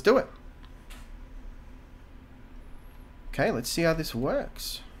 Let's do it. Okay, let's see how this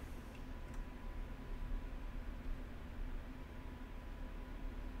works.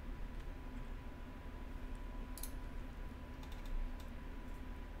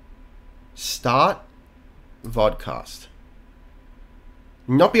 Start vodcast.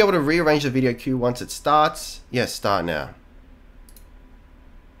 Not be able to rearrange the video queue once it starts. Yes, start now.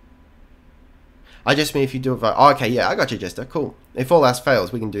 I just mean if you do it via... Oh, okay, yeah, I got you, Jester. Cool. If all else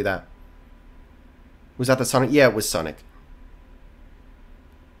fails, we can do that. Was that the Sonic? Yeah, it was Sonic.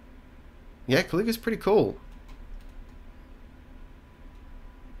 Yeah, Caligula's pretty cool.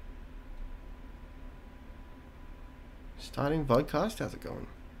 Starting vodcast? How's it going?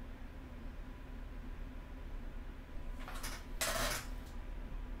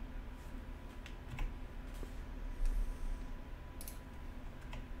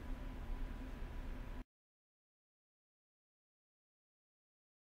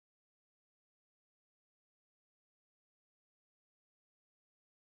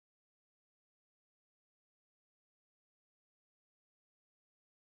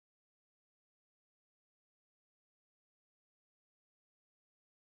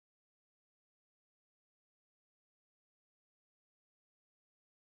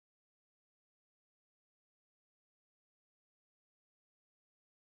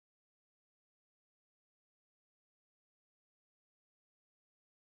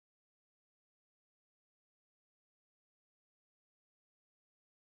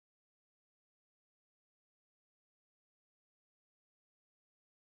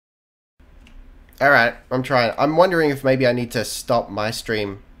 Alright, I'm trying. I'm wondering if maybe I need to stop my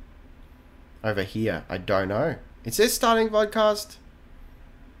stream over here. I don't know. It says starting vodcast.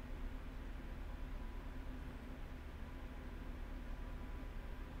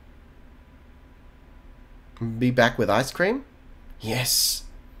 Be back with ice cream? Yes.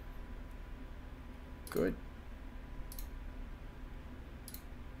 Good.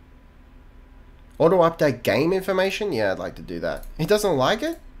 Auto update game information? Yeah, I'd like to do that. He doesn't like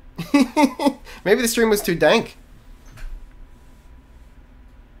it? Maybe the stream was too dank.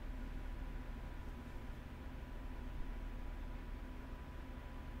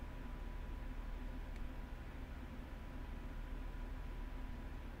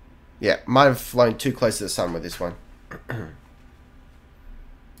 Yeah, might have flown too close to the sun with this one.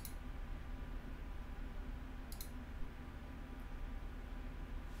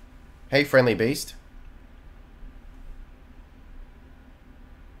 Hey, friendly beast.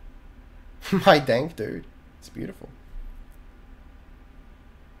 My dank dude. It's beautiful.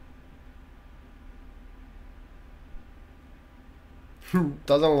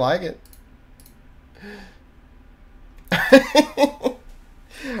 Doesn't like it.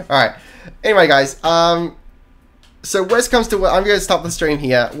 Alright. Anyway, guys. So worst comes to worst. I'm going to stop the stream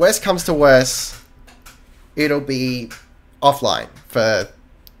here. Worst comes to worst. It'll be offline for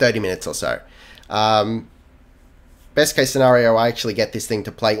 30 minutes or so. Best case scenario, I actually get this thing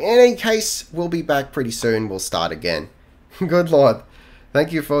to play. In any case, we'll be back pretty soon. We'll start again. Good lord.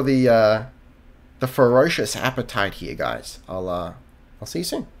 Thank you for the ferocious appetite here, guys. I'll see you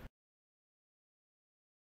soon.